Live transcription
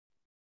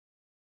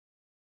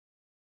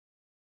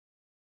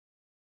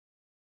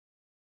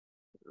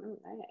All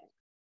right.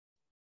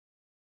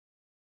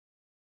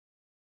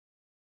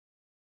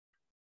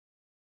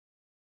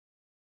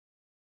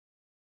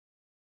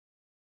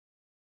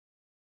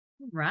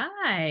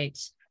 Right.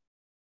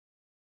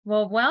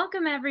 Well,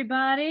 welcome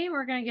everybody.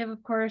 We're going to give,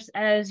 of course,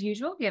 as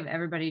usual, give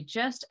everybody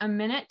just a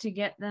minute to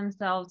get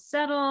themselves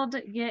settled,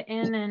 get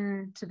in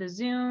and to the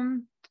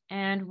Zoom,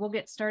 and we'll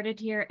get started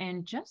here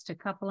in just a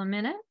couple of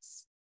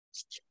minutes.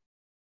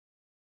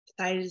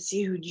 Excited to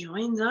see who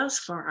joins us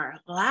for our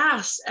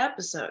last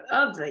episode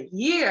of the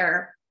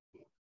year.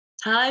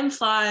 Time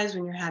flies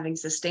when you're having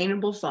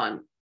sustainable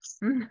fun.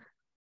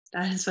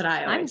 That is what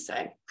I always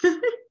say.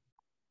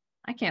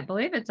 I can't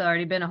believe it's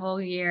already been a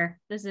whole year.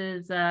 This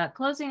is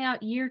closing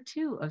out year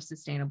 2 of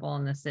Sustainable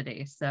in the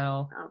City.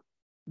 So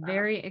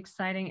very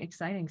exciting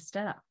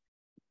stuff.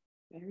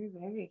 Very,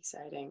 very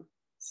exciting.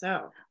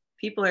 So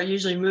people are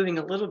usually moving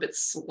a little bit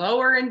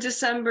slower in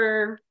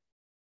December.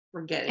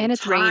 We're getting and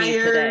it's tired. rainy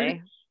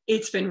today.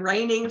 It's been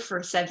raining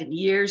for 7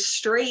 years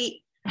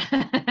straight.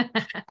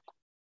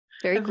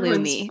 Very Everyone's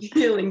gloomy.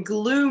 feeling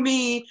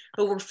gloomy,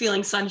 but we're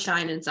feeling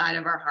sunshine inside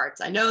of our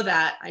hearts. I know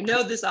that. I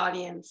know this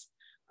audience.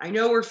 I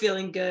know we're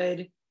feeling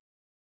good.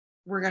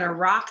 We're going to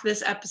rock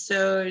this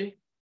episode.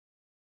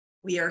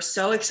 We are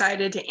so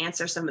excited to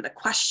answer some of the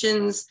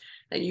questions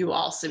that you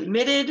all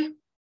submitted.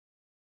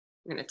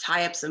 We're going to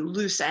tie up some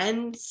loose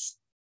ends,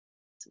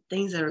 some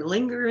things that are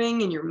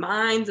lingering in your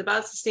minds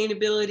about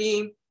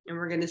sustainability. And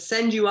we're going to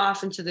send you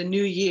off into the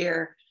new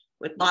year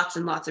with lots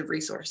and lots of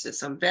resources.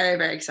 So I'm very,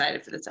 very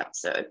excited for this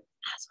episode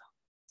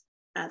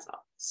as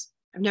always.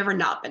 I've never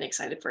not been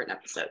excited for an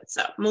episode.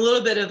 So I'm a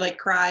little bit of like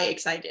cry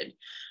excited.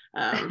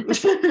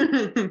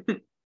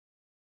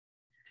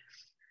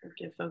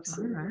 Give folks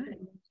some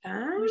time.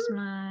 Here's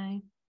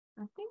I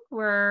think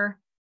we're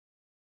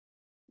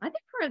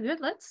good.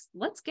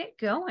 Let's get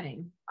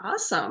going.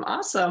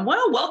 Awesome.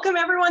 Well, welcome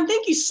everyone.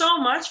 Thank you so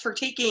much for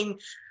taking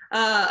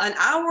an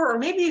hour or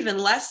maybe even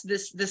less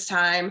this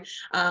time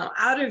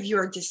out of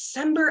your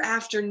December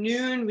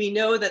afternoon. We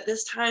know that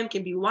this time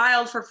can be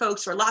wild for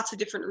folks for lots of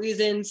different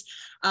reasons.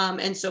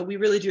 And so we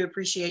really do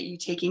appreciate you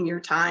taking your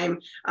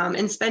time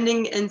and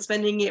spending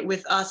it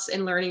with us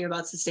and learning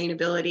about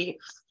sustainability.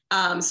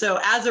 So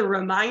as a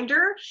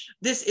reminder,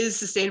 this is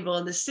Sustainable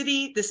in the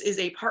City. This is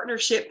a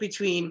partnership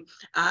between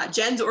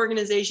Jenn's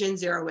organization,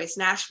 Zero Waste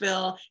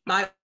Nashville,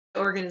 my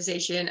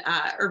organization,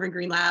 Urban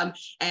Green Lab,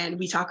 and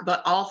we talk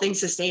about all things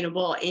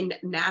sustainable in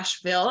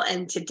Nashville.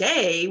 And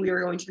today we are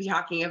going to be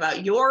talking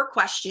about your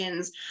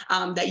questions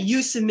that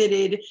you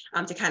submitted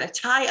to kind of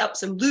tie up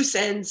some loose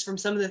ends from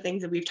some of the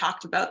things that we've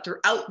talked about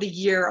throughout the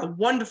year. A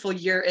wonderful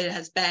year it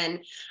has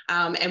been.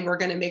 And we're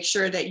going to make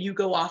sure that you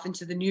go off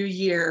into the new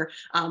year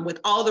with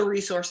all the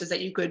resources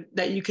that you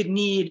could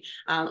need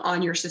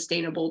on your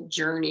sustainable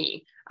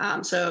journey.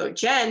 So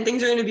Jenn,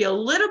 things are going to be a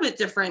little bit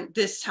different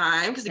this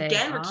time because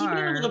again, we're keeping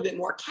it a little bit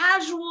more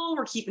casual.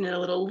 We're keeping it a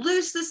little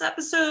loose this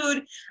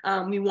episode.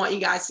 We want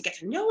you guys to get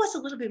to know us a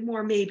little bit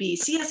more, maybe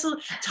see us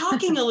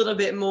talking a little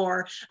bit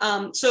more.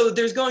 So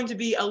there's going to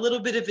be a little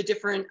bit of a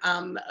different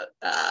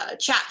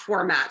chat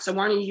format. So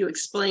why don't you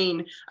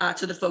explain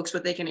to the folks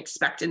what they can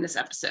expect in this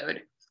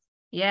episode?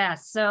 Yeah,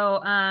 so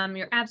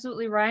you're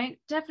absolutely right.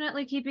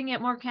 Definitely keeping it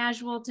more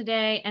casual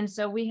today. And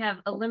so we have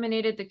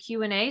eliminated the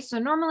Q&A. So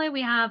normally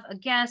we have a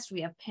guest,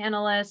 we have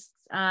panelists,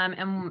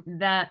 and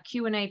that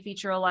Q&A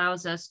feature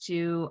allows us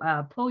to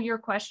pull your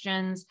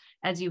questions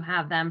as you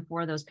have them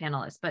for those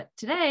panelists. But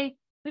today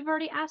we've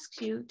already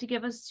asked you to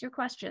give us your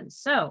questions.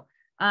 So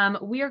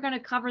we are going to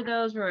cover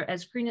those, or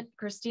as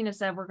Christina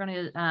said, we're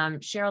going to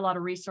share a lot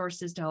of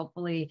resources to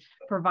hopefully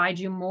provide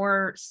you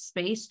more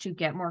space to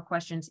get more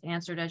questions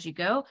answered as you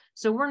go.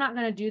 So we're not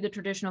going to do the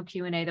traditional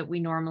Q&A that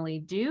we normally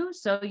do.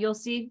 So you'll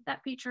see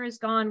that feature is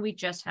gone. We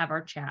just have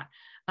our chat.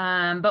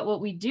 But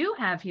what we do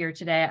have here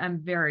today, I'm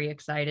very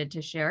excited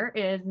to share,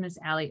 is Miss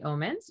Allie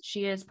Omens.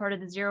 She is part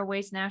of the Zero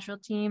Waste Nashville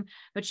team,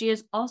 but she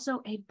is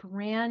also a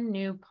brand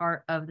new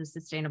part of the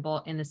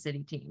Sustainable in the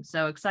City team.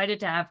 So excited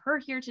to have her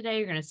here today.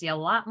 You're going to see a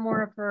lot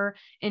more of her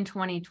in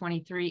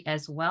 2023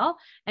 as well.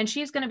 And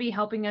she's going to be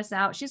helping us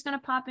out. She's going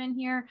to pop in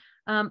here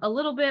a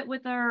little bit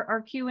with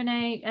our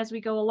Q&A as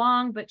we go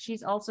along, but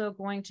she's also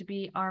going to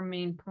be our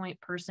main point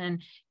person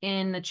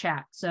in the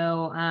chat.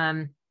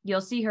 So you'll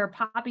see her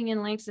popping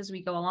in links as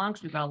we go along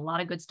because we've got a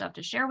lot of good stuff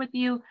to share with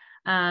you.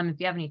 If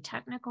you have any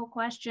technical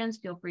questions,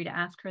 feel free to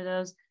ask her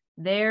those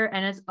there.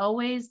 And as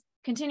always,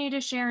 continue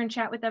to share and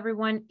chat with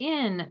everyone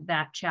in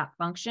that chat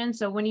function.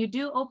 So when you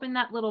do open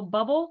that little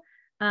bubble,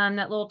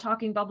 that little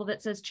talking bubble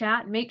that says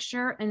chat, make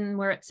sure and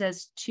where it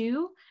says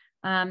to,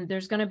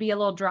 there's going to be a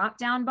little drop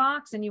down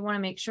box, and you want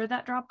to make sure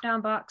that drop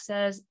down box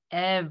says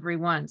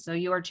everyone. So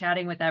you are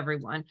chatting with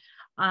everyone.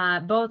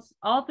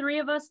 All three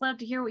of us love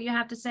to hear what you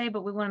have to say,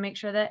 but we want to make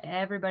sure that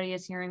everybody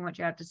is hearing what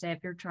you have to say if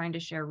you're trying to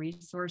share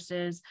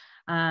resources,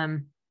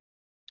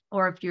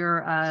 or if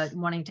you're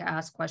wanting to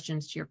ask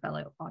questions to your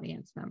fellow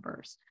audience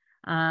members.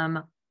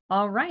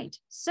 All right.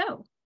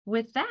 So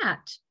with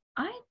that,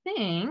 I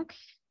think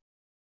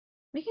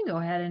We can go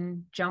ahead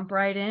and jump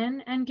right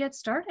in and get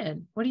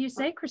started. What do you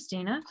say,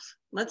 Christina?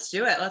 Let's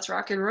do it. Let's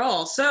rock and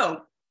roll.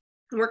 So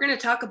we're going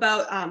to talk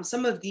about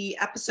some of the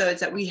episodes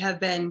that we have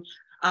been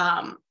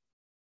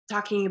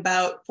talking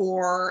about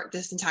for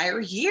this entire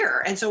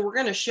year. And so we're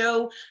going to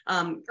show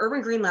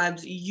Urban Green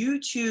Lab's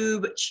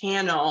YouTube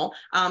channel,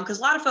 because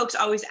a lot of folks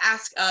always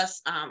ask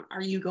us,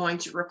 are you going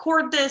to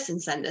record this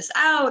and send this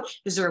out?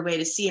 Is there a way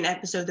to see an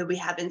episode that we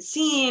haven't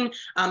seen?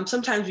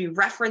 Sometimes we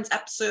reference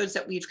episodes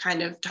that we've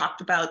kind of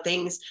talked about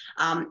things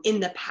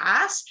in the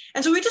past.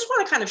 And so we just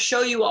want to kind of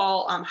show you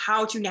all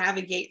how to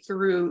navigate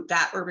through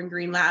that Urban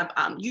Green Lab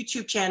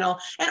YouTube channel.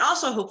 And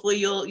also hopefully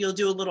you'll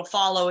do a little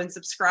follow and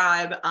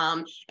subscribe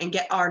and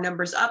get our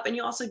numbers up, and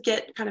you also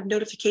get kind of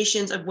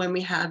notifications of when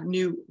we have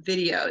new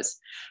videos.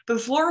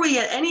 Before we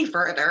get any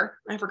further,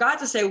 I forgot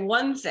to say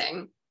one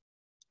thing.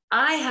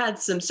 I had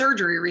some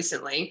surgery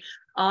recently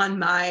on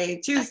my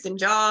tooth and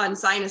jaw and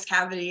sinus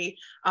cavity.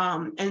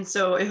 And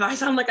so if I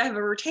sound like I have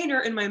a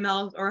retainer in my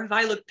mouth or if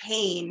I look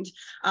pained,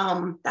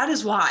 that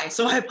is why.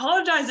 So I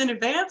apologize in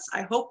advance.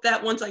 I hope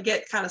that once I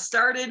get kind of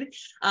started,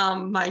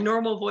 my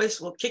normal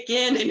voice will kick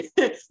in and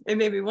it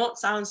maybe won't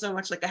sound so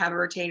much like I have a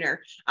retainer,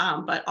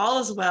 but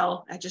all is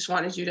well. I just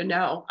wanted you to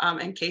know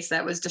in case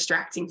that was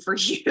distracting for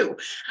you.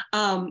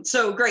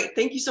 So great.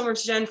 Thank you so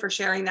much, Jen, for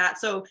sharing that.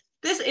 So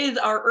this is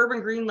our Urban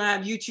Green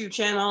Lab YouTube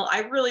channel.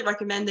 I really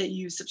recommend that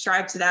you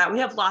subscribe to that. We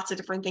have lots of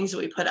different things that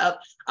we put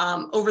up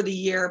over the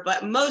year,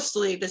 but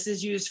mostly this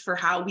is used for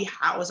how we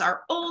house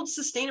our old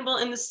Sustainable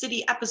in the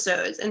City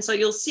episodes. And so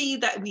you'll see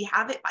that we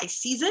have it by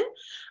season.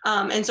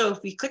 And so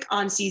if we click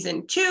on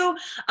season 2,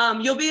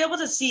 you'll be able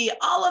to see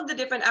all of the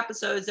different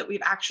episodes that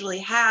we've actually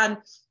had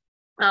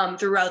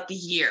throughout the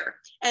year.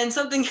 And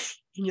something,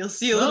 and you'll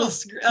see a little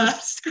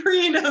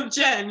screen of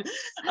Jen.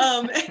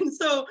 And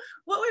so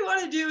what we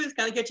want to do is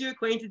kind of get you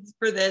acquainted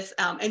for this,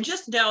 and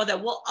just know that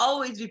we'll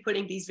always be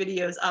putting these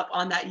videos up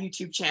on that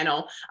YouTube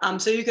channel.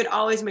 So you can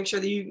always make sure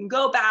that you can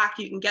go back,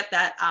 you can get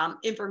that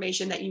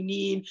information that you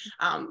need,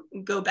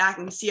 go back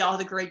and see all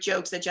the great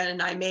jokes that Jen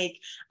and I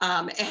make,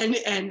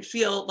 and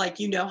feel like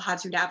you know how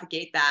to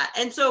navigate that.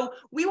 And so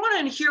we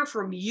want to hear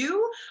from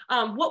you.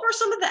 What were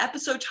some of the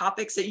episode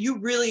topics that you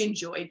really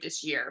enjoyed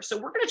this year? So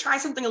we're going to try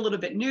something a little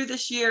bit new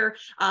this year,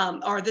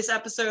 or this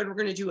episode, we're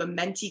going to do a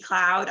Menti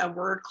cloud, a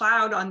word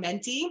cloud on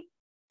Menti.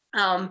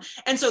 And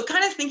so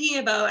kind of thinking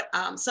about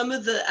some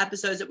of the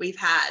episodes that we've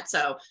had.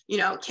 So, you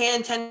know,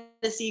 can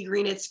Tennessee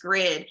green its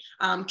grid,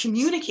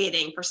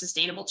 communicating for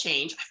sustainable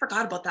change. I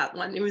forgot about that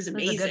one. It was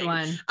amazing.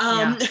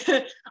 That's a good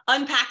one.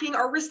 Unpacking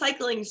our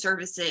recycling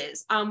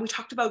services. We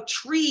talked about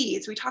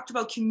trees. We talked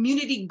about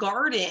community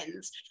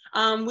gardens.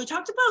 We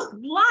talked about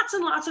lots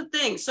and lots of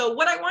things. So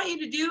what I want you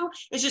to do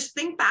is just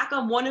think back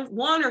on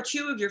one or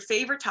two of your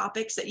favorite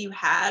topics that you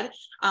had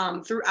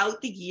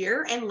throughout the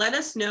year and let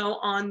us know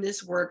on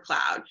this word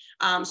cloud.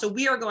 So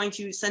we are going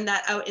to send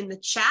that out in the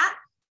chat.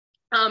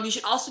 You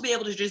should also be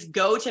able to just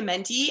go to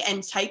Menti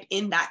and type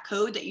in that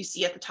code that you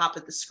see at the top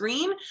of the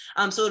screen.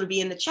 So it'll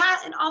be in the chat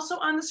and also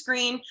on the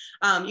screen.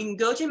 You can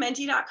go to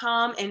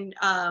menti.com and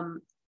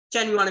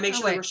Jen, we want to make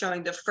sure that we're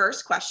showing the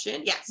first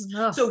question. Yes.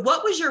 Oh. So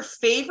what was your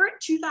favorite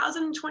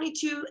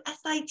 2022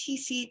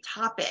 SITC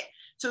topic?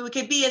 So it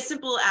could be as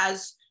simple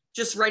as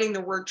just writing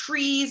the word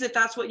trees, if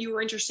that's what you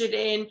were interested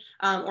in,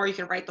 or you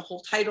can write the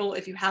whole title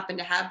if you happen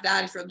to have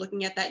that, if you're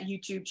looking at that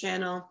YouTube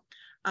channel.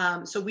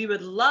 So we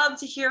would love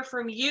to hear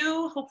from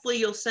you. Hopefully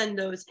you'll send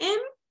those in.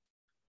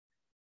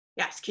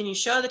 Yes, can you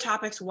show the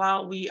topics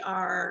while we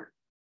are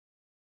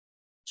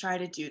trying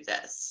to do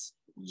this?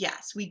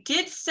 Yes, we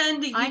did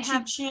send the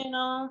YouTube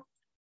channel,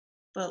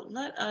 but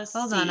let us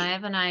Hold on, I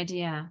have an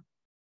idea.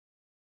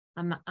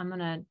 I'm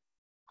gonna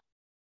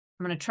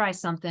try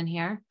something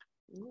here.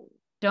 Ooh.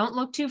 Don't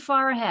look too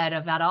far ahead.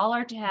 I've got all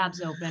our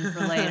tabs open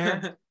for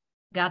later.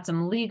 Got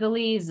some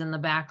legalese in the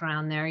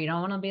background there. You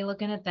don't want to be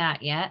looking at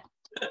that yet.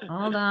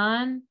 Hold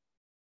on.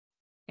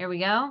 Here we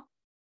go.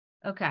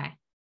 Okay.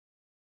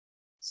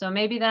 So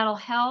maybe that'll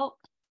help.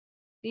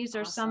 These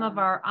are some of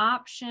our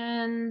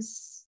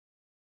options.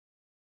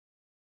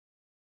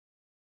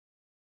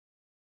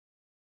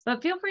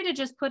 But feel free to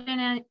just put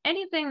in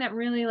anything that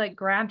really like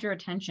grabbed your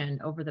attention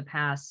over the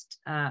past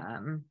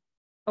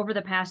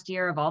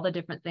year of all the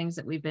different things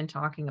that we've been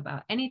talking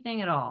about.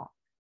 Anything at all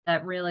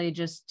that really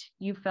just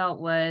you felt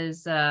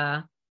was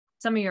some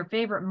of your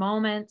favorite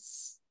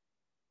moments,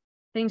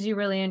 things you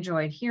really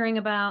enjoyed hearing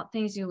about,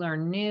 things you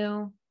learned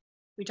new.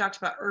 We talked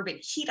about urban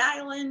heat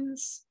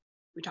islands.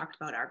 We talked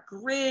about our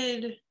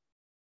grid. We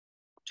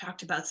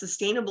talked about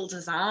sustainable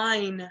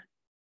design,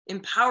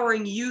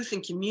 empowering youth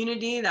and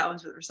community. That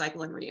was with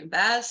Recycle and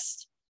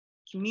Reinvest.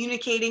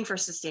 Communicating for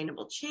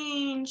sustainable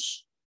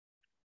change.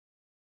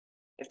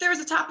 If there was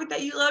a topic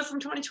that you loved from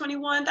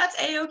 2021, that's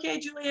A-okay,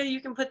 Julia. You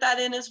can put that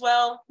in as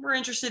well. We're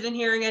interested in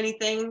hearing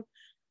anything.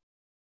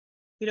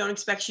 We don't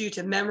expect you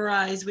to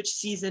memorize which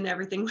season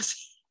everything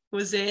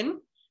was in.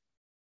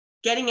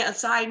 Getting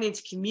outside and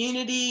into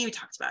community. We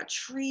talked about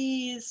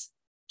trees,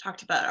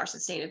 talked about our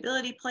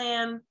sustainability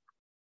plan.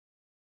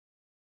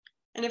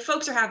 And if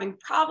folks are having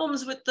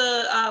problems with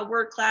the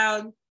word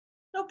cloud,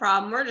 no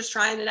problem. We're just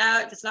trying it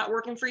out. If it's not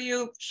working for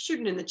you, shoot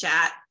it in the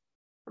chat.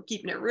 We're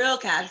keeping it real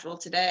casual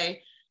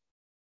today.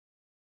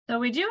 So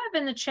we do have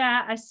in the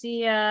chat, I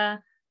see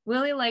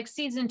Willie likes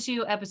season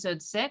 2,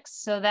 episode 6.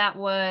 So that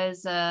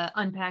was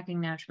unpacking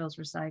Nashville's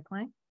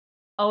recycling.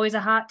 Always a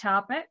hot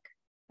topic.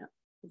 Yep.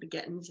 We'll be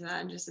getting to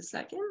that in just a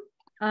second.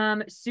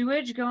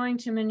 Sewage going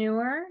to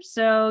manure.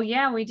 So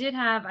yeah, we did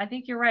have, I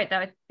think you're right.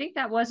 I think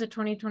that was a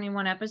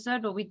 2021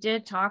 episode, but we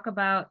did talk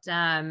about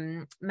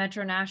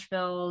Metro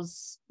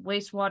Nashville's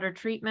wastewater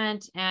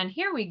treatment. And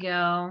here we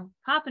go,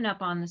 popping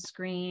up on the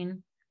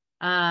screen.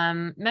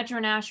 Metro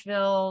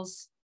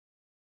Nashville's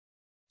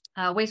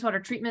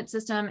wastewater treatment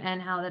system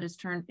and how that is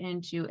turned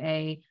into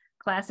a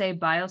Class A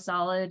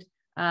biosolid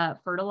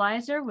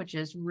fertilizer, which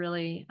is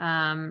really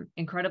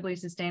incredibly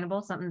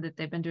sustainable, something that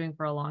they've been doing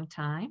for a long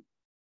time.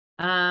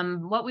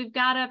 What we've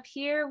got up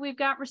here, we've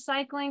got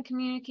recycling,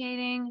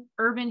 communicating,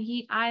 urban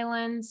heat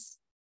islands.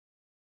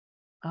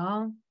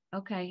 Oh,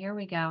 okay, here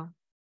we go.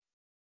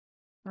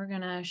 We're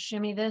gonna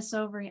shimmy this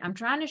over. I'm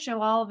trying to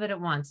show all of it at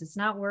once. It's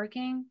not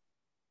working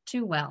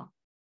too well.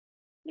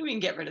 We can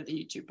get rid of the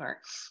YouTube part.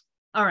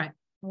 All right,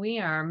 we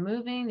are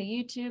moving the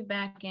YouTube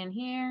back in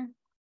here.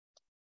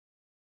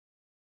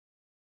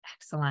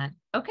 Excellent.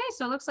 Okay,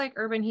 so it looks like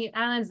urban heat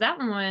islands. That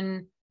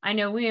one, I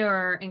know we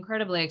are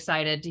incredibly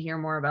excited to hear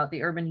more about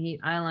the urban heat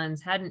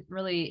islands. Hadn't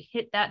really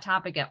hit that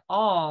topic at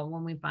all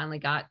when we finally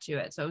got to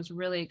it. So it was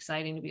really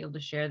exciting to be able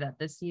to share that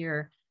this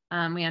year.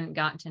 We hadn't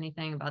gotten to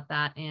anything about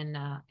that in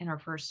our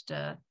first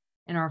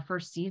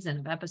season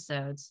of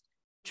episodes.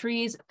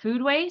 Trees,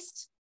 food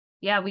waste.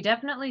 Yeah, we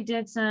definitely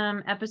did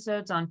some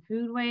episodes on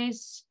food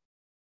waste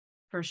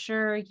for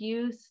sure.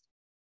 Youth.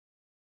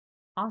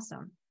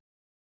 Awesome.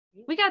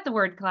 We got the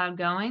word cloud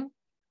going.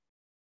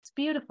 It's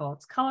beautiful.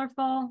 It's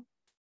colorful.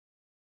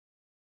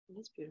 It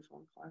is beautiful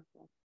and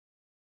colorful.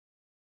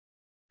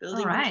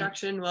 Building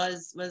construction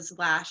was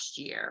last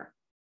year.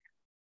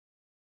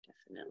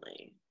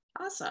 Definitely.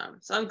 Awesome.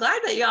 So I'm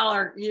glad that y'all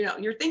are,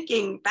 you're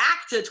thinking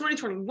back to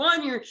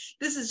 2021.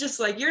 This is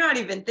just like, you're not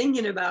even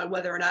thinking about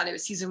whether or not it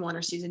was season 1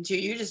 or season 2.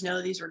 You just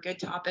know these were good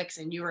topics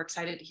and you were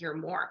excited to hear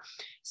more.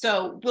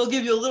 So we'll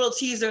give you a little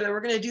teaser that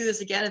we're going to do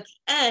this again at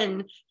the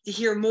end to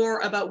hear more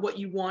about what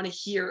you want to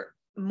hear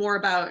more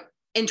about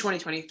in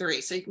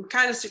 2023. So you can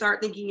kind of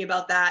start thinking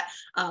about that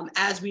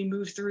as we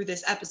move through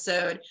this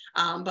episode.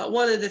 But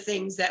one of the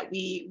things that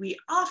we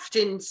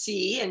often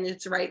see, and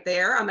it's right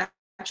there, I'm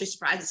actually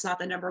surprised it's not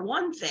the number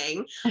one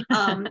thing,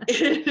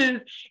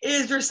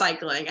 is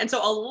recycling. And so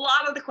a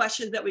lot of the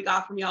questions that we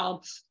got from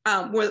y'all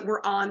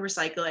were on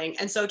recycling.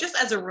 And so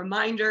just as a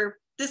reminder,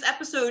 this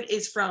episode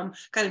is from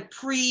kind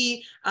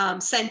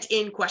of sent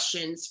in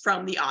questions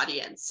from the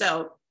audience.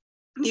 So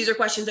these are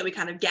questions that we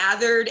kind of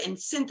gathered and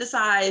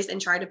synthesized and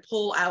tried to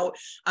pull out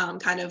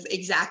kind of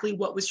exactly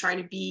what was trying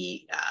to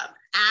be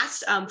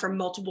asked from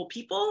multiple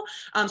people.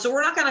 So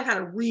we're not going to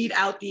kind of read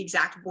out the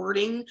exact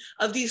wording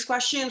of these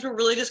questions. We're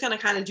really just going to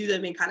kind of do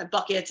them in kind of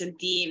buckets and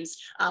themes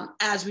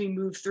as we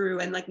move through.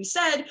 And like we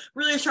said,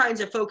 really trying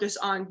to focus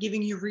on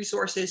giving you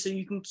resources so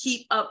you can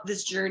keep up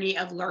this journey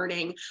of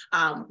learning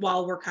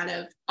while we're kind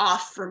of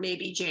off for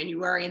maybe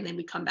January and then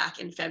we come back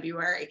in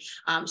February.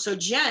 So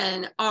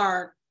Jen,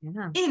 our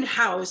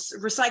in-house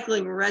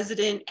recycling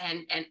resident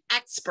and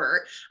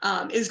expert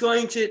is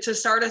going to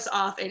start us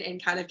off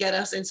and kind of get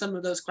us in some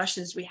of those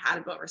questions we had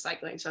about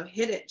recycling. So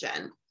hit it,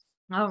 Jen.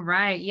 All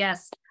right.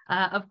 Yes.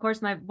 Of course,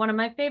 one of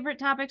my favorite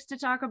topics to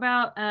talk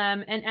about.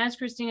 And as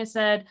Christina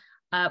said,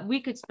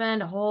 we could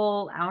spend a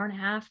whole hour and a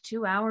half,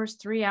 2 hours,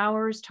 3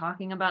 hours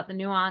talking about the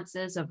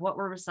nuances of what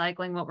we're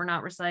recycling, what we're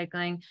not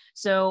recycling.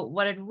 So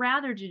what I'd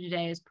rather do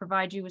today is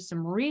provide you with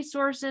some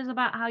resources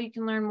about how you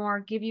can learn more,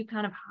 give you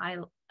kind of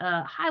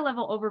high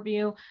level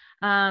overview,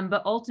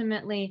 but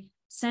ultimately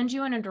send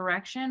you in a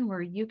direction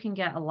where you can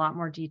get a lot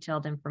more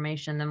detailed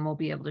information than we'll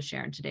be able to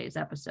share in today's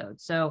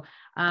episode. So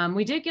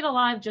we did get a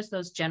lot of just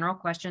those general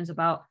questions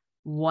about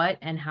what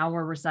and how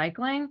we're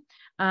recycling.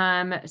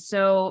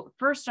 So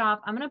first off,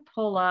 I'm going to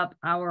pull up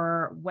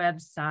our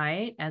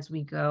website as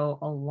we go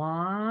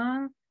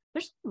along.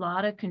 There's a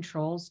lot of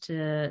controls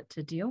to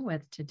deal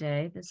with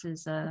today. This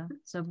is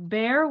so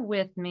bear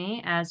with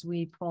me as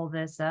we pull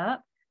this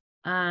up.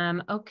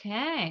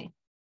 Okay.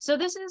 So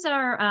this is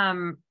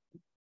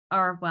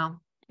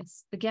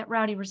it's the Get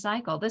Rowdy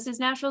Recycle. This is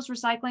Nashville's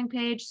recycling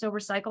page. So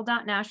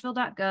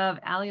recycle.nashville.gov.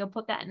 Allie will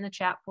put that in the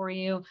chat for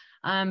you.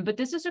 But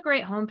this is a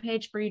great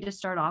homepage for you to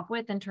start off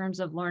with in terms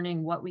of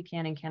learning what we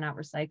can and cannot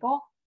recycle.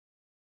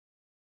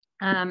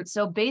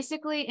 So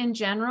basically in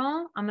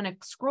general, I'm going to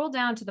scroll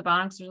down to the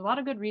bottom because there's a lot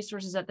of good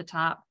resources at the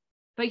top,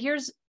 but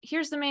here's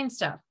the main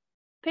stuff: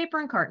 paper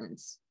and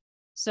cartons.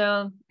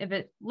 So if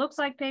it looks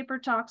like paper,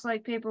 talks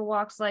like paper,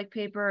 walks like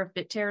paper, if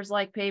it tears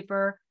like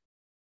paper,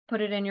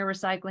 put it in your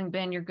recycling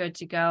bin, you're good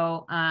to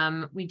go.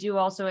 We do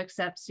also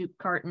accept soup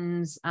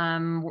cartons,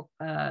 milk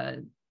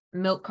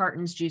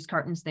cartons, juice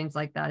cartons, things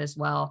like that as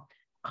well.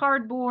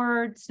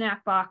 Cardboard,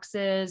 snack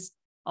boxes,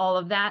 all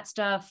of that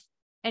stuff.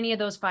 any of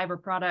those fiber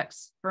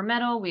products. For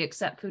metal, we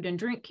accept food and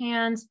drink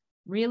cans,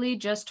 really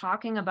just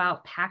talking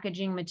about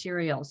packaging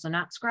materials. So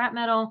not scrap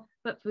metal,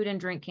 but food and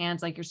drink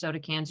cans like your soda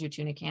cans, your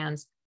tuna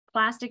cans.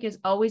 Plastic is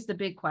always the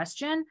big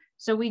question.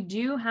 So we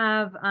do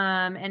have,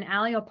 and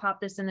Allie will pop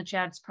this in the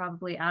chat. It's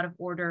probably out of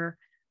order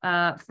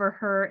for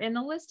her in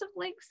the list of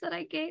links that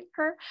I gave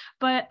her.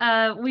 But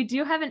we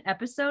do have an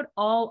episode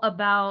all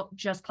about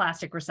just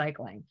plastic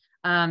recycling.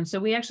 So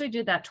we actually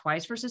did that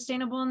twice for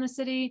Sustainable in the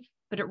City,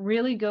 but it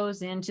really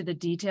goes into the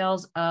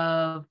details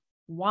of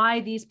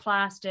why these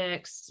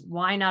plastics,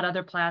 why not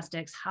other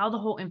plastics, how the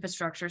whole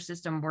infrastructure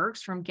system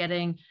works from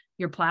getting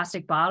your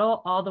plastic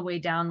bottle all the way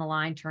down the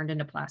line turned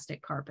into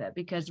plastic carpet,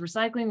 because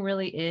recycling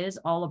really is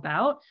all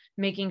about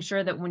making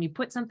sure that when you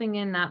put something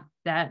in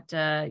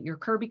that your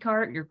Kirby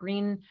cart, your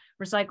green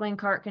recycling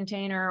cart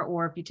container,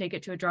 or if you take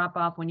it to a drop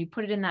off, when you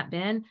put it in that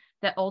bin,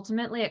 that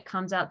ultimately it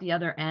comes out the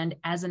other end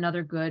as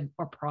another good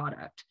or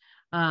product.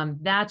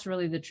 That's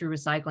really the true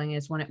recycling,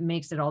 is when it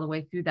makes it all the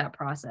way through that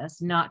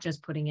process, not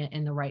just putting it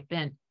in the right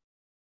bin.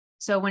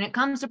 So when it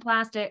comes to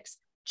plastics,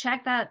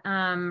 check that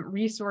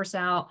resource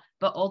out,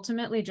 but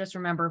ultimately just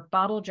remember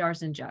bottle,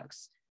 jars, and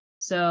jugs.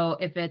 So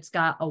if it's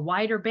got a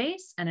wider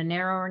base and a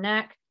narrower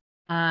neck,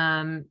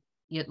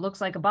 it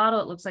looks like a bottle,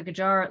 it looks like a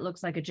jar, it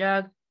looks like a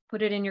jug,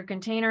 put it in your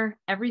container.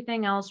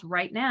 Everything else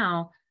right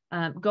now,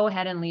 go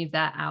ahead and leave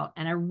that out.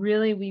 And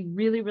we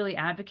really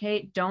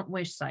advocate, don't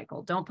wish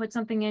cycle. Don't put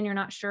something in you're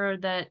not sure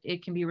that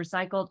it can be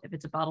recycled. If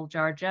it's a bottle,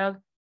 jar, jug,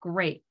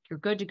 great. You're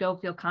good to go.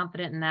 Feel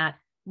confident in that.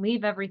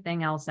 Leave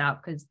everything else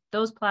out, because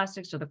those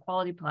plastics are the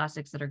quality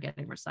plastics that are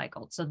getting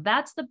recycled. So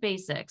that's the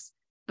basics.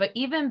 But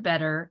even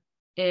better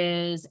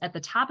is at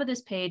the top of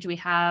this page, we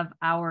have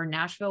our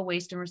Nashville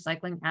Waste and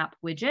Recycling app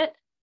widget,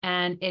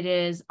 and it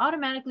is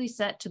automatically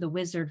set to the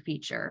wizard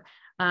feature.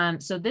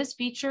 So this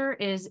feature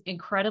is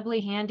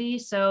incredibly handy.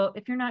 So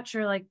if you're not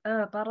sure, like,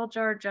 bottle,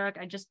 jar, jug,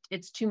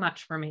 it's too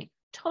much for me.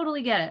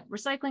 Totally get it.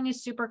 Recycling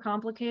is super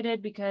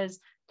complicated because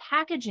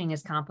packaging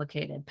is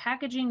complicated.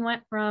 Packaging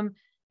went from,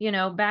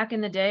 back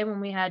in the day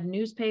when we had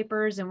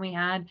newspapers and we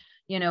had,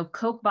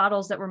 Coke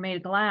bottles that were made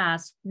of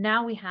glass.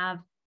 Now we have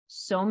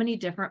so many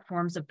different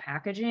forms of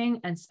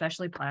packaging, and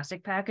especially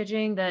plastic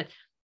packaging, that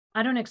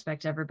I don't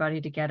expect everybody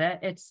to get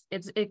it.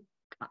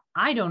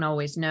 I don't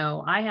always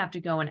know. I have to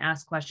go and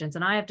ask questions,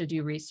 and I have to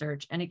do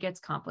research, and it gets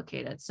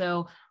complicated.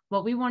 So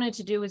what we wanted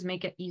to do is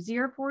make it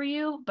easier for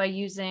you by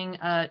using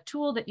a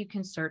tool that you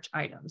can search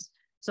items.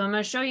 So I'm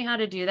going to show you how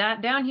to do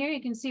that. Down here,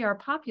 you can see our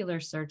popular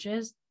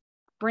searches,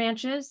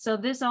 branches. So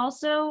this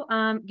also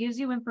gives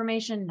you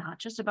information not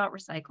just about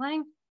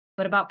recycling,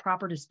 but about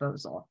proper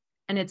disposal.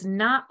 And it's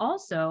not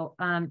also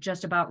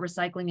just about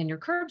recycling in your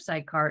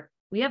curbside cart.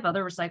 We have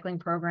other recycling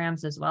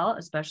programs as well,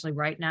 especially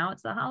right now.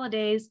 It's the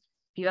holidays.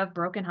 If you have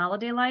broken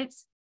holiday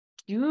lights,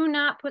 do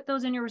not put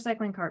those in your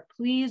recycling cart.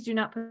 Please do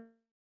not put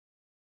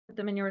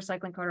them in your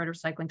recycling cart at a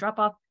recycling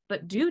drop-off,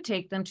 but do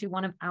take them to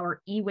one of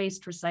our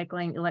e-waste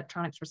recycling,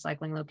 electronics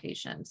recycling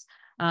locations.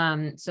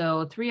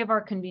 So 3 of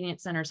our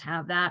convenience centers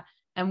have that,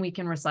 and we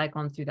can recycle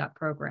them through that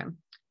program.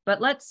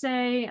 But let's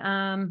say,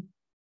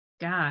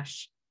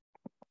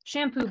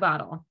 shampoo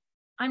bottle.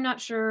 I'm not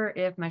sure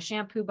if my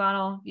shampoo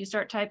bottle, you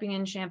start typing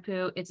in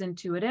shampoo, it's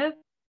intuitive.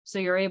 So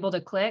you're able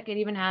to click. It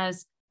even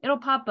has, it'll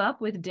pop up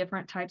with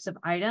different types of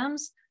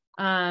items.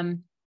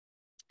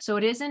 So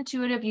it is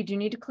intuitive. You do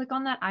need to click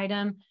on that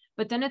item,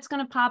 but then it's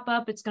going to pop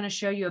up. It's going to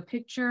show you a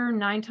picture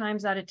 9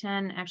 times out of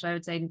 10. Actually, I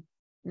would say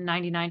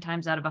 99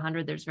 times out of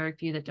 100. There's very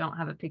few that don't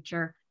have a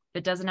picture. If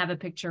it doesn't have a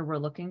picture, we're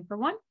looking for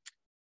one.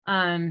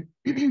 And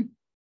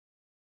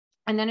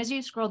then as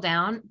you scroll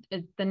down,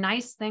 the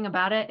nice thing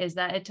about it is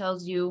that it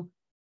tells you,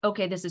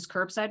 okay, this is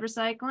curbside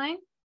recycling.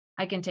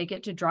 I can take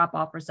it to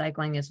drop-off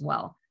recycling as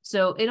well.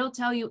 So it'll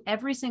tell you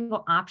every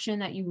single option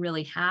that you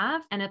really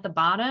have. And at the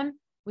bottom,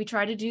 we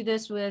try to do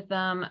this with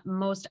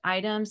most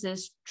items,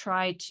 is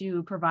try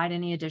to provide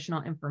any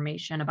additional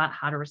information about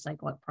how to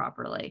recycle it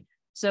properly.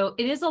 So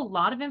it is a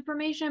lot of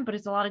information, but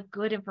it's a lot of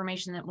good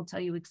information that will tell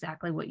you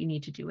exactly what you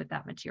need to do with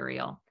that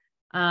material.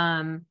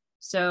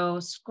 So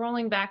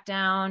scrolling back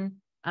down,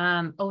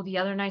 the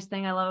other nice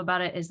thing I love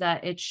about it is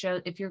that it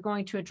shows, if you're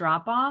going to a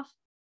drop off,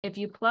 if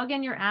you plug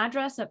in your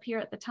address up here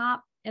at the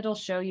top, it'll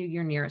show you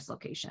your nearest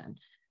location,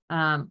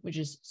 which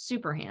is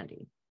super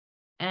handy.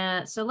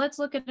 And so let's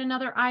look at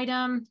another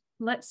item.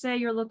 Let's say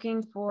you're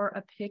looking for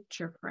a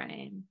picture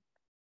frame.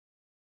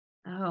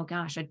 Oh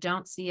gosh, I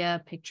don't see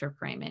a picture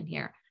frame in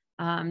here.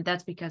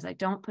 That's because I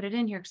don't put it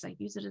in here because I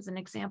use it as an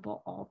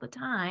example all the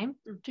time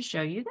to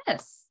show you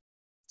this.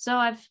 So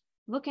I've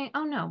looking,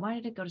 oh no, why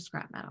did it go to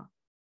scrap metal?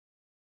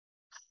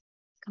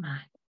 Come on.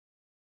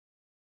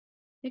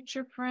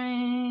 Picture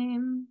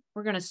frame.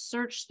 We're going to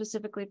search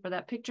specifically for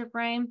that picture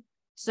frame.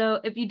 So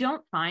if you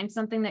don't find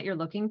something that you're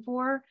looking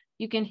for,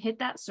 you can hit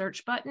that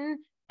search button,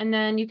 and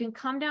then you can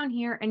come down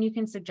here and you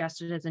can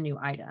suggest it as a new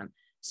item.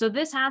 So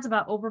this has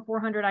about over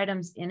 400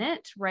 items in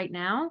it right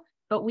now,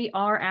 but we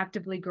are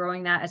actively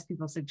growing that as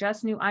people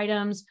suggest new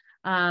items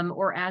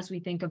or as we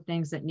think of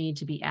things that need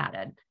to be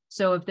added.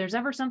 So if there's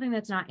ever something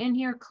that's not in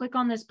here, click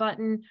on this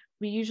button.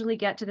 We usually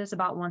get to this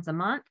about once a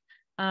month.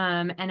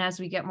 And as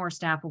we get more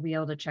staff, we'll be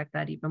able to check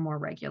that even more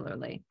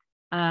regularly.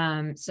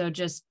 So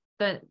just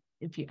that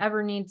if you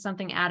ever need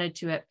something added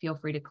to it, feel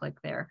free to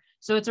click there.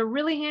 So it's a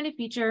really handy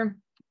feature,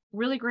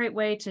 really great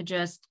way to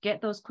just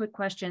get those quick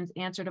questions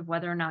answered of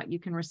whether or not you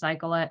can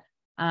recycle it.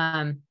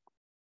 And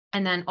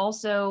then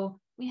also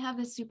we have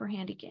this super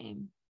handy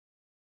game.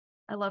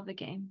 I love the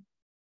game.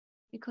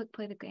 You click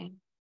play the game.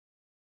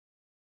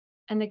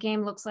 And the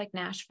game looks like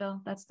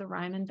Nashville. That's the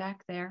rhyming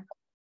back there.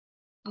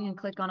 You can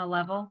click on a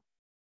level.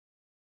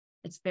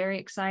 It's very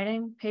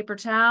exciting. Paper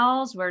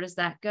towels, where does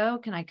that go?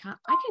 I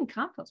can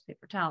compost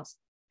paper towels.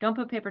 Don't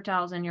put paper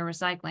towels in your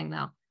recycling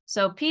though.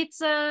 So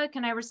pizza,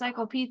 can I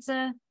recycle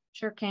pizza?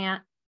 Sure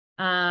can't.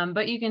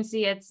 But you can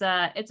see it's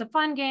a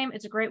fun game.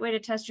 It's a great way to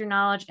test your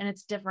knowledge, and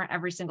it's different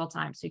every single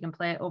time. So you can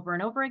play it over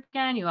and over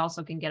again. You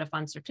also can get a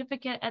fun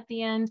certificate at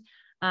the end.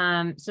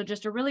 So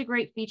just a really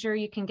great feature.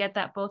 You can get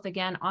that both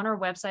again on our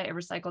website at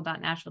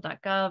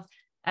recycle.nashville.gov,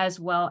 as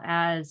well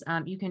as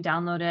you can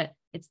download it.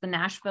 It's the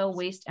Nashville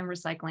Waste and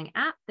Recycling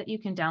app that you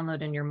can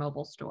download in your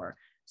mobile store.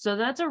 So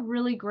that's a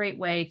really great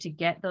way to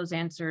get those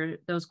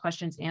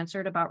questions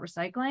answered about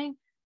recycling.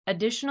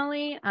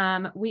 Additionally,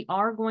 we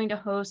are going to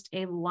host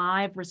a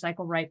live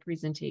Recycle Right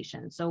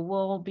presentation. So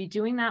we'll be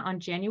doing that on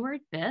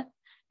January 5th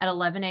at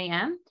 11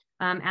 a.m.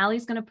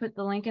 Allie's going to put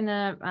the link in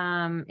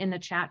the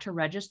chat to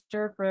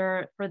register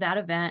for that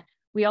event.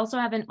 We also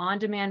have an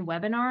on-demand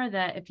webinar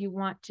that if you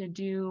want to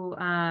do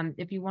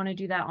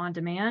that on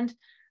demand,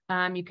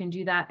 you can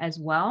do that as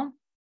well.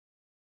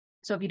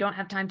 So if you don't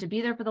have time to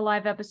be there for the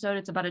live episode,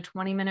 it's about a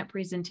 20-minute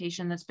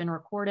presentation that's been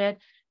recorded.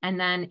 And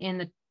then in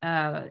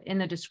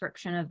the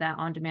description of that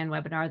on-demand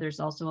webinar, there's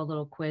also a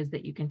little quiz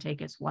that you can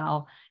take as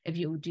well. If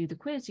you do the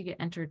quiz, you get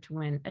entered to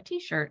win a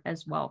t-shirt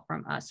as well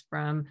from us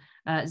from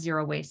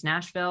Zero Waste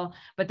Nashville.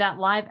 But that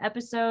live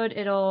episode,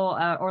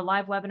 or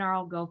live webinar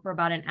will go for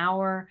about an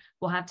hour.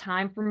 We'll have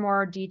time for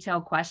more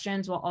detailed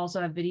questions. We'll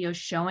also have videos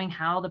showing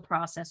how the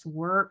process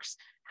works,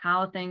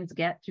 how things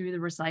get through the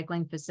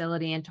recycling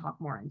facility, and talk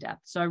more in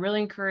depth. So I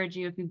really encourage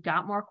you, if you've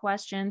got more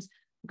questions,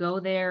 go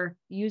there,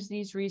 use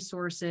these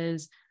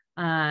resources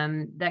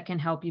that can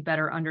help you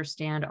better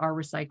understand our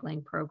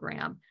recycling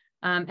program.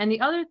 And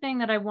the other thing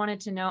that I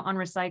wanted to know on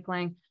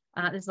recycling,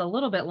 this is a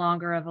little bit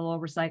longer of a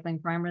little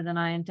recycling primer than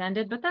I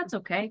intended, but that's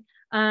okay.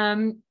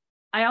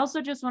 I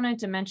also just wanted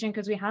to mention,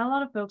 because we had a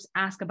lot of folks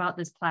ask about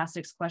this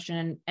plastics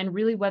question and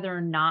really whether or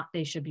not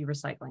they should be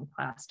recycling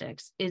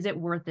plastics. Is it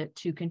worth it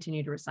to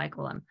continue to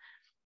recycle them?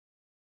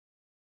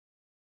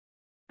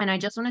 And I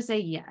just want to say,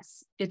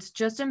 yes, it's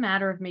just a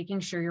matter of making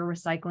sure you're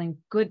recycling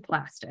good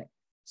plastic.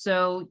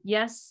 So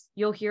yes,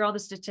 you'll hear all the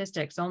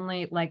statistics,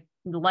 only like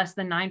less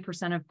than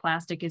 9% of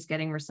plastic is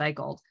getting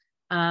recycled.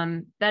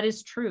 That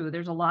is true.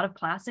 There's a lot of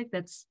plastic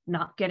that's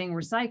not getting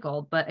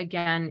recycled, but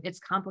again, it's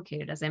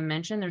complicated. As I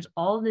mentioned, there's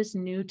all this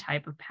new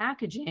type of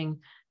packaging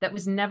that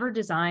was never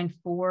designed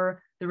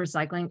for the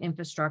recycling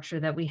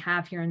infrastructure that we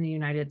have here in the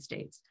United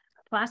States.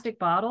 Plastic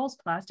bottles,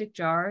 plastic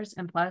jars,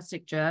 and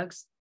plastic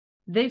jugs,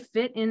 they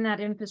fit in that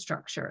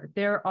infrastructure.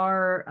 There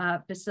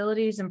are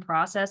facilities and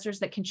processors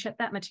that can chip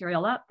that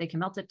material up. They can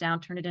melt it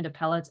down, turn it into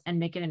pellets, and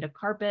make it into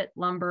carpet,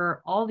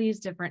 lumber, all these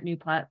different new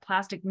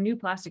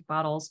plastic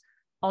bottles,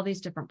 all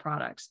these different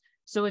products.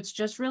 So it's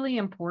just really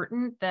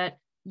important that,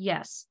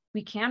 yes,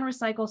 we can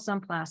recycle some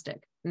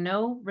plastic.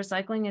 No,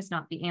 recycling is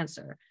not the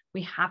answer.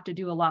 We have to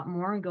do a lot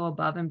more and go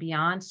above and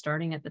beyond,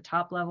 starting at the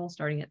top level,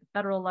 starting at the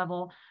federal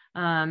level,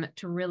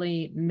 to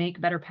really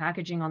make better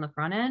packaging on the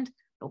front end.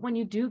 But when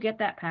you do get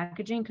that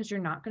packaging, because you're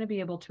not going to be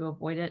able to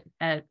avoid it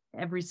at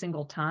every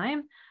single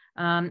time,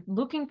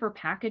 looking for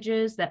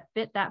packages that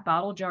fit that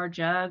bottle, jar,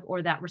 jug,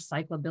 or that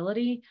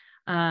recyclability,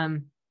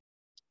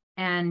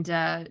 and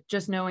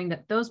just knowing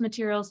that those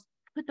materials,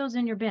 put those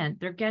in your bin.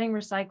 They're getting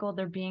recycled.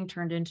 They're being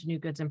turned into new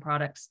goods and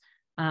products.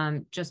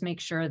 Just make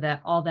sure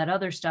that all that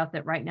other stuff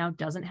that right now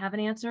doesn't have an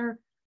answer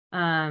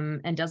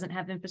and doesn't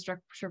have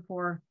infrastructure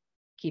for,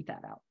 keep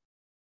that out.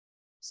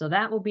 So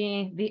that will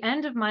be the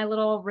end of my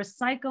little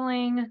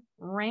recycling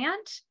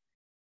rant.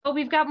 But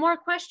we've got more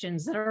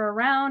questions that are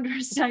around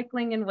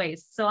recycling and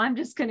waste. So I'm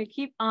just going to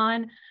keep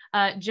on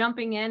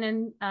jumping in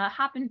and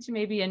hop into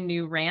maybe a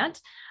new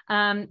rant.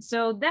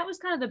 So that was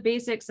kind of the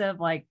basics of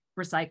like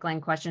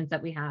recycling questions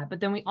that we had. But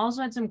then we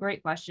also had some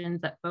great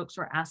questions that folks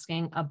were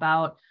asking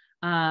about.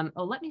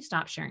 Let me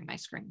stop sharing my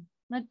screen.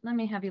 Let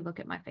me have you look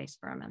at my face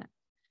for a minute.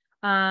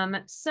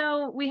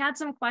 So we had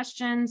some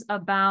questions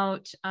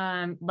about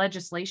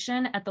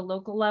legislation at the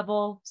local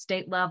level,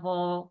 state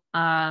level,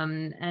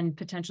 and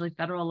potentially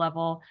federal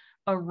level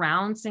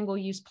around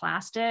single-use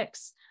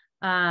plastics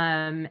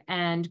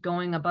and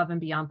going above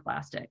and beyond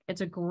plastic.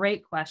 It's a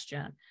great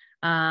question,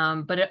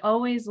 but it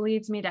always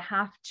leads me to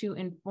have to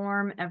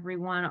inform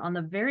everyone on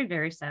the very,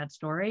 very sad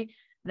story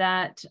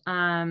that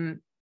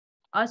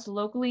us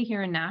locally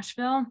here in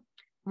Nashville,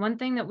 one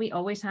thing that we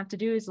always have to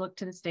do is look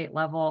to the state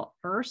level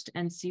first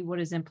and see what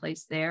is in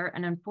place there.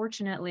 And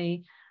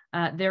unfortunately,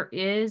 there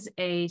is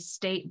a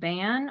state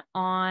ban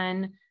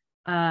on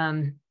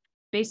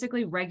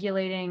basically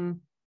regulating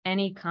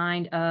any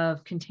kind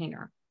of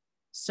container.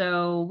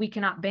 So we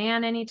cannot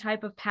ban any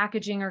type of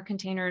packaging or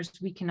containers.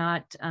 We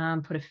cannot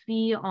put a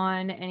fee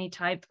on any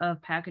type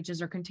of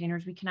packages or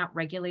containers. We cannot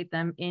regulate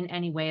them in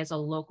any way as a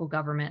local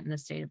government in the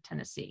state of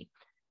Tennessee.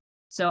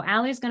 So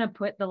Allie's going to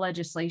put the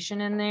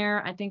legislation in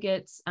there. I think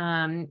it's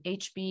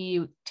HB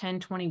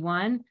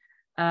 1021.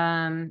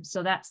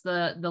 So that's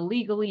the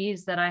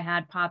legalese that I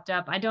had popped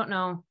up. I don't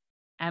know.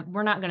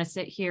 We're not going to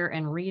sit here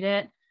and read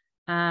it.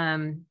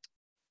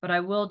 But I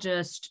will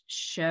just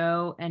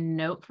show and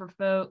note for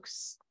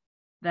folks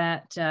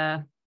that,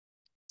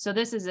 so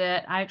this is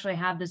it. I actually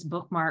have this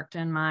bookmarked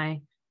in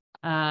my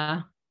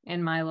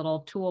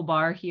little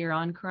toolbar here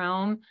on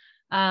Chrome.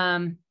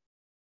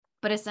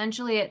 But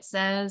essentially it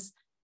says,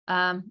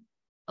 a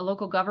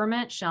local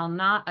government shall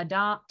not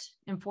adopt,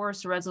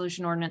 enforce a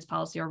resolution, ordinance,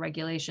 policy, or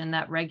regulation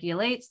that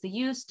regulates the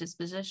use,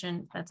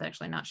 disposition, that's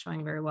actually not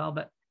showing very well,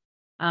 but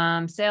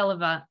sale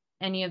of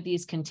any of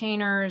these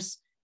containers,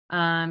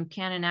 can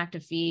enact a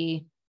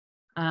fee.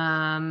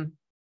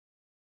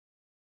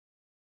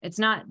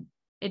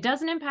 It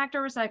doesn't impact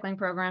our recycling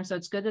program, so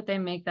it's good that they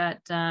make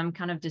that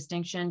kind of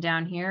distinction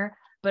down here.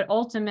 But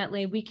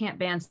ultimately, we can't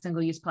ban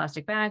single-use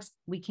plastic bags.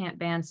 We can't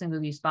ban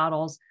single-use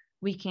bottles.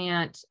 We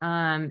can't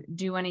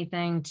do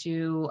anything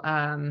to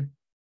kind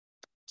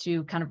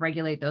of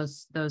regulate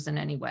those in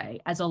any way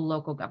as a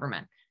local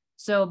government.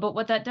 So, but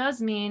what that does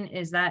mean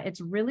is that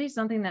it's really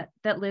something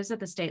that lives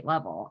at the state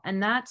level.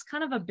 And that's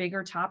kind of a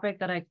bigger topic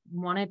that I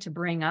wanted to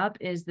bring up,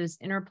 is this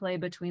interplay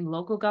between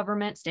local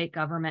government, state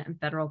government, and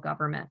federal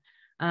government.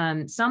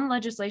 Some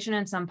legislation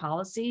and some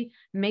policy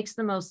makes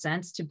the most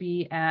sense to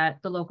be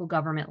at the local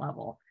government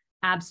level.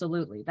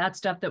 Absolutely. That's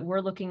stuff that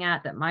we're looking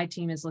at, that my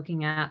team is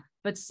looking at.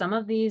 But some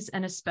of these,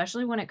 and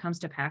especially when it comes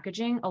to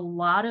packaging, a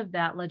lot of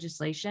that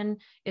legislation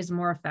is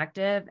more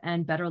effective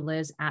and better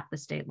lives at the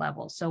state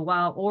level. So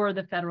or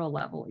the federal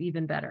level,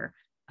 even better.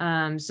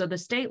 So the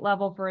state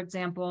level, for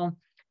example,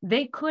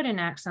 they could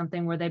enact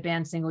something where they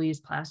ban single-use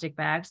plastic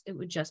bags. It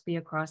would just be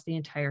across the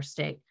entire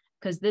state,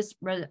 because this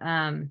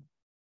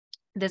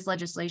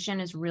legislation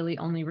is really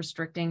only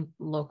restricting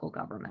local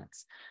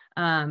governments.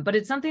 But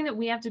it's something that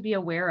we have to be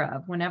aware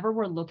of whenever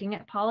we're looking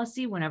at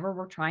policy, whenever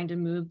we're trying to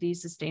move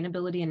these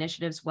sustainability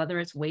initiatives, whether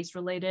it's waste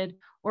related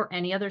or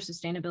any other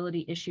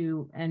sustainability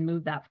issue, and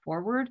move that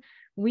forward.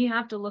 We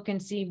have to look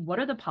and see, what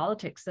are the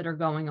politics that are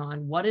going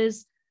on? What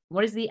is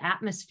the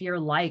atmosphere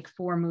like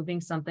for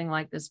moving something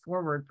like this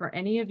forward? For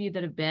any of you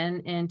that have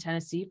been in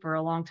Tennessee for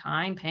a long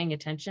time, paying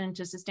attention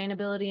to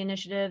sustainability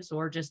initiatives,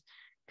 or just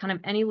kind of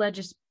any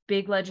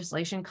big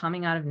legislation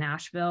coming out of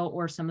Nashville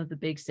or some of the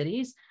big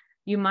cities,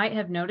 you might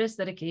have noticed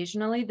that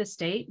occasionally the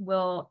state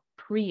will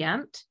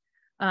preempt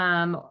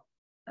some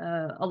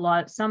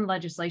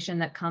legislation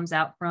that comes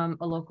out from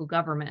a local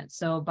government.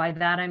 So by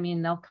that, I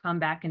mean, they'll come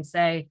back and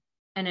say,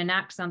 and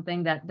enact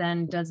something that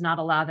then does not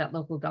allow that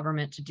local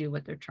government to do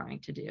what they're trying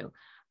to do.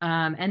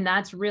 And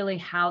that's really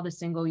how the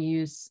single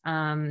use,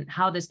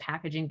 how this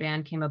packaging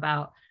ban came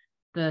about.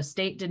 The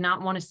state did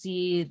not want to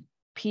see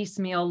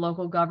piecemeal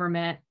local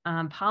government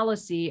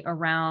policy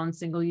around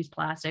single-use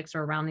plastics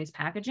or around these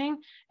packaging.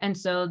 And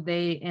so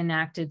they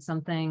enacted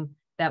something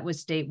that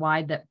was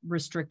statewide that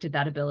restricted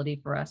that ability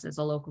for us as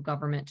a local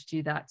government to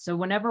do that. So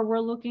whenever we're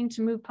looking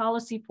to move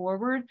policy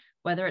forward,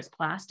 whether it's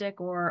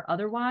plastic or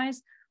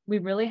otherwise, we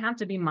really have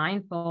to be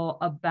mindful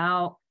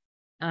about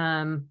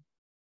how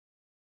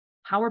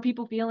are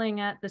people feeling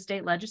at the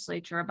state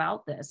legislature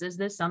about this? Is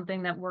this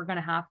something that we're going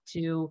to have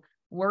to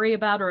worry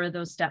about, or are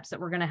those steps that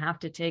we're going to have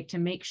to take to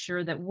make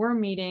sure that we're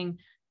meeting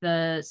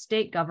the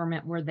state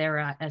government where they're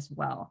at as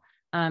well?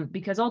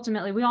 Because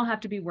ultimately we all have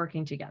to be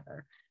working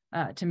together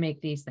to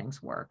make these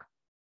things work.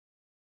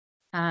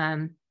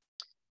 I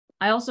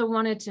also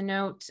wanted to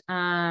note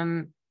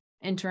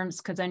in terms,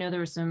 because I know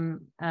there was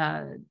some,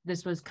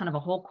 this was kind of a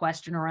whole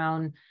question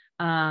around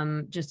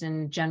just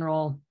in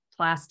general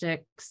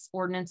plastics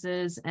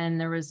ordinances, and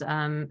there was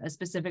a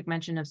specific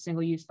mention of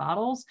single-use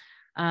bottles.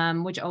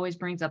 Which always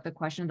brings up the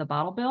question of the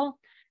bottle bill.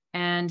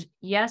 And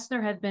yes,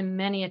 there have been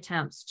many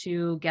attempts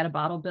to get a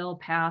bottle bill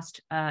passed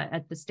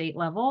at the state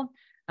level,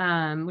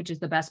 which is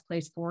the best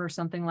place for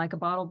something like a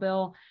bottle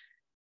bill.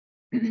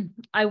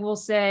 I will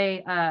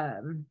say,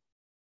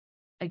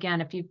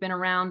 again, if you've been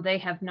around, they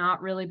have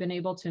not really been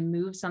able to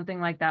move something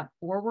like that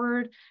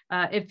forward.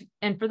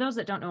 And for those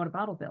that don't know what a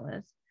bottle bill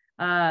is,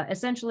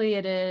 essentially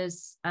it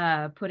is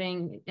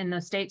putting in the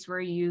states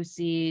where you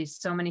see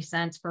so many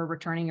cents for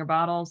returning your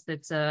bottles.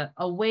 That's a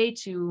way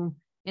to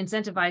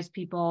incentivize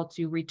people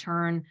to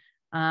return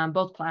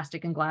both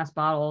plastic and glass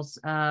bottles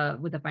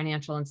with a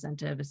financial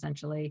incentive,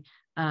 essentially.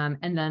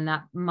 And then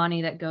that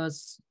money that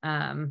goes,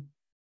 that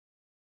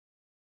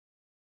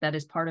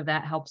is part of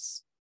that,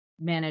 helps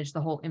manage the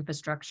whole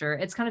infrastructure.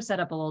 It's kind of set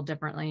up a little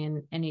differently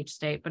in each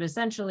state, but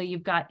essentially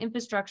you've got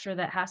infrastructure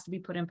that has to be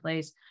put in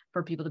place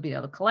for people to be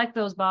able to collect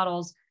those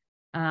bottles,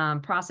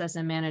 process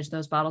and manage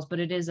those bottles. But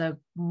it is a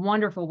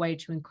wonderful way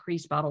to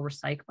increase bottle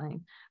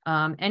recycling.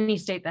 Any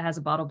state that has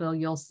a bottle bill,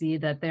 you'll see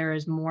that there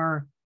is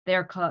more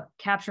they're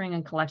capturing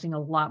and collecting a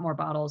lot more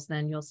bottles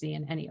than you'll see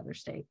in any other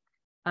state.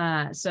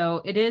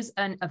 So it is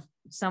an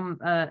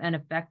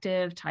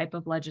effective type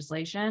of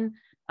legislation,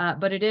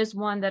 but it is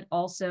one that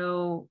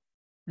also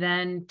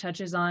then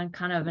touches on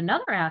kind of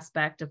another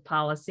aspect of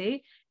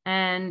policy,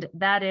 and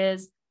that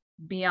is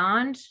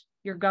beyond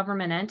your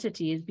government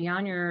entities,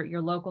 beyond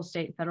your local,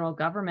 state, federal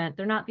government.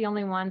 They're not the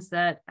only ones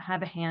that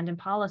have a hand in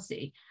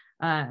policy.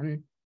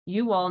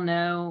 You all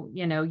know,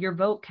 your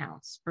vote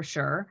counts for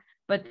sure,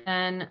 but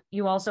then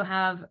you also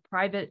have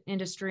private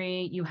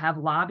industry, you have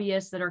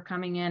lobbyists that are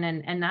coming in,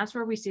 and that's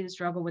where we see the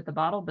struggle with the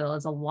bottle bill,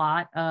 is a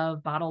lot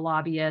of bottle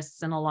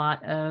lobbyists and a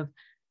lot of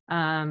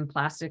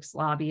plastics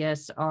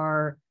lobbyists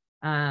are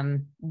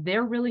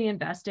they're really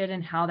invested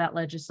in how that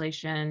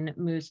legislation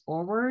moves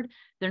forward.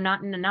 They're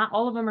not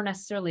all of them are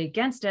necessarily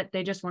against it.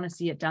 They just want to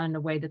see it done in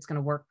a way that's going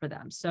to work for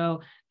them.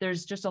 So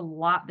there's just a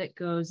lot that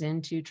goes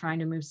into trying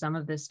to move some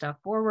of this stuff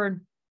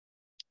forward.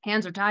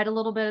 Hands are tied a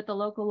little bit at the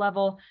local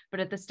level, but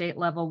at the state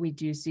level, we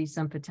do see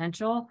some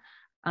potential.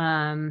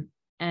 And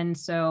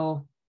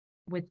so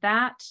with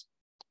that,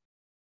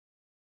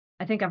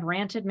 I think I've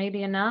ranted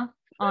maybe enough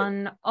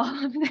on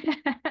all of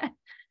that.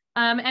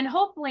 And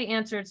hopefully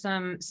answered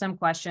some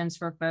questions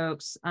for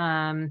folks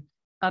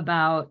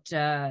about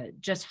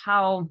just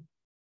how,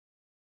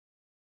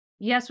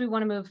 yes, we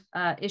want to move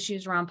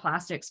issues around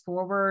plastics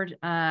forward,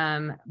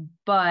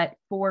 but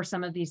for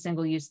some of these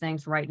single-use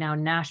things right now,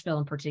 Nashville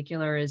in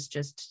particular is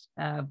just,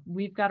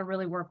 we've got to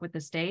really work with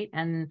the state,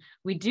 and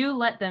we do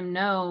let them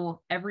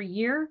know every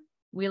year.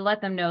 We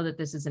let them know that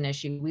this is an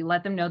issue. We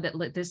let them know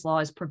that this law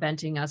is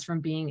preventing us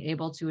from being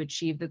able to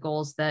achieve the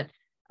goals that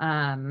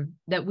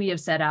we have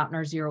set out in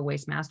our zero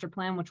waste master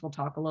plan, which we'll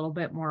talk a little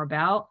bit more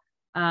about.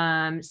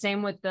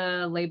 Same with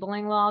the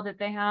labeling law that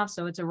they have.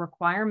 So it's a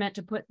requirement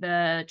to put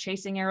the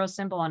chasing arrow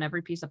symbol on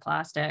every piece of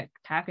plastic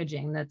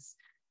packaging that's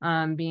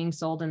being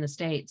sold in the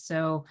state.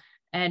 So,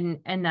 and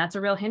that's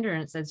a real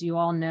hindrance, as you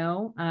all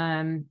know.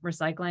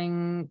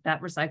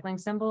 Recycling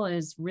symbol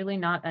is really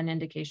not an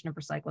indication of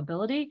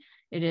recyclability.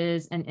 It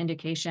is an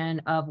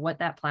indication of what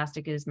that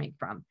plastic is made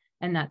from.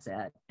 And that's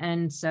it.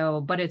 And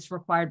so, but it's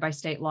required by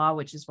state law,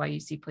 which is why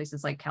you see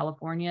places like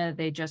California,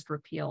 they just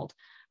repealed.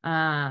 They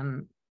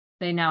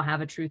now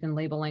have a truth in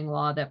labeling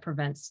law that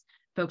prevents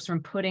folks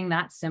from putting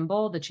that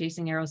symbol, the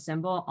chasing arrow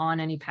symbol, on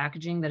any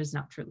packaging that is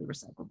not truly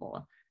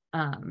recyclable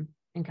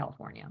in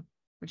California,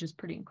 which is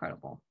pretty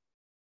incredible.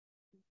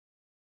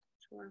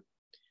 Sure.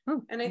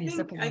 Ooh, and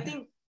I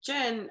think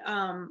Jen,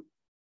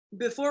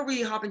 before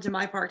we hop into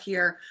my part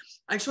here,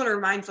 I just want to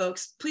remind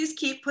folks, please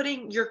keep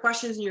putting your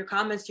questions and your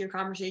comments to your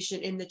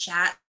conversation in the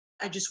chat.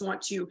 I just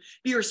want to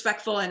be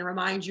respectful and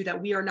remind you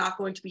that we are not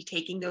going to be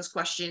taking those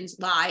questions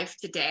live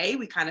today.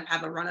 We kind of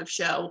have a run of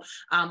show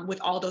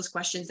with all those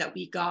questions that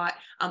we got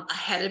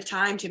ahead of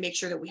time to make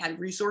sure that we had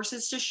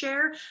resources to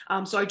share.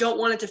 So I don't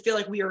want it to feel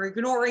like we are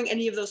ignoring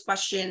any of those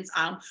questions.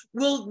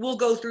 We'll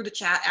go through the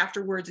chat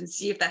afterwards and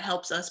see if that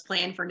helps us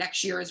plan for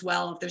next year as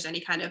well, if there's any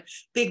kind of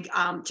big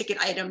ticket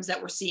items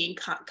that we're seeing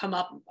come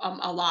up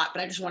a lot.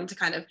 But I just wanted to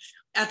kind of,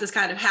 at this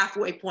kind of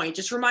halfway point,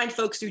 just remind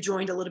folks who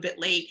joined a little bit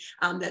late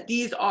that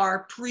these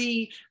are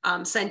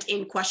sent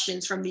in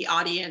questions from the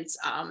audience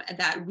and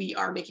that we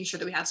are making sure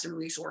that we have some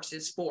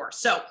resources for.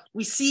 So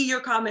we see your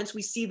comments,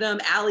 we see them.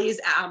 Allie is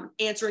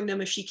answering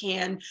them if she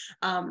can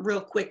real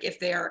quick, if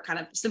they're kind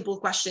of simple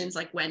questions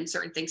like when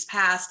certain things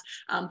passed.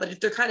 But if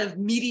they're kind of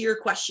meatier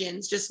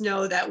questions, just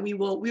know that we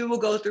will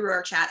go through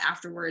our chat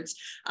afterwards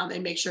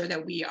and make sure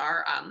that we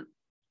are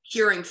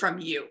hearing from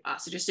you.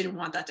 So just didn't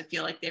want that to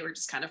feel like they were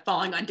just kind of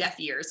falling on deaf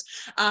ears.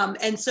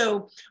 And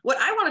so what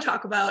I want to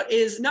talk about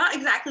is not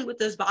exactly with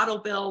this bottle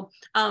bill,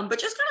 but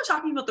just kind of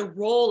talking about the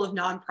role of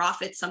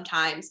nonprofits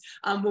sometimes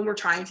when we're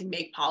trying to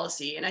make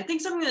policy. And I think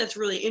something that's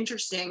really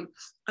interesting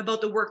about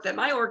the work that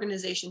my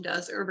organization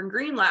does, Urban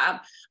Green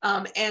Lab,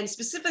 and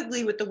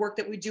specifically with the work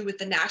that we do with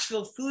the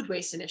Nashville Food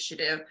Waste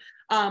Initiative,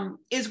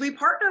 is we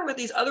partner with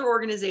these other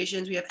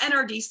organizations. We have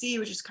NRDC,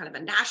 which is kind of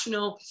a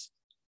national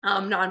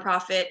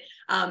nonprofit.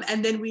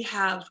 And then we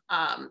have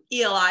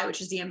ELI,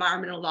 which is the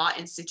Environmental Law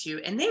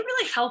Institute, and they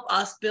really help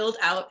us build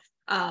out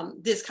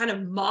this kind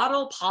of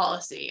model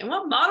policy. And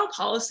what model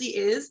policy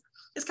is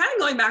kind of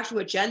going back to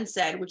what Jen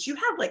said, which you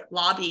have like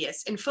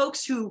lobbyists and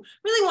folks who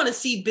really want to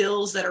see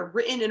bills that are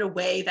written in a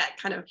way that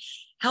kind of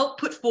help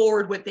put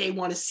forward what they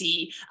want to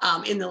see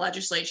in the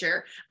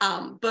legislature.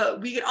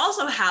 But we could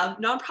also have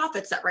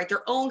nonprofits that write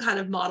their own kind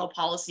of model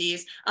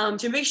policies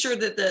to make sure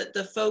that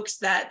the folks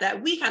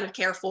that we kind of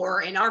care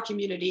for in our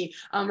community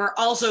are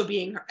also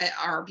being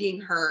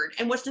heard.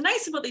 And what's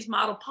nice about these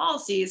model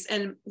policies,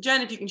 and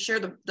Jen, if you can share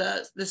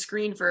the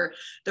screen for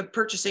the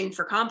purchasing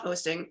for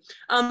composting,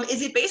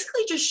 is it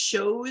basically just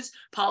shows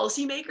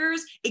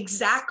policymakers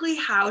exactly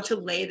how to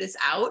lay this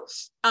out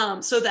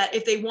so that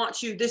if they want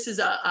to, this is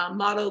a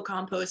model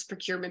compost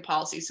procurement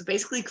policy. So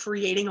basically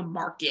creating a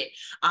market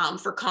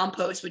for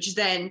compost, which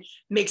then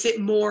makes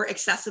it more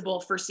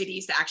accessible for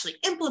cities to actually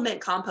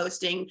implement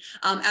composting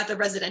at the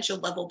residential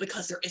level,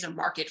 because there is a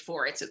market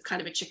for it. So it's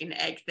kind of a chicken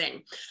and egg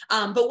thing.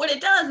 But what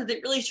it does is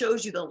it really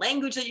shows you the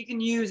language that you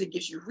can use. It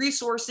gives you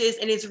resources,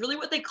 and it's really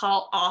what they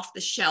call off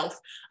the shelf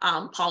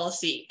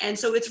policy. And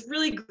so it's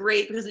really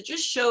great because it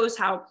just shows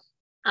how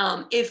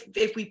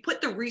if we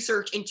put the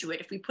research into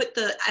it, if we put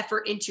the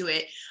effort into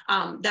it,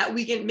 that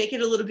we can make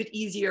it a little bit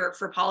easier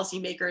for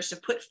policymakers to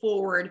put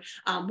forward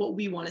what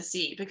we want to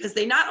see, because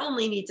they not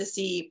only need to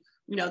see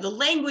the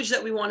language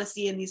that we want to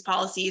see in these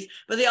policies,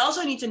 but they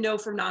also need to know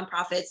from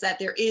nonprofits that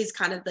there is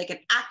kind of like an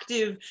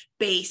active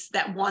base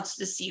that wants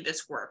to see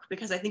this work.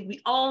 Because I think we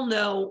all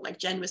know, like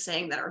Jen was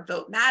saying, that our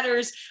vote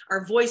matters,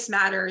 our voice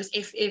matters.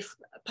 If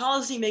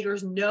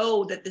policymakers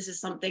know that this is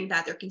something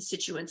that their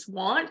constituents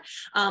want,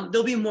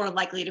 they'll be more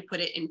likely to put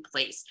it in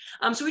place.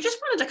 So we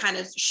just wanted to kind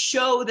of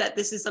show that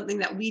this is something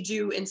that we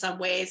do in some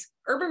ways.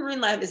 Urban Green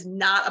Lab is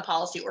not a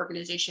policy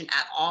organization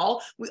at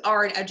all. We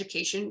are an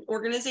education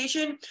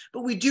organization,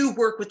 but we do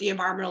work with the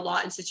Environmental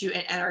Law Institute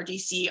and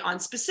NRDC on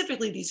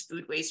specifically these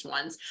food waste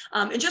ones,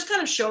 and just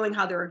kind of showing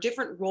how there are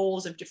different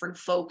roles of different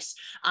folks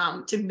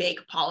to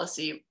make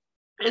policy.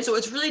 And so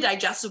it's really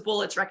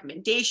digestible, it's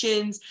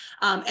recommendations.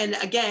 And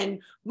again,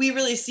 we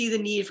really see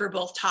the need for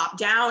both top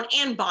down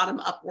and bottom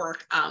up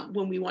work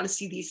when we want to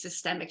see these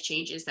systemic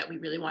changes that we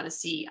really want to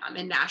see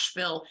in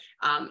Nashville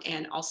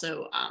and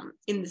also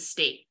in the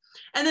state.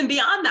 And then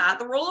beyond that,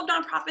 the role of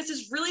nonprofits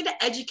is really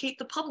to educate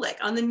the public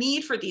on the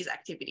need for these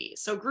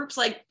activities. So groups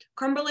like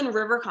Cumberland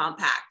River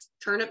Compact,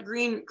 Turnip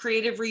Green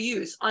Creative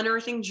Reuse,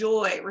 Unearthing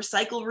Joy,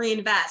 Recycle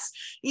Reinvest.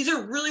 These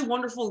are really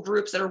wonderful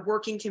groups that are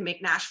working to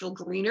make Nashville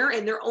greener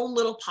in their own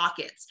little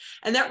pockets.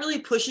 And that really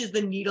pushes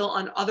the needle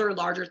on other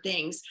larger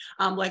things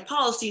like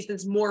policies,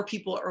 since more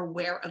people are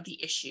aware of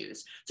the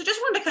issues. So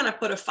just wanted to kind of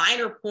put a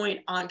finer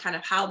point on kind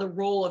of how the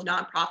role of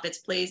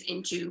nonprofits plays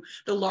into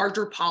the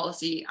larger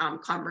policy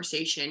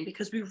conversation,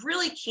 because we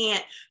really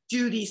can't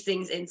do these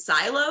things in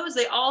silos.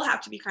 They all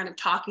have to be kind of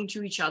talking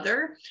to each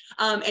other.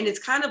 And it's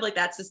kind of like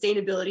that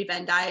sustainability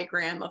Venn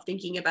diagram of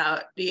thinking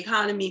about the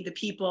economy, the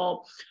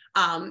people,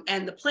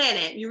 and the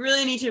planet. You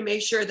really need to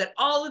make sure that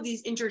all of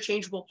these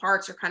interchangeable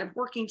parts are kind of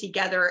working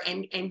together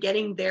and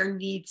getting their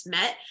needs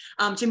met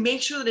to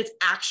make sure that it's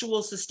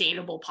actual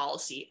sustainable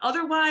policy.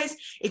 Otherwise,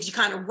 if you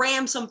kind of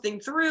ram something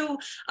through,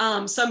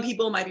 some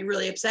people might be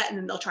really upset and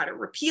then they'll try to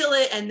repeal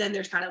it. And then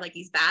there's kind of like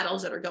these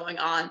battles that are going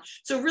on.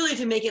 So really,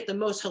 to make it the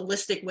most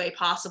holistic way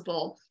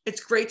possible,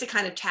 it's great to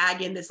kind of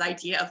tag in this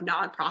idea of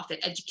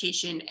nonprofit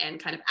education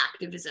and kind of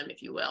activism,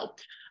 if you will.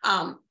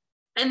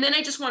 And then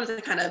I just wanted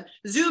to kind of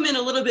zoom in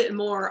a little bit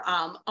more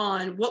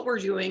on what we're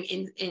doing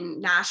in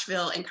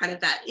Nashville and kind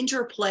of that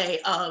interplay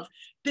of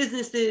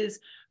businesses,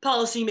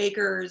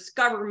 policymakers,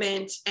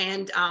 government,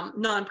 and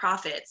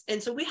nonprofits.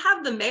 And so we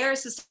have the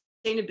Mayor's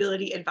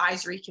Sustainability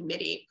Advisory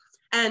Committee.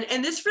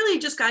 And this really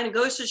just kind of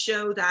goes to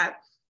show that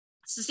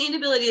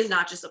sustainability is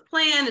not just a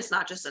plan, it's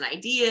not just an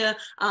idea.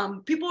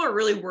 People are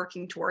really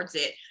working towards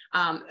it,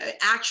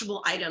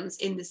 actual items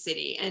in the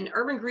city. And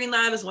Urban Green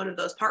Lab is one of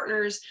those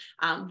partners.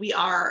 We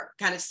are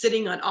kind of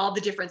sitting on all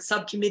the different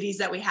subcommittees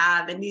that we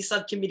have. And these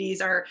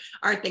subcommittees are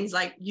things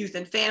like youth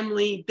and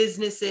family,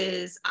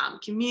 businesses,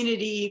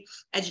 community,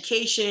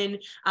 education.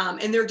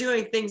 And they're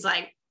doing things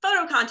like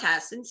photo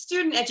contests and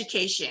student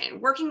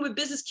education, working with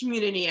business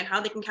community and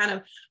how they can kind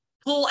of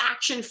pull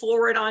action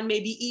forward on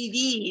maybe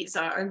EVs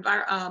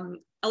or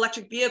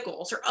electric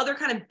vehicles or other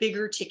kind of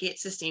bigger ticket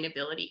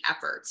sustainability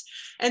efforts.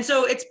 And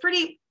so it's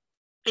pretty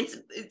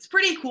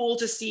cool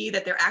to see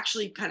that they're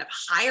actually kind of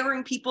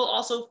hiring people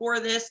also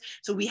for this.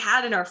 So we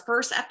had in our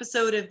first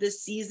episode of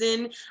this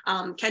season,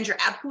 Kendra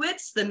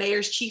Abkowitz, the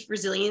mayor's chief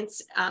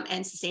resilience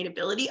and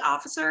sustainability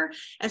officer.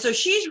 And so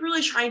she's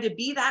really trying to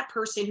be that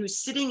person who's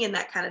sitting in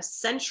that kind of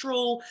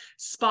central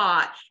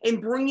spot and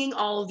bringing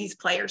all of these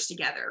players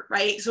together,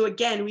 right? So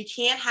again, we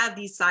can't have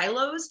these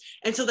silos.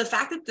 And so the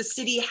fact that the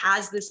city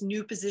has this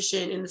new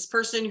position and this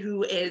person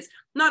who is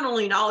not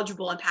only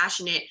knowledgeable and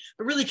passionate,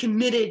 but really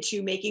committed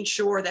to making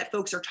sure that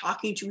folks are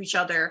talking to each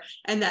other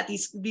and that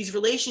these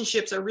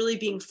relationships are really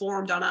being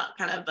formed on a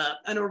kind of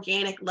an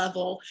organic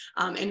level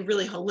and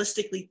really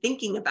holistically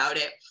thinking about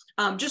it.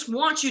 Just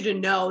want you to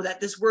know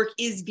that this work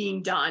is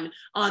being done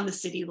on the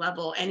city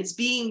level and it's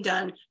being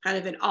done kind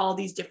of in all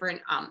these different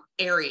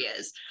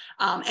areas.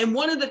 And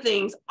one of the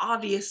things,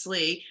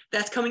 obviously,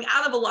 that's coming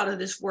out of a lot of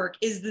this work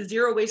is the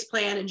zero waste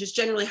plan and just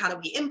generally how do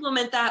we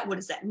implement that? What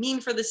does that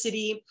mean for the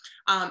city?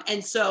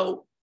 And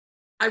so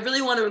I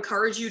really want to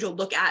encourage you to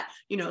look at,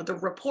 the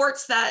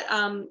reports that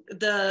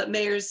the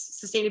Mayor's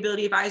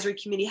Sustainability Advisory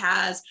Committee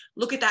has,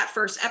 look at that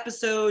first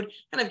episode,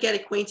 kind of get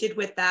acquainted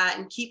with that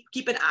and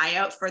keep an eye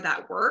out for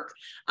that work.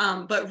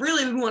 But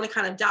really, we want to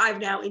kind of dive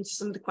now into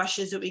some of the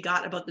questions that we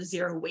got about the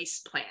zero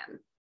waste plan.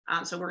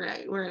 So we're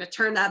gonna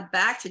turn that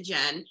back to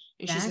Jen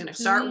and she's gonna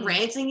start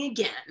ranting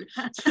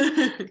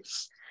again.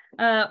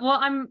 Well,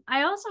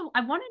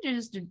 I wanted to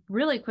just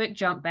really quick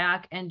jump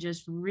back and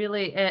just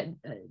really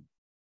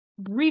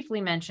briefly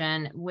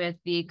mention with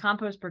the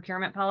compost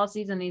procurement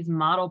policies and these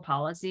model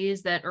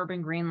policies that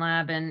Urban Green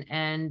Lab and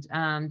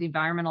the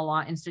Environmental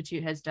Law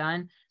Institute has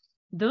done.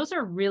 Those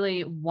are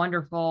really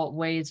wonderful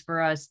ways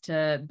for us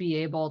to be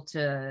able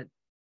to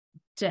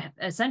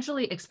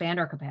essentially expand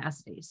our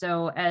capacity.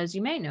 So as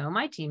you may know,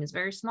 my team is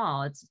very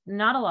small. It's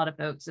not a lot of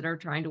folks that are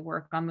trying to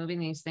work on moving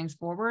these things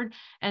forward.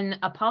 And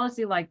a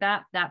policy like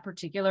that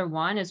particular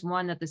one is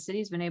one that the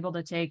city's been able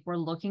to take. We're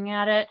looking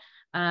at it.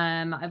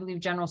 I believe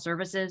General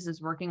Services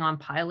is working on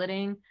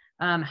piloting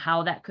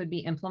how that could be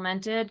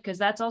implemented, because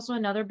that's also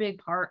another big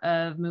part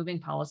of moving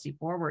policy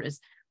forward is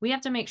we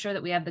have to make sure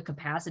that we have the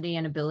capacity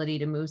and ability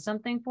to move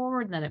something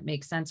forward, and that it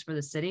makes sense for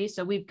the city.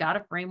 So we've got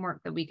a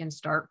framework that we can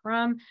start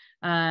from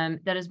that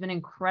has been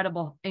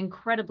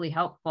incredibly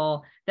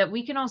helpful, that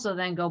we can also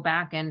then go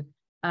back and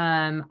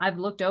I've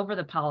looked over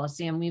the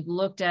policy and we've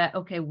looked at,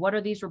 okay, what are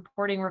these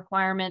reporting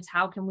requirements?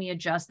 How can we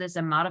adjust this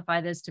and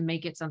modify this to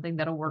make it something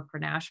that'll work for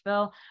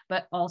Nashville?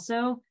 But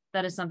also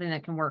that is something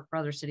that can work for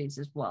other cities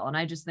as well. And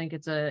I just think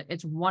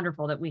it's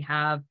wonderful that we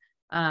have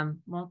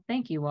well,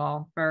 thank you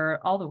all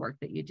for all the work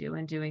that you do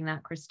in doing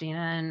that,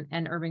 Christina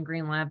and Urban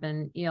Green Lab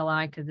and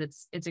ELI, because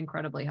it's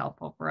incredibly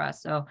helpful for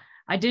us. So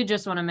I did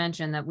just want to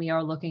mention that we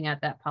are looking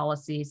at that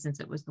policy, since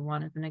it was the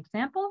one as an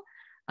example,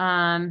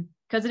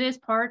 because it is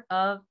part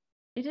of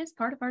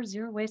our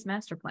zero waste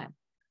master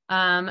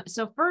plan.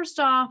 So first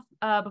off,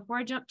 before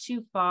I jump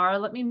too far,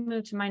 let me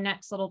move to my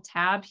next little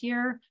tab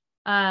here.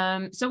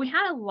 So we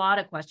had a lot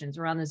of questions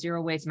around the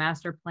zero waste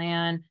master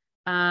plan.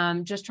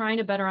 Just trying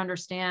to better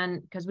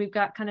understand, because we've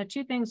got kind of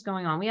two things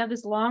going on. We have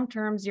this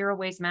long-term zero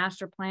waste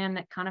master plan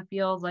that kind of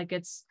feels like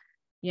it's,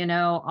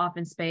 off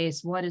in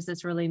space. What does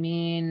this really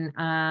mean?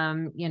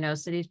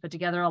 Cities put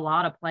together a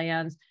lot of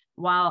plans,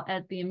 while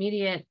at the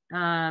immediate,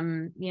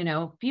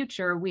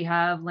 future, we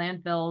have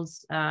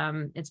landfills.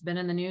 It's been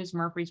in the news.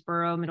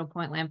 Murfreesboro Middle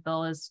Point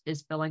landfill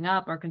is filling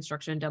up. Our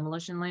construction and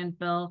demolition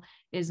landfill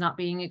is not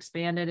being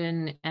expanded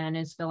and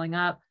is filling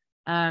up.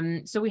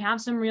 So we have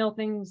some real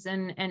things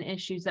and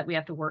issues that we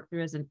have to work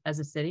through as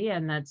a city,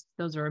 and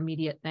those are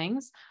immediate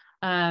things.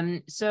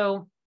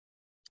 So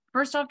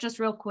first off, just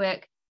real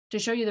quick to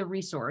show you the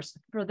resource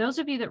for those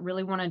of you that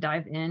really want to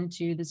dive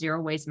into the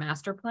zero waste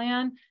master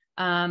plan.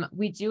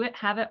 We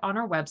have it on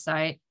our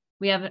website.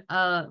 We have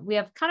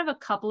kind of a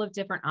couple of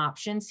different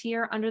options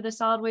here under the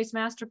solid waste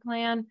master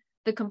plan.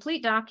 The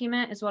complete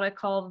document is what I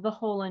call the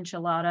whole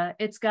enchilada.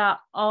 It's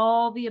got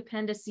all the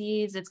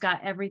appendices. It's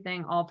got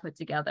everything all put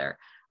together.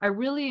 I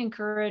really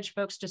encourage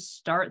folks to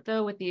start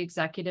though with the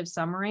executive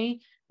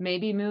summary,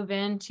 maybe move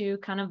into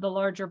kind of the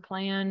larger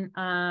plan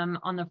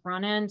on the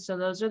front end. So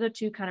those are the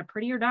two kind of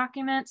prettier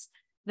documents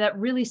that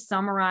really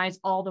summarize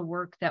all the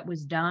work that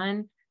was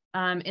done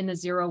in the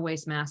zero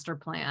waste master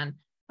plan.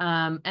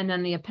 And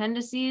then the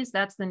appendices,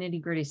 that's the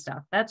nitty gritty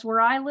stuff. That's where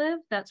I live.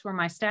 That's where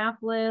my staff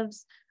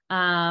lives.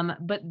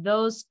 But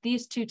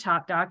these two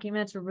top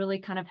documents will really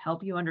kind of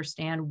help you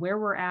understand where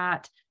we're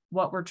at,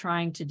 what we're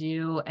trying to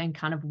do, and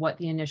kind of what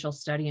the initial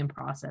study and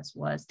process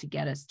was to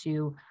get us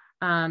to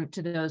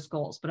those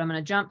goals. But I'm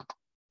going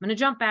to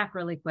jump back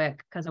really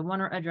quick because I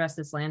want to address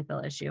this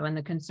landfill issue and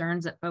the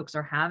concerns that folks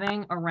are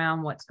having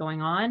around what's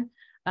going on.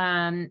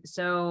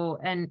 So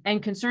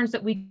concerns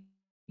that we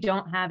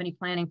don't have any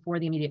planning for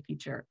the immediate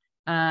future,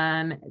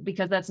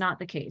 because that's not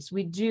the case.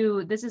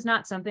 This is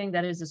not something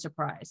that is a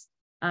surprise.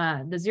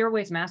 The zero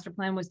waste master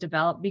plan was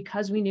developed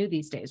because we knew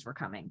these days were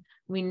coming.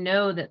 We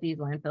know that these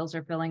landfills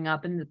are filling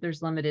up and that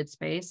there's limited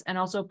space, and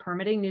also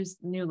permitting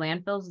new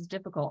landfills is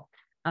difficult.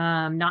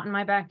 Not in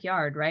my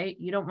backyard, right?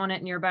 You don't want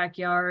it in your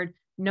backyard.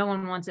 No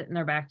one wants it in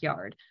their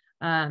backyard.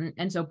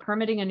 And so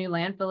permitting a new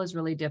landfill is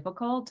really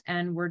difficult,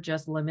 and we're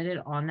just limited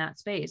on that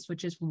space,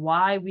 which is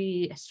why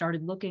we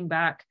started looking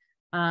back.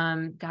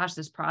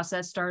 This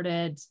process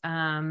started,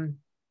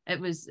 it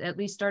was at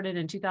least started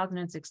in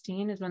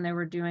 2016 is when they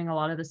were doing a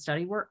lot of the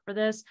study work for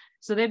this.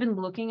 So they've been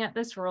looking at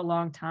this for a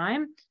long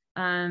time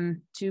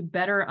to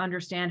better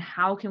understand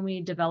how can we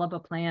develop a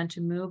plan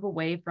to move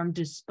away from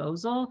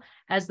disposal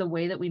as the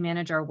way that we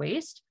manage our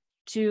waste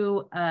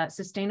to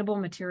sustainable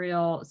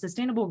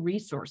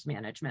resource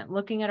management,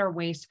 looking at our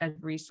waste as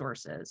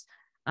resources.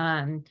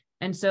 And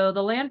so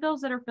the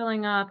landfills that are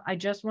filling up, I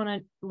just want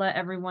to let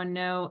everyone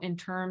know in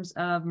terms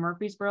of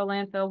Murfreesboro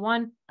landfill,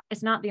 one,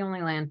 it's not the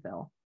only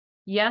landfill.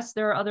 Yes,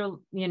 there are other,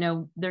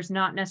 there's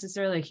not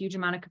necessarily a huge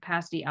amount of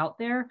capacity out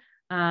there,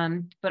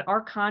 but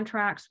our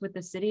contracts with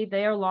the city,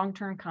 they are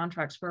long-term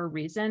contracts for a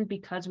reason,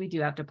 because we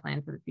do have to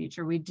plan for the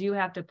future. We do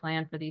have to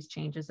plan for these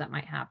changes that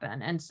might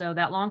happen. And so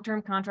that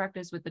long-term contract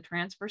is with the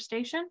transfer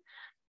station.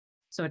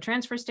 So a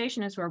transfer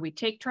station is where we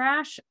take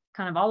trash,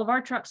 kind of all of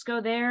our trucks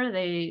go there,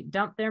 they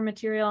dump their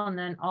material, and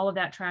then all of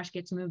that trash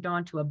gets moved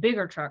on to a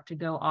bigger truck to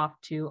go off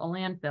to a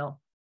landfill.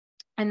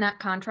 And that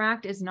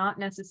contract is not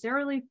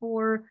necessarily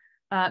for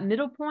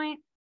Middle Point.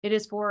 It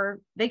is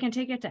they can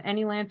take it to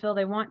any landfill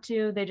they want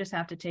to. They just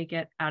have to take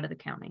it out of the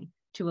county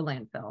to a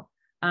landfill.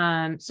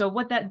 So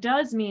what that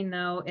does mean,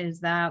 though, is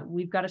that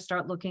we've got to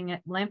start looking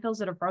at landfills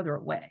that are farther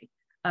away.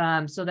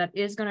 So that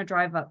is going to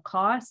drive up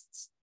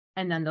costs.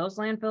 And then those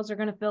landfills are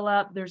going to fill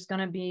up. There's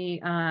going to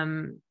be,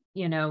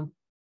 you know,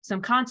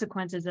 some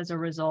consequences as a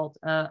result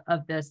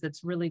of this.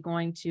 That's really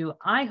going to,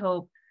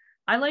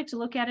 I like to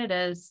look at it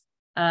as,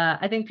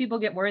 I think people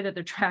get worried that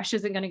their trash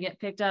isn't going to get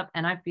picked up,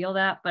 and I feel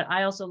that, but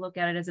I also look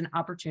at it as an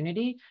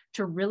opportunity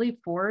to really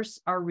force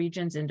our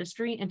region's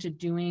industry into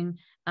doing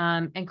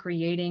and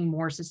creating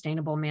more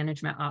sustainable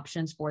management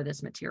options for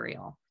this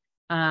material.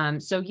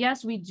 So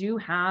yes, we do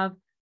have,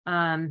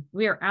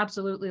 we are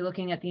absolutely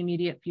looking at the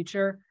immediate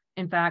future.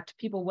 In fact,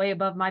 people way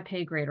above my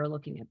pay grade are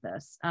looking at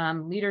this.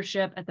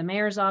 Leadership at the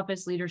mayor's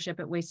office,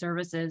 leadership at Waste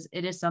Services,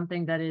 it is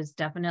something that is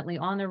definitely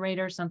on the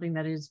radar, something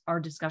that is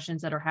our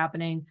discussions that are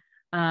happening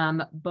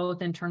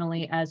both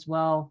internally as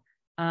well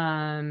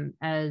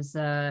as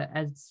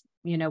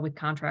you know, with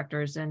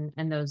contractors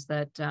and those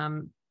that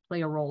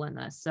play a role in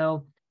this.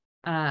 So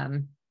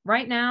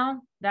right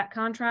now, that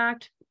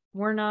contract,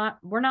 we're not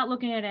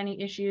looking at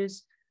any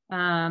issues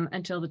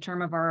until the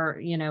term of our,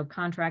 you know,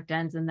 contract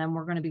ends, and then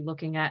we're going to be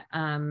looking at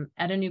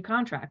a new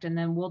contract, and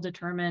then we'll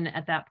determine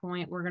at that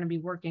point. We're going to be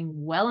working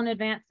well in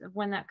advance of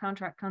when that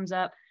contract comes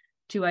up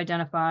to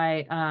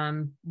identify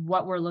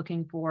what we're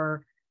looking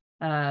for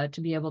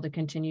to be able to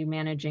continue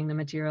managing the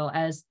material.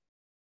 As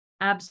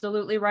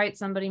absolutely right,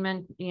 somebody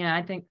meant, yeah,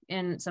 I think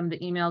in some of the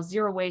emails,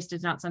 zero waste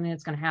is not something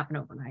that's going to happen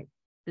overnight.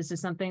 This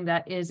is something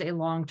that is a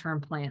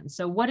long-term plan.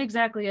 So what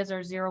exactly is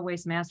our zero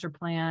waste master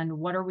plan?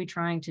 What are we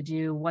trying to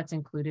do? What's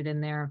included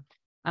in there?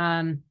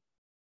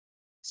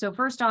 So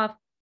first off,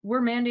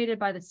 we're mandated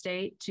by the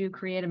state to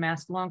create a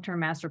long-term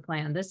master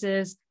plan.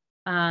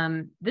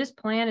 This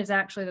plan is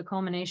actually the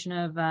culmination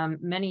of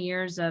many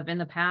years of, in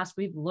the past,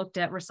 we've looked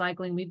at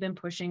recycling. We've been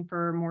pushing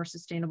for more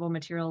sustainable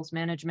materials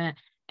management.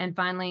 And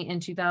finally, in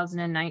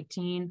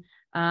 2019,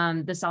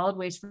 the Solid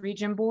Waste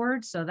Region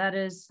Board. So that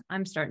is,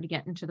 I'm starting to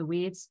get into the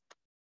weeds.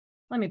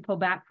 Let me pull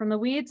back from the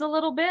weeds a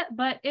little bit,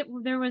 but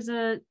there was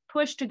a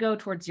push to go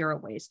towards zero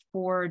waste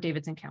for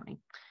Davidson County.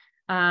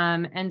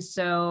 And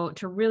so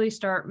to really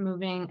start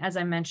moving, as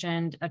I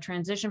mentioned, a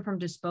transition from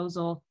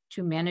disposal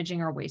to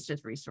managing our waste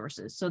as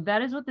resources. So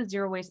that is what the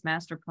Zero Waste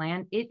Master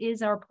Plan, it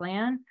is our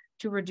plan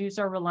to reduce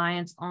our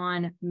reliance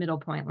on Middle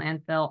Point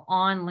landfill,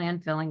 on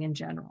landfilling in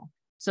general.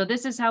 So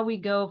this is how we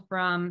go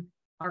from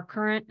our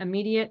current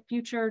immediate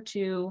future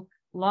to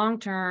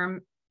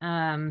long-term,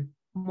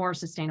 more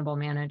sustainable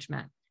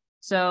management.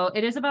 So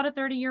it is about a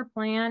 30-year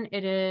plan.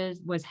 It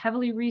was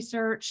heavily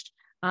researched.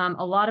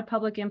 A lot of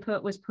public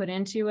input was put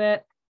into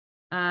it.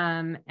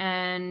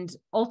 And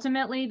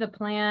ultimately, the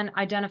plan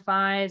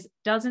identifies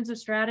dozens of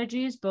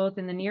strategies, both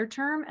in the near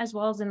term as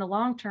well as in the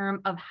long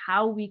term, of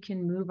how we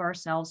can move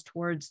ourselves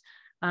towards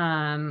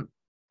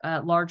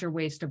larger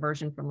waste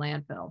diversion from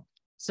landfill.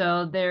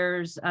 So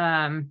there's,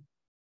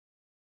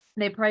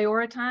 they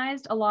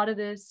prioritized a lot of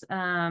this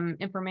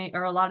information,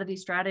 or a lot of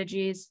these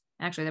strategies.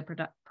 Actually,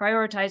 they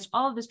prioritized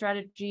all of the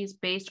strategies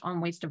based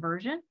on waste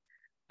diversion.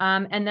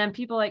 And then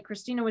people like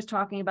Christina was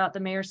talking about, the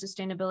Mayor's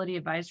Sustainability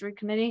Advisory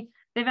Committee.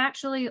 They've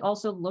actually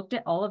also looked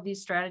at all of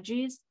these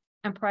strategies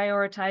and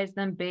prioritized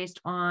them based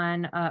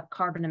on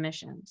carbon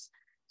emissions.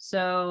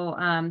 So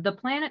the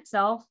plan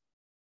itself,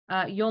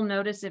 you'll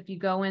notice if you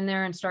go in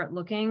there and start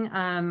looking,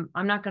 I'm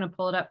not going to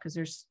pull it up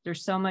because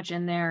there's so much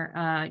in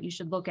there. You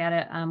should look at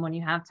it when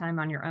you have time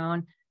on your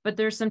own. But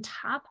there's some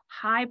top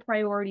high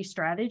priority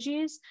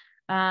strategies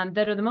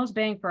that are the most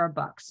bang for our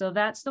buck. So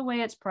that's the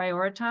way it's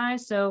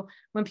prioritized. So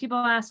when people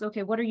ask,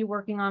 okay, what are you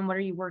working on? What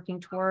are you working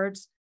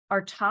towards?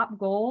 Our top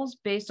goals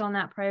based on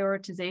that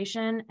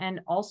prioritization,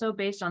 and also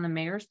based on the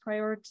mayor's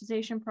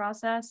prioritization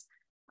process,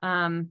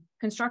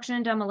 construction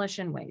and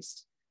demolition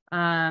waste,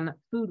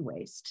 food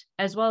waste,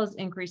 as well as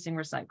increasing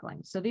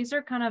recycling. So these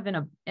are kind of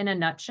in a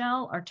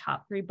nutshell, our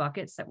top three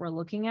buckets that we're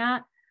looking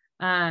at.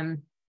 But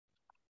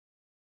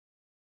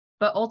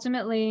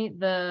ultimately,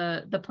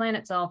 the plan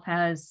itself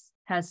has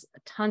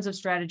tons of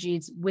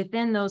strategies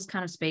within those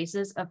kind of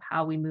spaces of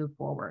how we move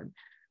forward.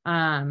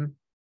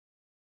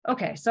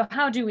 Okay, so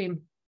how do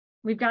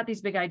we've got these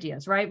big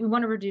ideas, right? We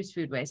want to reduce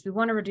food waste. We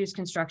want to reduce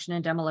construction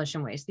and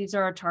demolition waste. These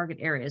are our target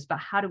areas, but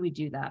how do we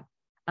do that?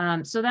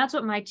 So that's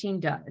what my team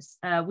does.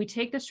 We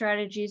take the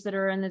strategies that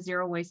are in the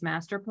Zero Waste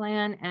Master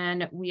Plan,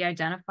 and we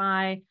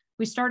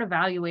start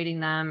evaluating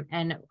them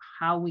and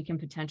how we can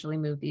potentially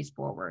move these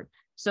forward.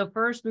 So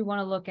first, we want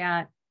to look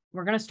at,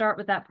 we're going to start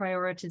with that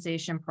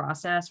prioritization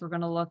process. We're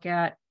going to look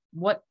at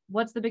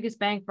what's the biggest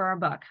bang for our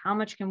buck? How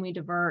much can we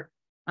divert,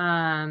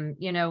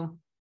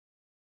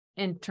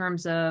 in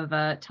terms of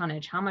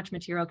tonnage? How much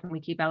material can we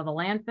keep out of the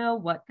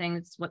landfill?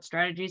 What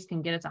strategies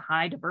can get us a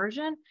high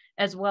diversion,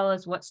 as well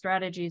as what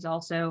strategies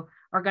also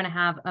are going to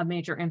have a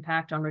major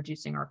impact on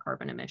reducing our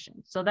carbon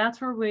emissions. So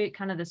that's where we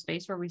kind of the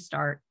space where we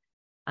start.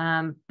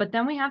 But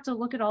then we have to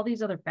look at all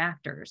these other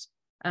factors.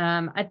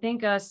 I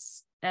think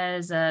us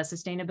as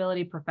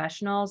sustainability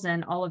professionals,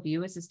 and all of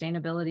you as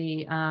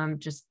sustainability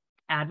just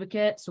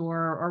advocates,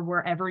 or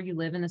wherever you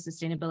live in the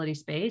sustainability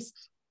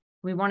space,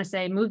 We want to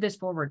say, move this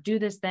forward, do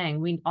this thing.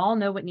 We all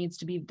know what needs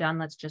to be done.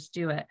 Let's just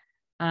do it.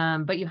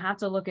 But you have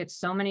to look at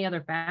so many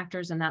other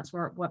factors, and that's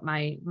what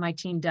my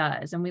team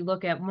does. And we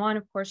look at one,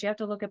 of course, you have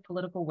to look at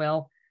political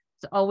will.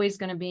 It's always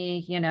going to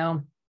be,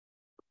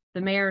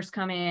 the mayor's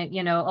coming,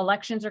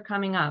 elections are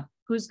coming up.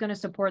 Who's going to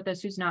support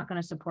this? Who's not going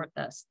to support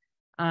this?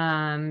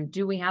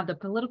 Do we have the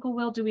political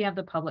will? Do we have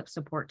the public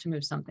support to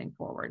move something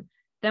forward?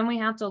 Then we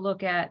have to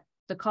look at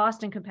the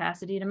cost and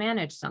capacity to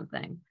manage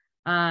something.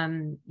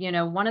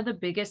 One of the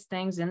biggest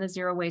things in the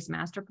Zero Waste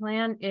Master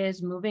Plan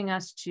is moving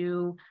us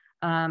to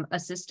a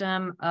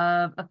system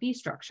of a fee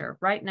structure.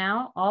 Right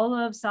now, all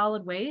of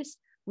solid waste,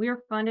 we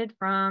are funded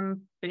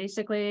from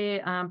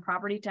basically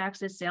property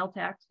taxes,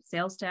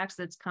 sales tax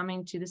that's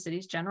coming to the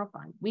city's general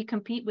fund. We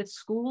compete with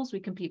schools, we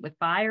compete with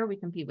fire, we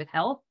compete with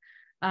health.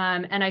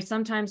 And I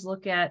sometimes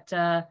look at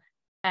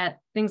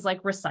things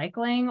like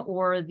recycling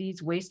or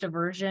these waste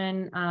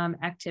diversion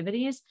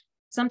activities.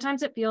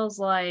 Sometimes it feels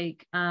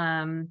like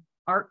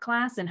art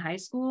class in high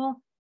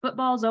school,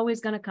 football is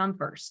always going to come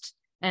first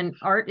and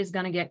art is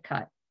going to get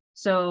cut.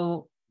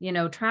 So,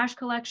 trash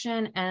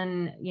collection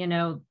and,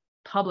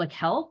 public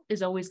health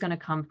is always going to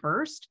come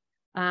first.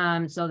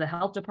 So the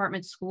health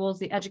department, schools,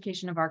 the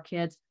education of our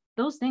kids,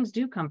 those things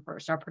do come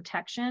first, our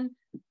protection.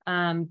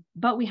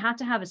 But we have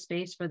to have a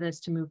space for this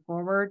to move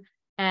forward.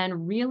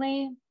 And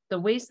really, the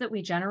waste that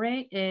we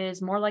generate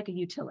is more like a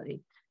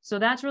utility. So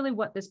that's really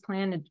what this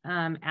plan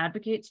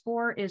advocates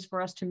for, is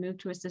for us to move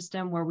to a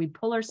system where we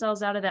pull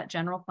ourselves out of that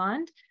general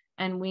fund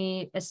and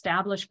we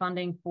establish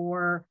funding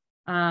for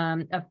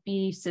a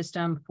fee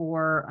system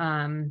for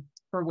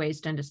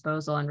waste and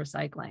disposal and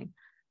recycling.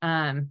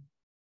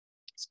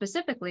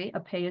 Specifically, a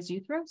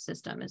pay-as-you-throw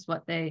system is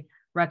what they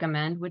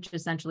recommend, which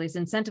essentially is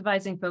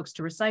incentivizing folks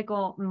to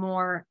recycle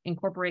more,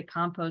 incorporate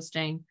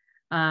composting,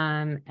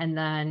 and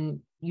then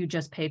you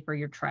just pay for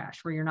your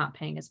trash, where you're not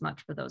paying as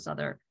much for those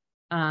other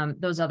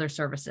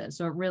services.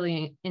 So it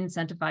really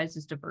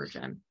incentivizes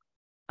diversion.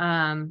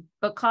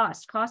 But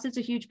cost is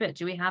a huge bit.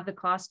 Do we have the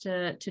cost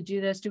to do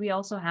this? Do we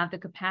also have the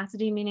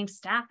capacity, meaning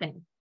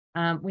staffing?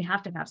 We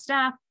have to have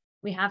staff.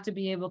 We have to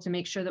be able to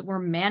make sure that we're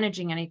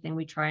managing anything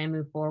we try and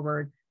move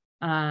forward.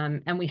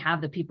 And we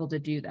have the people to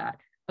do that.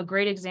 A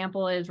great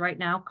example is right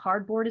now,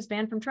 cardboard is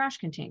banned from trash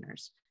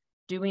containers.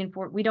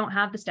 We don't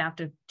have the staff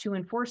to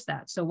enforce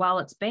that. So while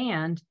it's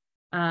banned,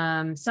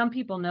 some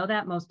people know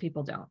that, most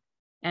people don't.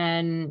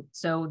 And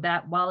so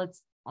that while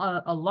it's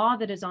a law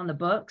that is on the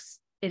books,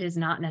 it is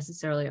not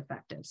necessarily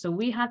effective. So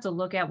we have to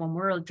look at, when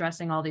we're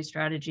addressing all these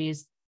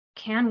strategies,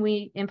 can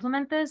we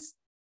implement this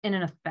in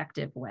an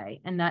effective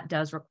way? And that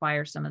does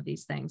require some of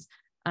these things.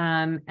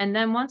 And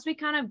then once we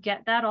kind of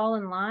get that all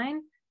in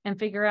line and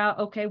figure out,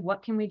 okay,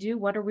 what can we do?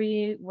 What are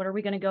we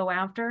going to go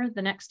after?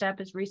 The next step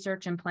is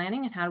research and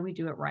planning, and how do we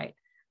do it right?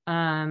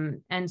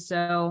 And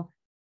so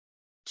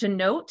to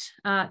note,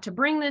 to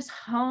bring this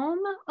home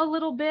a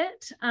little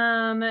bit,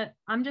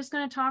 I'm just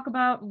going to talk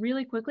about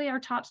really quickly our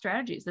top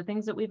strategies, the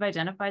things that we've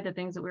identified, the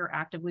things that we're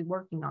actively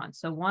working on.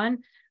 So one,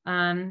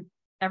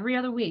 every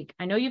other week.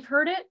 I know you've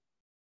heard it.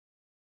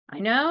 I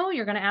know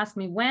you're going to ask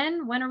me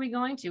when are we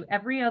going to?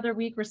 Every other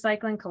week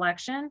recycling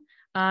collection.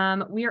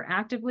 We are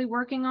actively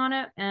working on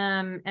it,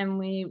 and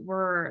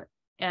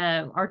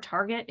our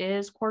target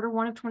is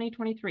Q1 of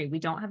 2023. We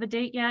don't have a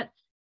date yet.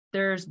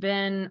 There's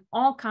been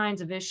all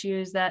kinds of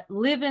issues that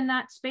live in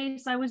that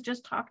space I was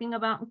just talking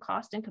about, and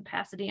cost and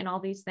capacity and all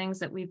these things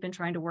that we've been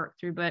trying to work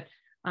through, but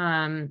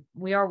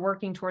we are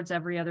working towards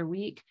every other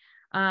week.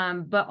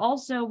 But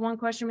also one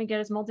question we get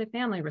is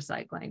multifamily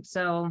recycling.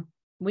 So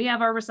we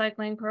have our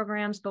recycling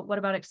programs, but what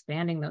about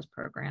expanding those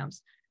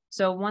programs?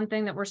 So one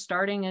thing that we're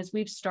starting is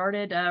we've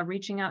started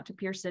reaching out to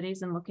peer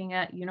cities and looking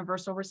at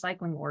universal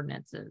recycling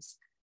ordinances.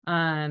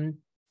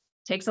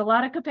 Takes a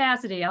lot of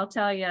capacity, I'll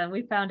tell you.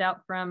 We found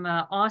out from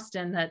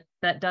Austin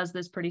that does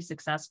this pretty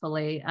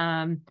successfully,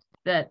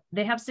 that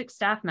they have 6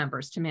 staff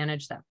members to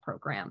manage that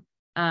program.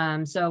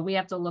 So we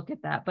have to look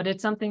at that, but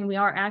it's something we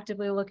are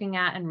actively looking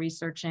at and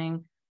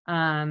researching.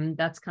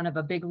 That's kind of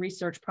a big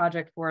research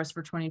project for us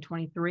for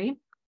 2023.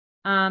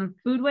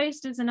 Food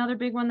waste is another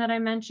big one that I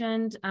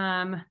mentioned.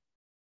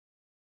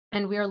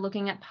 And we are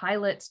looking at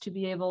pilots to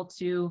be able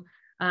to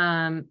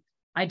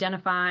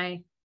identify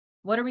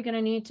what are we going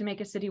to need to make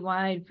a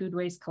citywide food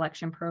waste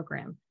collection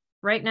program.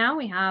 Right now,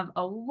 we have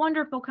a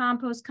wonderful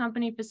compost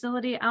company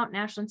facility out in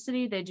Ashland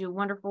City. They do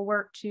wonderful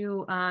work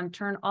to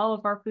turn all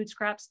of our food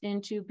scraps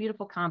into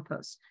beautiful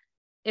compost.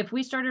 If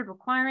we started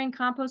requiring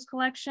compost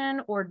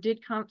collection or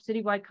did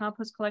citywide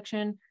compost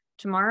collection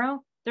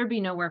tomorrow, there'd be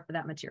nowhere for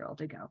that material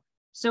to go.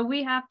 So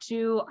we have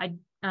to,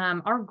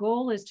 our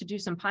goal is to do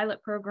some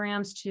pilot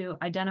programs to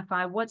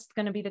identify what's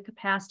going to be the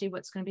capacity,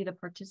 what's going to be the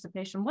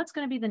participation, what's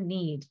going to be the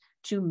need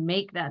to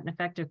make that an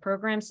effective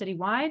program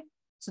citywide,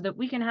 so that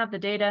we can have the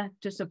data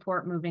to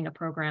support moving a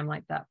program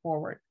like that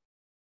forward.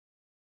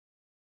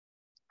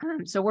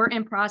 So we're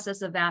in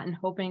process of that and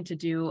hoping to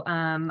do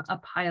a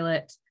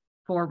pilot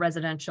for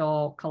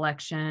residential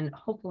collection,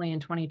 hopefully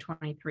in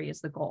 2023 is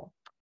the goal.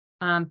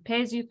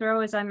 Pay as you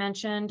throw, as I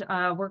mentioned,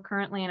 we're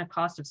currently in a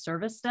cost of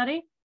service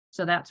study.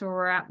 So that's where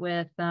we're at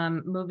with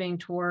moving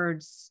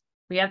towards,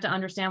 we have to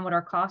understand what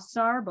our costs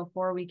are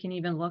before we can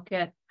even look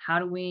at how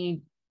do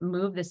we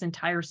move this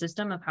entire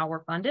system of how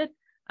we're funded.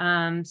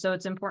 So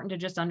it's important to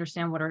just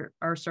understand what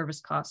our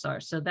service costs are.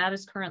 So that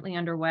is currently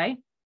underway.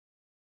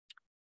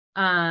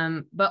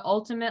 But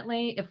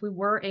ultimately, if we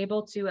were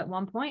able to at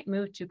one point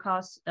move to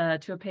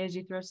a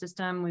pay-as-you-throw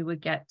system, we would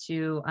get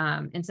to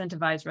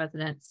incentivize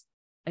residents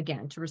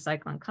again to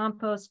recycle and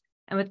compost.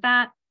 And with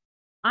that,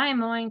 I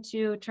am going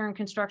to turn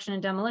construction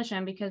and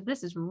demolition, because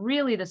this is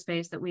really the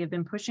space that we have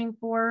been pushing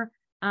for.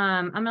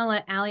 I'm going to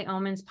let Allie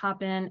Omens